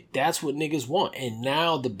 Baddest chick, that's what niggas want. And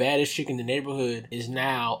now the baddest chick in the neighborhood is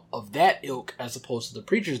now of that ilk as opposed to the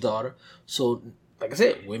preacher's daughter. So, like I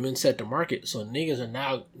said, women set the market. So niggas are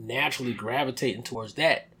now naturally gravitating towards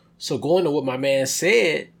that. So going to what my man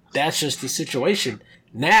said, that's just the situation.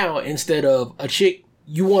 Now, instead of a chick,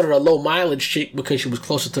 you wanted a low mileage chick because she was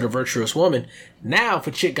closer to the virtuous woman. Now, if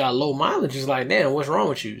a chick got low mileage, it's like, damn, what's wrong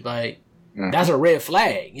with you? Like, that's a red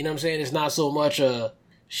flag. You know what I'm saying? It's not so much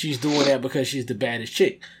she's doing that because she's the baddest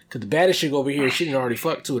chick. Because the baddest chick over here, she done already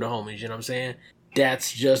fucked 2 of the homies, you know what I'm saying?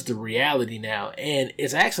 That's just the reality now. And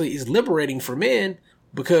it's liberating for men,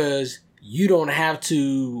 because you don't have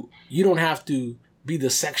to be the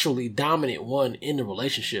sexually dominant one in the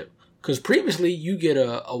relationship. Because previously, you get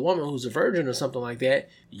a woman who's a virgin or something like that,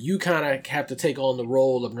 you kind of have to take on the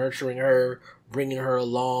role of nurturing her, bringing her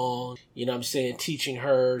along, you know what I'm saying, teaching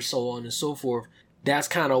her, so on and so forth. That's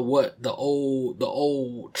kind of what the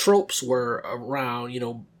old tropes were around, you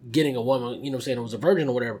know, getting a woman, you know what I'm saying, it was a virgin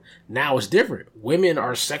or whatever. Now it's different. Women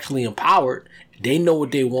are sexually empowered. They know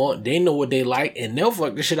what they want. They know what they like, and they'll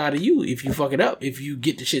fuck the shit out of you if you fuck it up, if you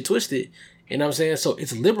get the shit twisted. You know what I'm saying? So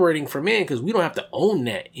it's liberating for men, because we don't have to own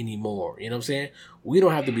that anymore. You know what I'm saying? We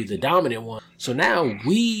don't have to be the dominant one. So now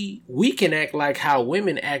we can act like how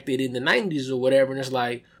women acted in the 90s or whatever, and it's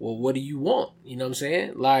like, well, what do you want? You know what I'm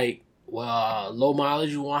saying? Like, well, low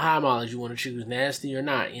mileage, you want high mileage, you want to choose nasty or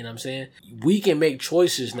not, you know what I'm saying? We can make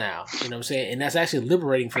choices now, you know what I'm saying? And that's actually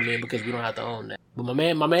liberating for men, because we don't have to own that. But my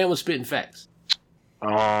man was spitting facts.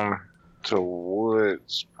 To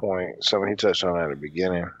Wood's point, so he touched on it at the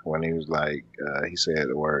beginning when he was like, he said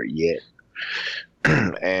the word yet.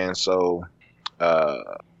 And so,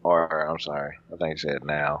 or I'm sorry, I think he said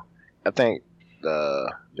now. I think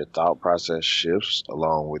the thought process shifts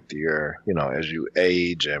along with your, you know, as you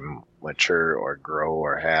age and mature or grow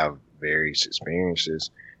or have various experiences.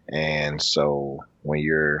 And so when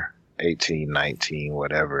you're 18, 19,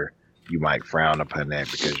 whatever, you might frown upon that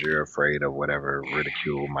because you're afraid of whatever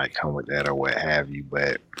ridicule might come with that or what have you.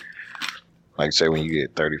 But like say when you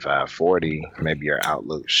get 35, 40, maybe your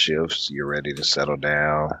outlook shifts. You're ready to settle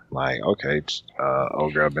down. Like, okay,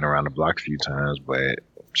 old girl been around the block a few times, but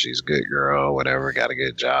she's a good girl, whatever, got a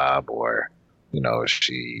good job, or, you know,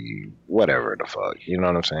 she, whatever the fuck, you know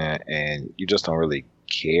what I'm saying? And you just don't really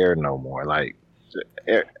care no more. Like,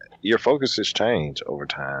 your focus has changed over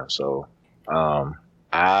time. So,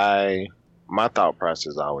 my thought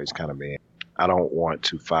process always kind of been, I don't want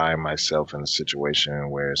to find myself in a situation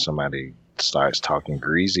where somebody starts talking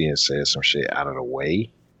greasy and says some shit out of the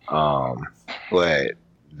way. But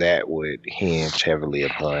that would hinge heavily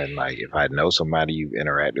upon, like, if I know somebody you've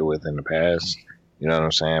interacted with in the past, you know what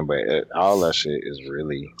I'm saying? But all that shit is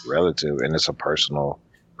really relative, and it's a personal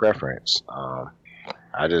preference.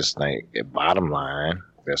 I just think, bottom line,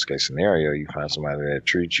 best case scenario, you find somebody that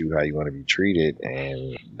treats you how you want to be treated,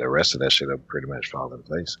 and the rest of that shit will pretty much fall in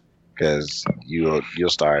place. Because you'll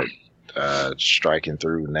start striking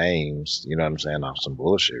through names, you know what I'm saying, off some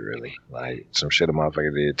bullshit, really. Like some shit a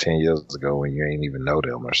motherfucker did 10 years ago when you ain't even know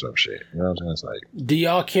them or some shit. You know what I'm saying? It's like, do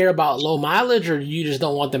y'all care about low mileage, or you just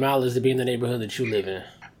don't want the mileage to be in the neighborhood that you live in?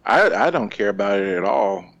 I don't care about it at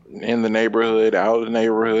all. In the neighborhood, out of the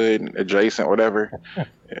neighborhood, adjacent, whatever.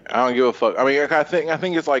 I don't give a fuck. I mean, I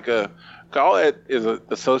think it's like all that is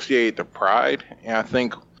associated to pride, and I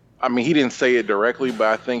think. I mean, he didn't say it directly, but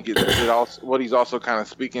I think it also what he's also kind of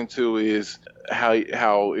speaking to is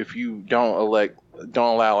how if you don't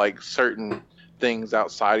allow like certain things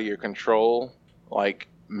outside of your control, like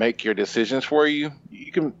make your decisions for you,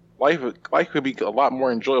 you can life could be a lot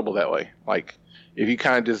more enjoyable that way. Like if you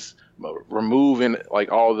kind of just remove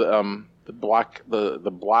like all the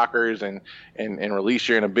blockers and release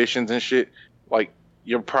your inhibitions and shit, like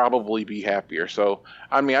you'll probably be happier. So,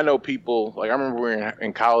 I mean, I know people, like, I remember we were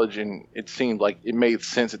in college and it seemed like it made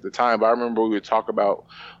sense at the time, but I remember we would talk about,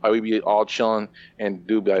 like, we'd be all chilling and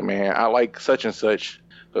dude be like, man, I like such and such,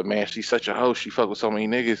 but man, she's such a hoe. She fuck with so many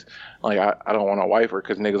niggas. Like, I don't want to wife her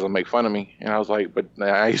because niggas will make fun of me. And I was like, but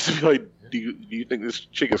I used to be like, do you think this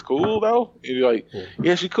chick is cool, though? And you're like,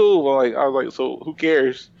 yeah, she cool. But, like, I was like, so who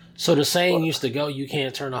cares? So the saying used to go, you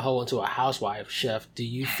can't turn a hoe into a housewife, Chef. Do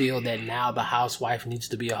you feel that now the housewife needs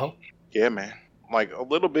to be a hoe? Yeah, man. Like a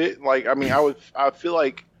little bit. Like, I mean, I feel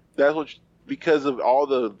like that's what, because of all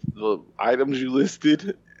the items you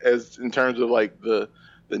listed as in terms of like the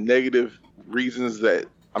negative reasons that,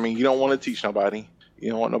 I mean, you don't want to teach nobody.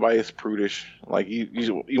 You don't want nobody that's prudish. Like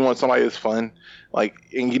you want somebody that's fun. Like,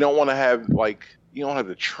 and you don't want to have like, you don't have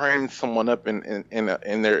to train someone up in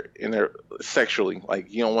their sexually.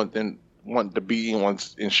 Like you don't want to be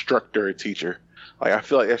one's instructor or teacher. Like I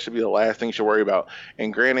feel like that should be the last thing you should worry about.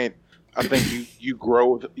 And granted, I think you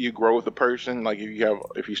grow with a person. Like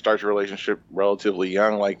if you start your relationship relatively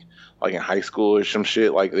young, like in high school or some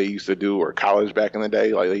shit like they used to do, or college back in the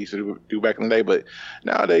day, like they used to do back in the day. But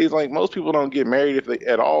nowadays, like most people don't get married if they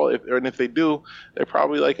do, they're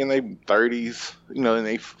probably like in their 30s, in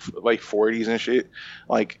their like 40s and shit.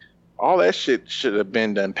 Like all that shit should have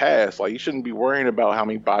been done past. Like you shouldn't be worrying about how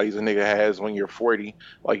many bodies a nigga has when you're 40.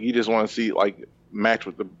 Like you just want to see like match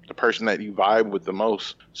with the person that you vibe with the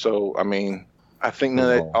most. So I mean, I think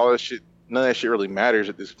none of that shit really matters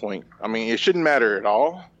at this point. I mean, it shouldn't matter at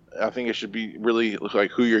all. I think it should be really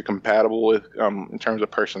like who you're compatible with in terms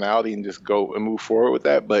of personality, and just go and move forward with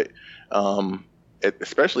that. But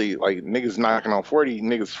especially like niggas knocking on 40,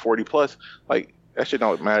 niggas 40 plus, like that shit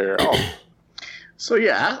don't matter at all. So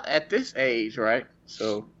yeah, at this age, right?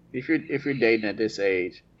 So if you're dating at this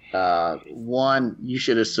age, one, you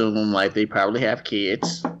should assume like they probably have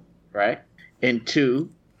kids, right? And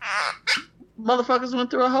two, motherfuckers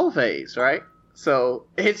went through a whole phase, right? So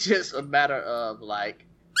it's just a matter of like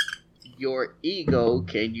your ego,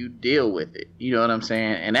 can you deal with it? You know what I'm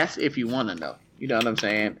saying? And that's if you want to know. You know what I'm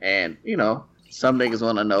saying? And some niggas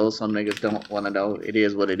want to know, some niggas don't want to know. It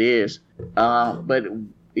is what it is. But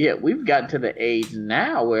yeah, we've gotten to the age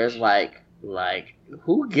now where it's like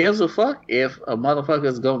who gives a fuck if a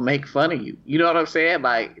motherfucker's gonna make fun of you? You know what I'm saying?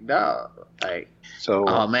 Like, no. Like, so,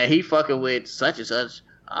 oh man, he fucking with such and such.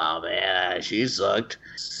 Oh man, she sucked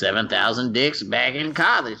 7,000 dicks back in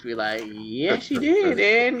college. Be like, yeah, she did.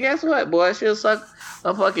 And guess what, boy? She'll suck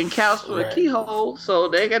a fucking couch through a keyhole. So,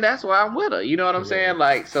 nigga, that's why I'm with her. You know what I'm saying?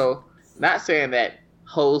 Like, so, not saying that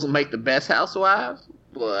hoes make the best housewives,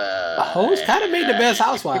 but hoes kind of make the best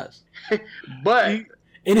housewives. But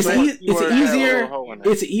and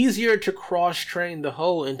it's easier to cross train the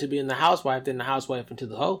hoe into being the housewife than the housewife into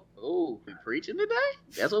the hoe. Oh, we preaching today?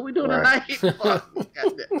 That's what we doing tonight.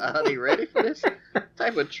 Are they ready for this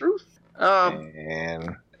type of truth?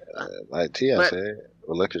 And like Tia said,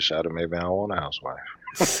 well, look at Shada. Maybe I don't want a housewife.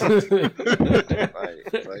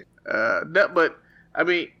 No, but I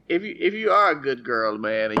mean, if you are a good girl,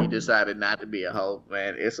 man, and you decided not to be a hoe,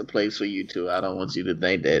 man, it's a place for you too. I don't want you to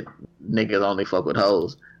think that niggas only fuck with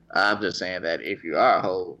hoes. I'm just saying that if you are a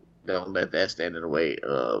hoe, don't let that stand in the way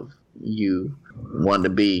of you wanting to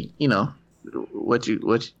be, what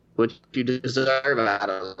you deserve out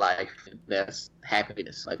of life. That's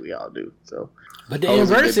happiness, like we all do. So, but the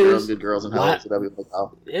inverse is good girls and hoes.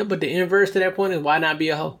 Yeah, but the inverse to that point is why not be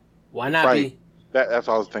a hoe? Why not be? That's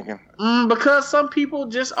what I was thinking. Because some people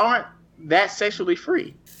just aren't that sexually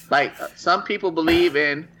free. Like some people believe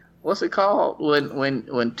in what's it called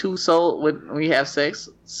when two soul when we have sex,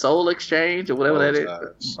 soul exchange or whatever that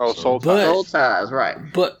is. Soul ties. Soul ties, right?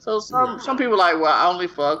 But so some people are like, well, I only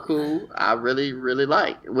fuck who I really really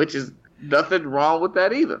like, which is nothing wrong with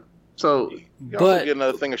that either. So, but get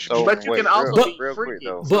another thing of show. But you can also be real freaky. Quick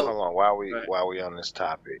though. Hold on, while we on this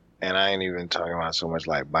topic, and I ain't even talking about so much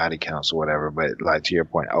like body counts or whatever, but like to your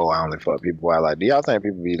point, I only fuck people I like. Do y'all think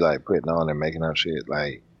people be like putting on and making up shit,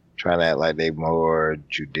 like trying to act like they more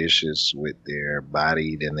judicious with their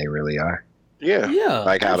body than they really are? Yeah. Yeah,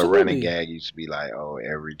 Like how the absolutely. running gag used to be like, oh,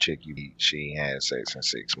 every chick you meet, she ain't had sex in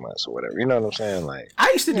 6 months or whatever. You know what I'm saying? Like,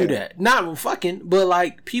 I used to do that. Not fucking, but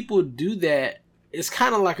like people do that. It's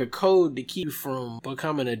kind of like a code to keep you from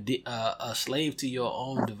becoming a slave to your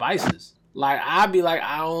own devices. Like, I'd be like,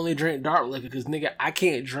 I only drink dark liquor because, nigga, I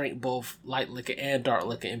can't drink both light liquor and dark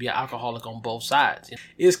liquor and be an alcoholic on both sides.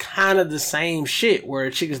 It's kind of the same shit where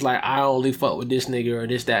a chick is like, I only fuck with this nigga or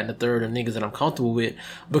this, that, and the third of niggas that I'm comfortable with.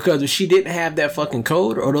 Because if she didn't have that fucking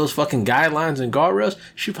code or those fucking guidelines and guardrails,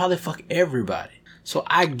 she'd probably fuck everybody. So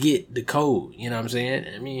I get the code, you know what I'm saying?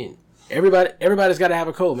 I mean, everybody's got to have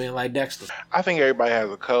a code, man, like Dexter. I think everybody has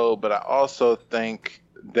a code, but I also think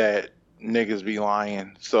that niggas be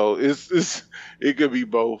lying. So it could be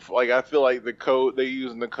both. Like, I feel like the code, they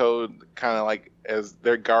using the code kind of like as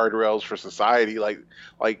their guardrails for society, like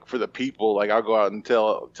for the people. Like, I'll go out and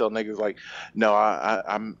tell niggas like, no,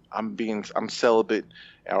 I'm celibate,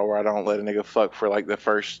 or I don't let a nigga fuck for like the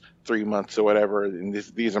first 3 months or whatever, and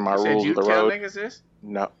these are my rules of the road. Niggas this?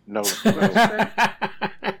 No.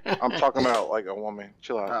 I'm talking about like a woman.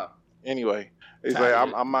 Chill out. Oh. Anyway, it's like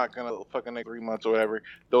I'm not gonna fuck a nigga 3 months or whatever.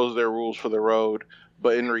 Those are their rules for the road.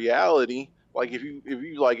 But in reality, like if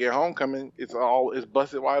you like at homecoming, it's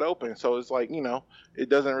busted wide open. So it's like, you know, it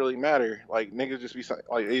doesn't really matter. Like, niggas just be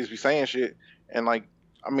like, they just be saying shit, and like,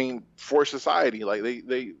 I mean, for society, like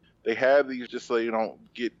they have these just so you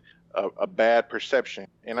don't get a bad perception,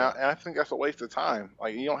 and I think that's a waste of time.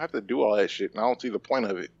 Like, you don't have to do all that shit, and I don't see the point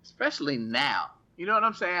of it. Especially now. You know what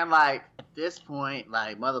I'm saying? Like, at this point,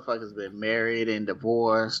 like, motherfuckers been married and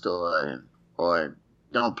divorced or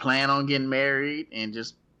don't plan on getting married and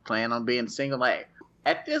just plan on being single. Like,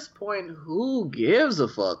 at this point, who gives a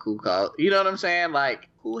fuck who calls? You know what I'm saying? Like,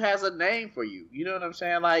 who has a name for you? You know what I'm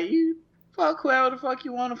saying? Like, you fuck whoever the fuck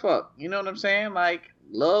you want to fuck. You know what I'm saying? Like,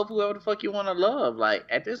 love whoever the fuck you want to love. Like,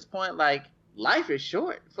 at this point, like, life is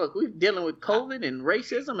short. Fuck, we're dealing with COVID and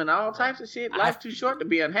racism and all types of shit. Life's too short to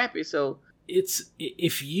be unhappy, so... It's,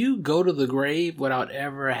 if you go to the grave without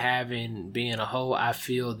ever having been a hoe, I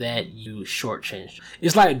feel that you shortchanged.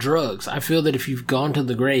 It's like drugs. I feel that if you've gone to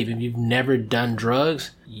the grave and you've never done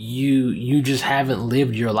drugs, you just haven't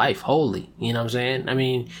lived your life wholly. You know what I'm saying? I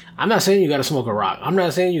mean, I'm not saying you gotta smoke a rock. I'm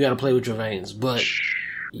not saying you gotta play with your veins, but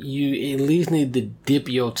you at least need to dip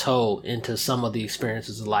your toe into some of the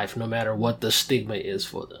experiences of life, no matter what the stigma is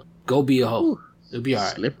for them. Go be a hoe. It'll be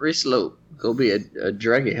alright. Slippery slope. Go be a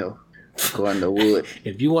druggy hoe. Go in the wood.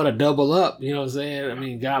 If you want to double up, you know what I'm saying? I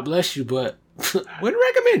mean, God bless you, but wouldn't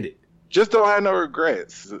recommend it. Just don't have no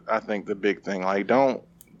regrets. I think the big thing. Like, don't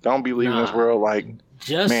be leaving this world like,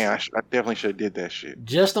 man, I definitely should have did that shit.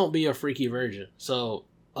 Just don't be a freaky virgin. So,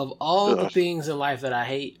 of all the things in life that I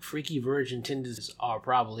hate, freaky virgin tendencies are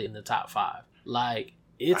probably in the top 5. Like,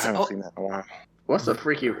 it's... I haven't seen that in a while. What's a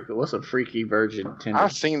freaky virgin tendency?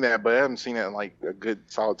 I've seen that, but I haven't seen it in like a good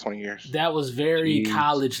solid 20 years. That was very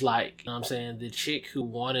college-like. You know what I'm saying? The chick who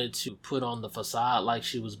wanted to put on the facade like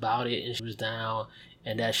she was about it and she was down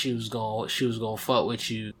and that she was gonna fuck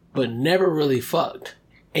with you, but never really fucked.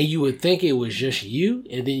 And you would think it was just you,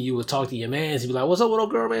 and then you would talk to your man and be like, "What's up with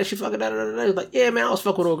old girl, man? She fucking da da da da." Like, yeah, man, I was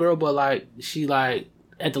fucking with old girl, but like she like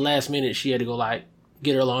at the last minute she had to go like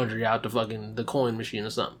get her laundry out the coin machine or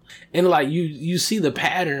something. And like you see the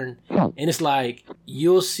pattern, and it's like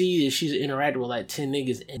you'll see that she's interacting with like 10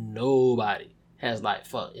 niggas and nobody has like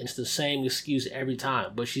fuck. It's the same excuse every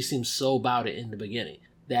time, but she seems so about it in the beginning.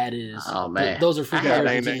 That is, oh man, those are freaking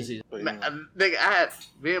tendencies. Nigga, I had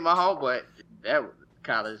me and my homeboy that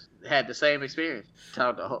college had the same experience.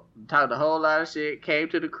 Talked a whole lot of shit. Came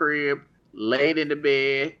to the crib, laid in the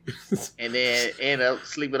bed, and then ended up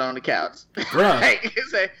sleeping on the couch. Right.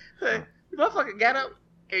 Say, motherfucker got up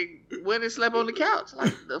and went and slept on the couch.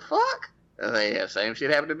 Like, the fuck? I was like, yeah, same shit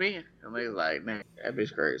happened to me. And they was like, man, that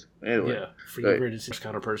bitch crazy. Anyway. Yeah, freaking British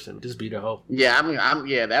kind of person. Just be the hoe. Yeah, I mean,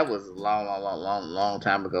 yeah, that was a long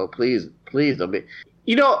time ago. Please don't be.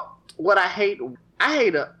 You know what I hate? I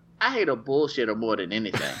hate a bullshitter more than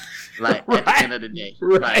anything. Like, at the end of the day.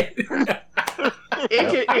 Right. Like,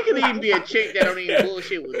 it could even be a chick that don't even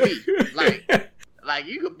bullshit with me. Like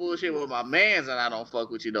you could bullshit with my mans and I don't fuck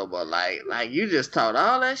with you no more. Like you just talked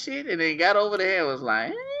all that shit and then got over there and was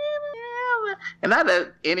like, and not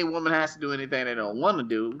that any woman has to do anything they don't want to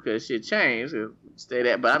do because shit changed. Stay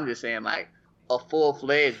that, but I'm just saying like a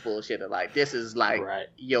full-fledged bullshitter. Like, this is like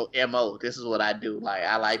your MO. This is what I do. Like,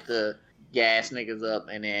 I like to gas niggas up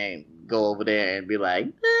and then go over there and be like,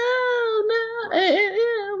 no, hey,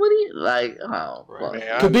 what do you like? Oh, fuck.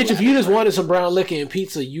 Cause bitch, if you just wanted some brown liquor and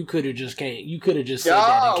pizza, you could have just came. You could have just said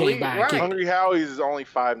that and came by. And Hungry Howie's is only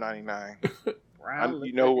 $5.99.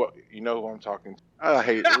 You know who I'm talking to. I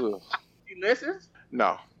hate it. You listens?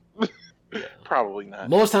 No, Yeah. probably not.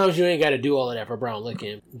 Most times you ain't got to do all of that for brown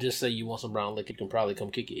liquor. Just say you want some brown liquor, you can probably come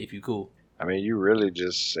kick it if you cool. I mean, you really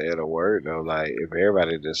just said a word though. Like, if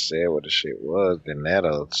everybody just said what the shit was, then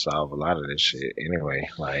that'll solve a lot of this shit anyway.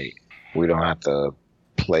 Like, we don't have to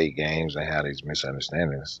play games and have these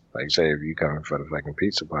misunderstandings. Like, say if you coming for the fucking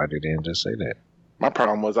pizza party, then just say that. My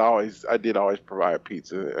problem was I did always provide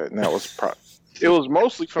pizza, and that was it was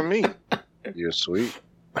mostly for me. You're sweet.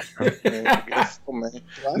 Man, I guess so, man.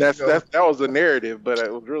 That was the narrative, but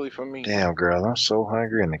it was really for me. Damn, girl, I'm so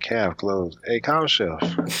hungry and the cab closed. Hey, call chef.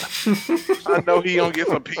 I know he gonna get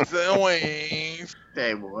some pizza and wings.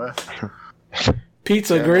 Hey, boy.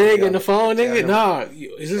 Pizza Yeah, Greg yeah. in the phone, nigga? Yeah. Nah,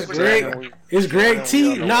 is this Greg? Is Greg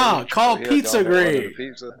T? Nah, call Pizza Greg.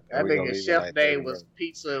 That nigga chef name was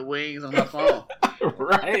Pizza and Wings on my phone.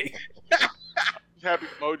 Right. Happy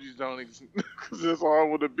emojis don't exist because that's all it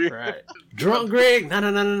would have been. Right. Drunk Greg?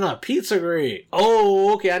 No. Pizza Greg.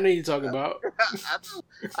 Oh, okay. I know you're talking about.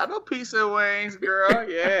 I know Pizza and Wings, girl.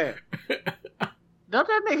 Yeah. Don't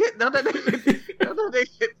that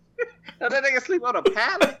nigga sleep on a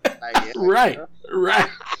pallet? Like, yeah, Right. girl.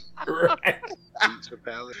 Right. Pizza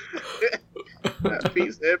palette.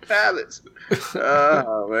 Pizza and pallets.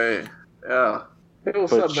 Oh man. Yeah. It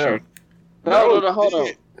was But something else. shoot. No, hold on.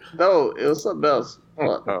 No, it was something else.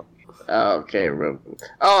 Hold on. Oh, okay, remember.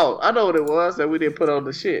 Oh, I know what it was that we didn't put on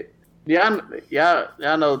the shit. Y'all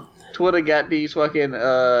know Twitter got these fucking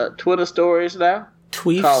Twitter stories now.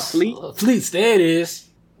 Tweets. Called Fleet. Fleets. There it is.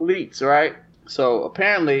 Fleets, right? So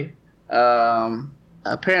apparently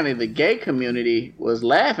the gay community was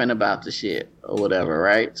laughing about the shit or whatever,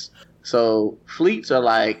 right? So fleets are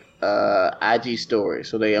like IG stories,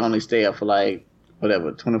 so they only stay up for like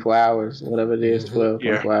whatever 24 hours, whatever it is, 12,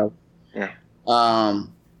 Yeah. 24 hours. Yeah.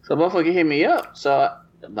 So motherfucker hit me up. So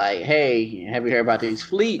like, hey, have you heard about these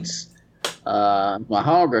fleets? My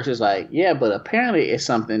homegirl, she's like, yeah, but apparently it's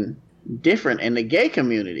something different in the gay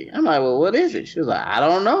community. I'm like, well, what is it? She was like, I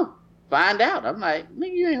don't know. Find out. I'm like,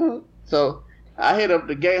 nigga, you ain't know. So I hit up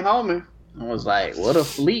the gay homie and was like, what are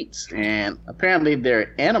fleets? And apparently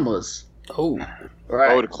they're animals. Oh.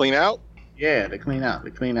 Right? Oh, to clean out? Yeah, they clean out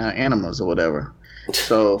animals or whatever.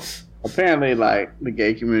 So apparently, like, the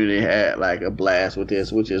gay community had like a blast with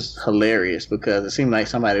this, which is hilarious because it seemed like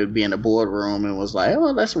somebody would be in the boardroom and was like,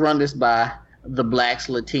 "Oh, let's run this by the blacks,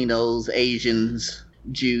 Latinos, Asians,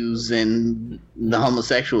 Jews, and the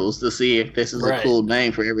homosexuals to see if this is Right. a cool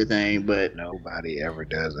name for everything." But Nobody ever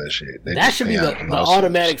does that shit. They That just should be stay the out most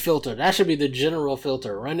automatic filter. That should be the general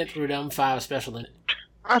filter. Run it through them 5 special.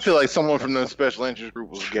 I feel like someone from the special interest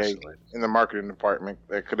group was gay in the marketing department.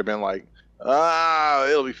 That could have been like,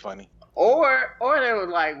 it'll be funny. Or they were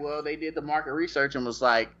like, well, they did the market research and was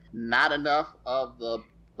like, not enough of the,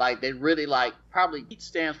 like, they really like, probably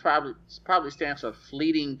stands for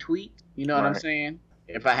fleeting tweet. You know what I'm Right. saying?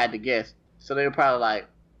 If I had to guess. So they were probably like,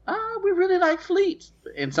 we really like fleets.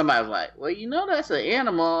 And somebody was like, well, you know, that's an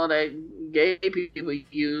animal that gay people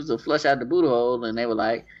use to flush out the booty hole. And they were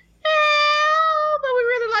like, but we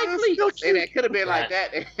really like That's fleets. so And cute. it could have been like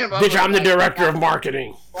that. Bitch, I'm the director of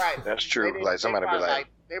marketing. Right. That's true. They like somebody be probably like,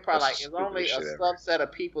 they're probably like, "That's it's the only a stupidest shit ever." subset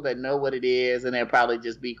of people that know what it is, and they'll probably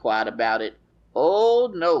just be quiet about it. Oh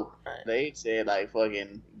no, Right. they said like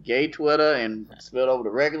fucking gay Twitter and spilled over to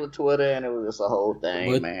regular Twitter, and it was just a whole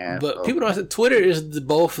thing, man. But So, people don't say Twitter is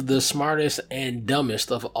both the smartest and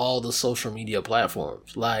dumbest of all the social media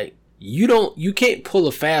platforms. Like you can't pull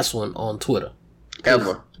a fast one on Twitter. 'Cause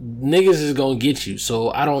ever. Niggas is gonna get you.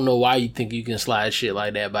 So I don't know why you think you can slide shit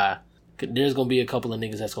like that by. 'Cause there's gonna be a couple of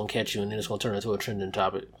niggas that's gonna catch you, and then it's gonna turn into a trending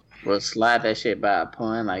topic. Well, slide that shit by a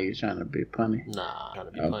pun, like you trying to be punny. Nah, I'm trying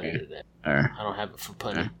to be Okay. funny to that. Or, I don't have it for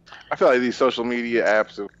punny. I feel like these social media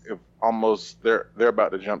apps, if almost they're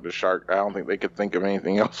about to jump the shark. I don't think they could think of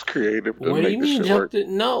anything else creative to What do make you this mean shit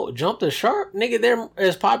work. jump the shark? Nigga, they're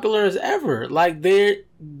as popular as ever. Like didn't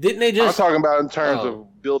they I'm just talking about in terms Oh.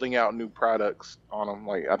 of building out new products on them.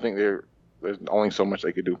 Like I think there's only so much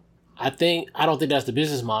they could do. I don't think that's the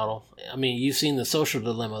business model. I mean, you've seen the social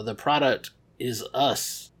dilemma. The product is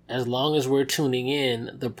us. As long as we're tuning in,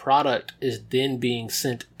 the product is then being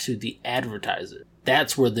sent to the advertiser.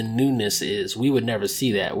 That's where the newness is. We would never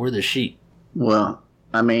see that. We're the sheep. well,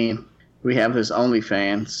 I mean, we have this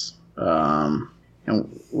OnlyFans,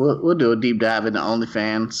 and we'll do a deep dive into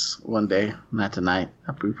OnlyFans one day. Not tonight.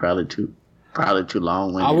 That'd be probably too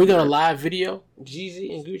long. Are we gonna live video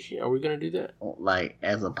Jeezy and Gucci? Are we gonna do that? like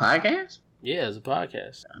as a podcast? Yeah, as a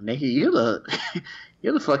podcast. Nigga,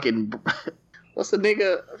 you're the fucking. What's the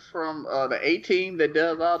nigga from the A-Team that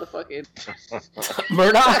does all the fucking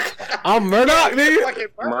Murdoch. I'm Murdoch, nigga. fucking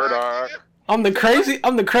Murdoch. I'm the crazy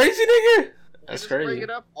nigga. That's Just crazy. bring it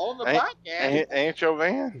up on the podcast. Ain't your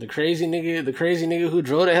van? The crazy nigga who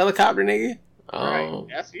drove the helicopter, nigga. Right.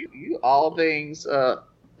 That's you. You all things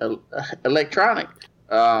electronic.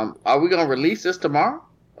 Are we gonna release this tomorrow?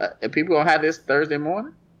 And people gonna have this Thursday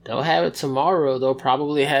morning? They'll have it tomorrow. They'll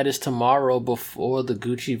probably have this tomorrow before the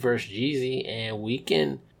Gucci versus Jeezy, and we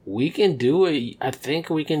can do it. I think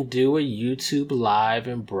we can do a YouTube live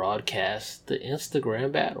and broadcast the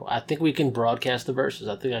Instagram battle. I think we can broadcast the verses.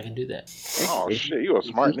 I think I can do that. Oh shit, you a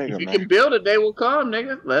smart nigga, If you man. can build it, they will come,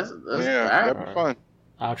 nigga. Let's Yeah, all right. that'd be fun.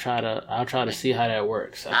 I'll try to see how that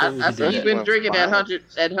works. I think we I can see do you've that. been drinking that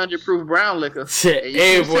 100 proof brown liquor. Shit, And you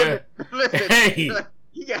hey, keep boy. sipping- Listen, Hey.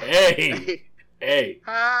 you got, Hey.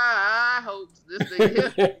 I hope this thing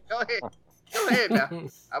here. Go ahead now.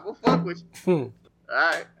 I'm gonna fuck with you. All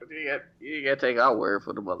right, you gotta take our word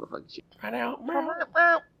for the motherfucking shit. Right out.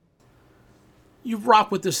 You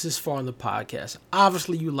rock with us this far in the podcast.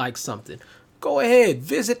 Obviously, you like something. Go ahead,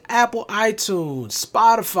 visit Apple, iTunes,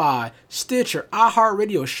 Spotify, Stitcher,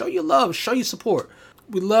 iHeartRadio. Show your love, show your support.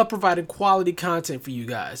 We love providing quality content for you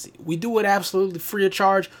guys. We do it absolutely free of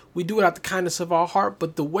charge. We do it out the kindness of our heart.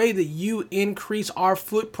 But the way that you increase our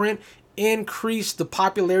footprint, increase the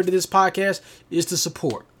popularity of this podcast, is to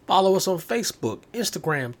support. Follow us on Facebook,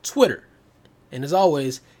 Instagram, Twitter. And as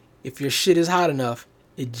always, if your shit is hot enough,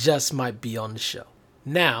 it just might be on the show.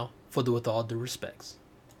 Now, for the With All Due Respects.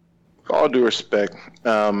 With all due respect,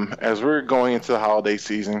 as we're going into the holiday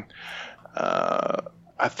season,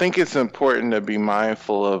 I think it's important to be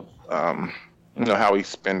mindful of, how we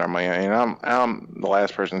spend our money. And I'm the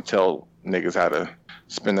last person to tell niggas how to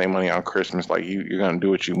spend their money on Christmas. Like you're gonna do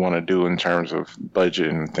what you want to do in terms of budget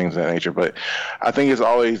and things of that nature. But I think it's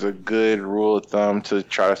always a good rule of thumb to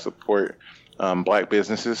try to support black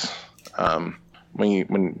businesses.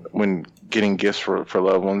 When getting gifts for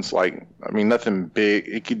loved ones, nothing big.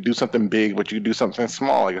 It could do something big, but you could do something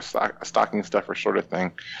small, like a stocking stuffer sort of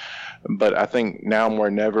thing. But I think now more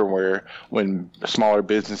than ever, when smaller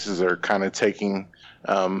businesses are kind of taking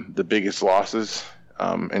the biggest losses,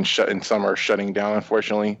 and some are shutting down,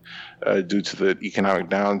 unfortunately, due to the economic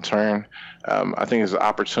downturn. I think it's an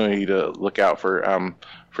opportunity to look out for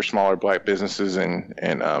smaller black businesses and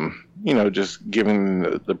just giving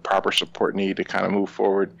the proper support need to kind of move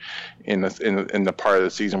forward in the part of the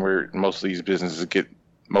season where most of these businesses get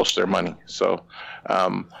most of their money. So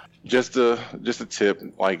just a tip,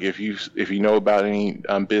 like if you know about any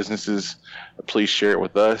businesses, please share it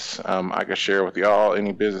with us. I can share it with y'all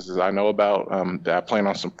any businesses I know about that I plan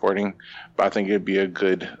on supporting, but I think it'd be a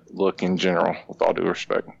good look in general, with all due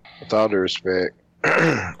respect. With all due respect,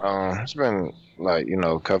 it's been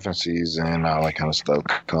cuffing season and all that kind of stuff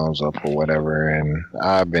comes up or whatever, and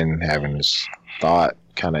I've been having this thought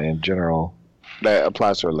kind of in general that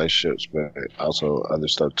applies to relationships, but also other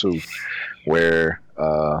stuff too, where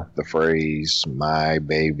the phrase "my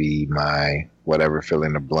baby," my whatever, fill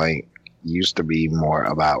in the blank, used to be more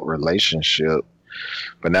about relationship,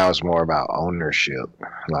 but now it's more about ownership.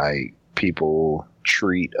 Like people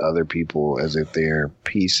treat other people as if they're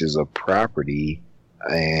pieces of property,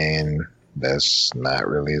 and that's not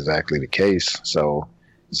really exactly the case. So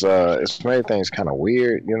it's made things kind of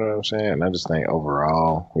weird, you know what I'm saying? And I just think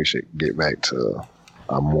overall we should get back to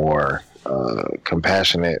a more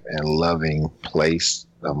compassionate and loving place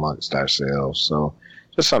amongst ourselves. So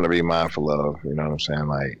just something to be mindful of, you know what I'm saying?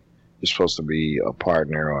 Like you're supposed to be a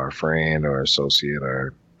partner or a friend or associate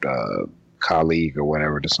or colleague or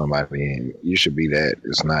whatever to somebody, and you should be that.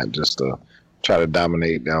 It's not just to try to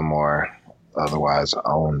dominate them or otherwise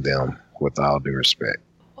own them, with all due respect.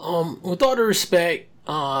 With all due respect,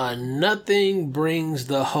 nothing brings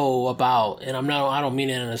the hoe about, and I don't mean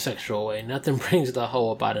it in a sexual way, nothing brings the hoe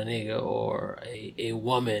about a nigga or a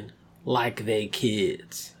woman like they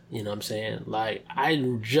kids. You know what I'm saying? Like,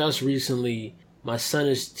 my son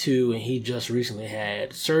is 2 and he just recently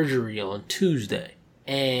had surgery on Tuesday.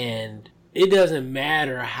 And it doesn't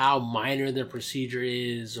matter how minor the procedure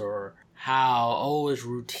is or how, it's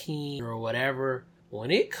routine or whatever. When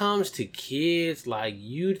it comes to kids, like,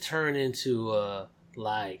 you turn into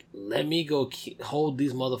let me go hold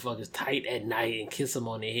these motherfuckers tight at night and kiss them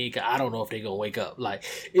on the head, 'cause I don't know if they're gonna wake up. Like,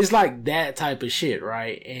 it's like that type of shit,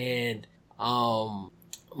 right? And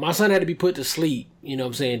my son had to be put to sleep, you know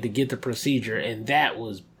what I'm saying, to get the procedure, and that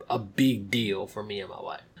was a big deal for me and my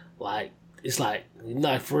wife. Like, it's like,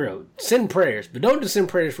 not for real, send prayers, but don't just send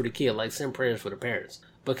prayers for the kid, like send prayers for the parents,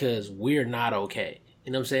 because we're not okay.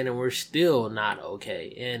 You know what I'm saying? And we're still not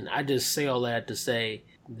okay. And I just say all that to say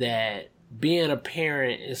that being a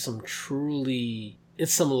parent is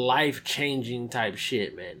it's some life-changing type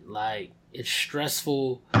shit, man. Like, it's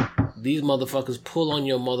stressful. These motherfuckers pull on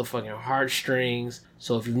your motherfucking heartstrings.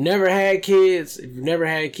 So if you've never had kids,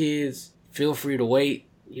 feel free to wait.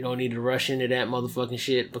 You don't need to rush into that motherfucking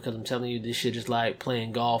shit, because I'm telling you, this shit is like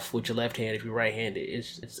playing golf with your left hand if you're right-handed.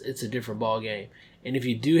 It's a different ball game. And if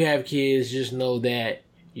you do have kids, just know that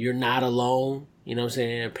you're not alone. You know what I'm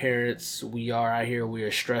saying? Parents, we are out here. We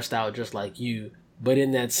are stressed out just like you. But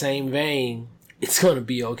in that same vein, it's going to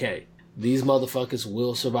be okay. These motherfuckers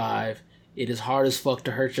will survive. It is hard as fuck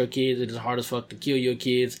to hurt your kids. It is hard as fuck to kill your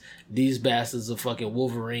kids. These bastards are fucking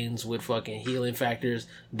Wolverines with fucking healing factors.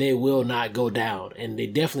 They will not go down. And they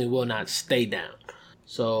definitely will not stay down.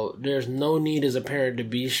 So there's no need as a parent to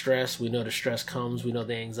be stressed. We know the stress comes. We know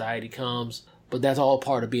the anxiety comes. But that's all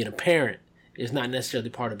part of being a parent. It's not necessarily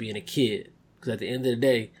part of being a kid. Because at the end of the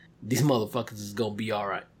day, these motherfuckers is going to be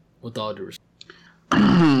alright. With all due respect.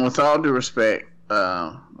 With all due respect,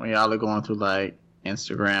 when y'all are going through like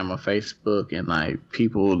Instagram or Facebook and like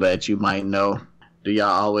people that you might know, do y'all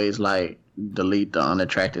always like delete the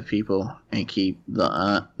unattractive people and keep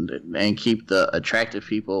the attractive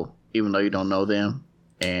people even though you don't know them,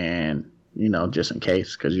 and you know, just in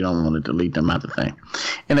case, because you don't want to delete them out the thing.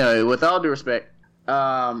 Anyway, with all due respect,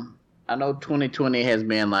 I know 2020 has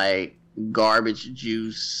been like garbage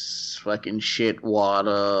juice, fucking shit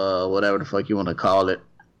water, whatever the fuck you want to call it.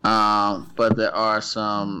 But there are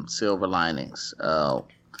some silver linings.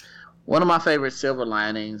 One of my favorite silver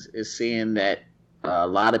linings is seeing that a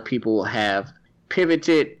lot of people have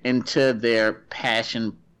pivoted into their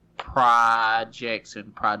passion projects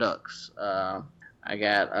and products. I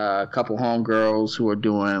got a couple homegirls who are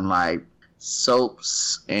doing like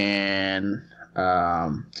soaps and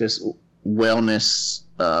just wellness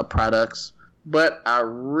products. But I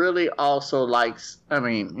really also like,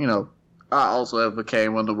 I also have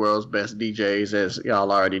became one of the world's best DJs, as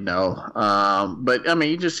y'all already know. But I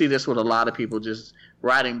mean, you just see this with a lot of people just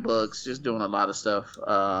writing books, just doing a lot of stuff.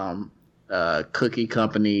 Cookie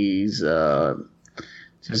companies,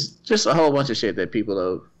 just a whole bunch of shit that people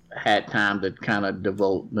have had time to kind of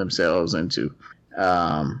devote themselves into,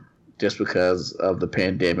 just because of the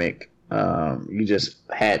pandemic. You just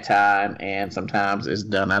had time, and sometimes it's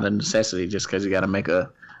done out of necessity just because you got to make a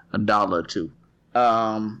dollar or two.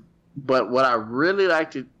 But what I really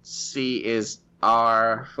like to see is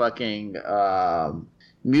our fucking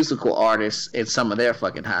musical artists and some of their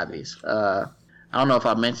fucking hobbies. I don't know if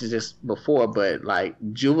I mentioned this before, but like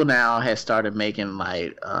Juvenile has started making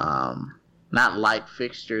like not light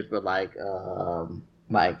fixtures, but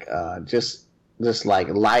just like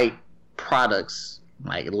light products,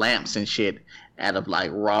 like lamps and shit, out of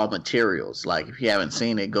like raw materials. Like if you haven't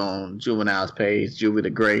seen it, go on Juvenile's page, Juvie the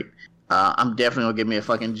Great. I'm definitely gonna give me a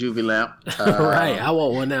fucking Juvie lamp. Right, I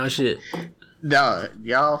want one now. Shit. No,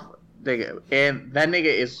 y'all, nigga, and that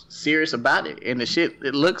nigga is serious about it. And the shit,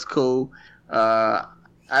 it looks cool.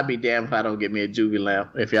 I'd be damned if I don't get me a Juvie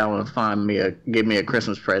lamp. If y'all want to give me a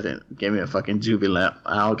Christmas present, give me a fucking Juvie lamp.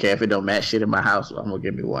 I don't care if it don't match shit in my house. I'm gonna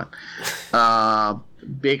give me one.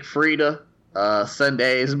 Big Frida,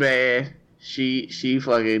 Sundays, man. She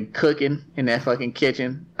fucking cooking in that fucking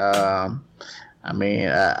kitchen. I mean,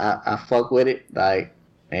 I fuck with it, like,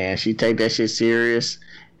 and she take that shit serious.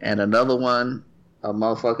 And another one of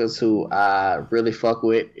motherfuckers who I really fuck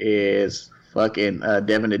with is fucking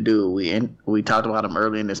Devin the Dude. We talked about him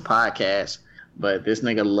earlier in this podcast, but this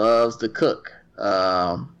nigga loves to cook.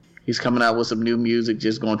 He's coming out with some new music,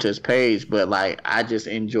 just going to his page, but like I just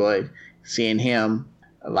enjoy seeing him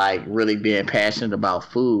like really being passionate about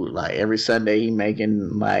food. Like every Sunday he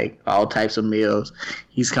making like all types of meals.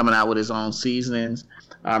 He's coming out with his own seasonings.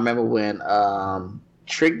 I remember when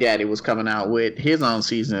Trick Daddy was coming out with his own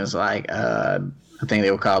seasonings, like I think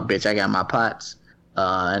they were called Bitch I Got My Pots.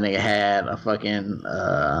 And they had a fucking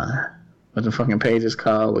what the fucking page is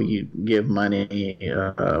called where you give money,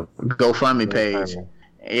 GoFundMe page.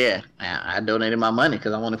 Yeah, I donated my money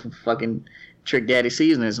because I wanted for fucking Trick Daddy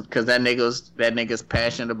seasonings, because that nigga's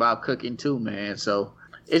passionate about cooking too, man. So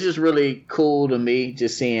it's just really cool to me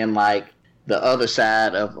just seeing like the other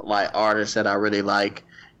side of like artists that I really like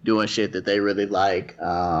doing shit that they really like.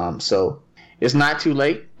 So it's not too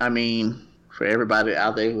late. I mean, for everybody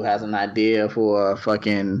out there who has an idea for a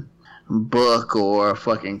fucking book or a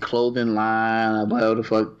fucking clothing line or whatever the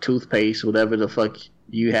fuck, toothpaste, whatever the fuck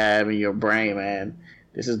you have in your brain, man,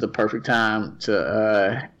 this is the perfect time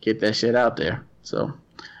to get that shit out there. So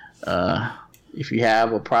if you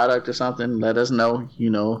have a product or something, let us know. You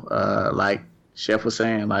know, like Chef was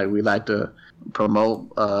saying, like we like to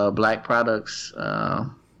promote black products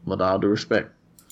with all due respect.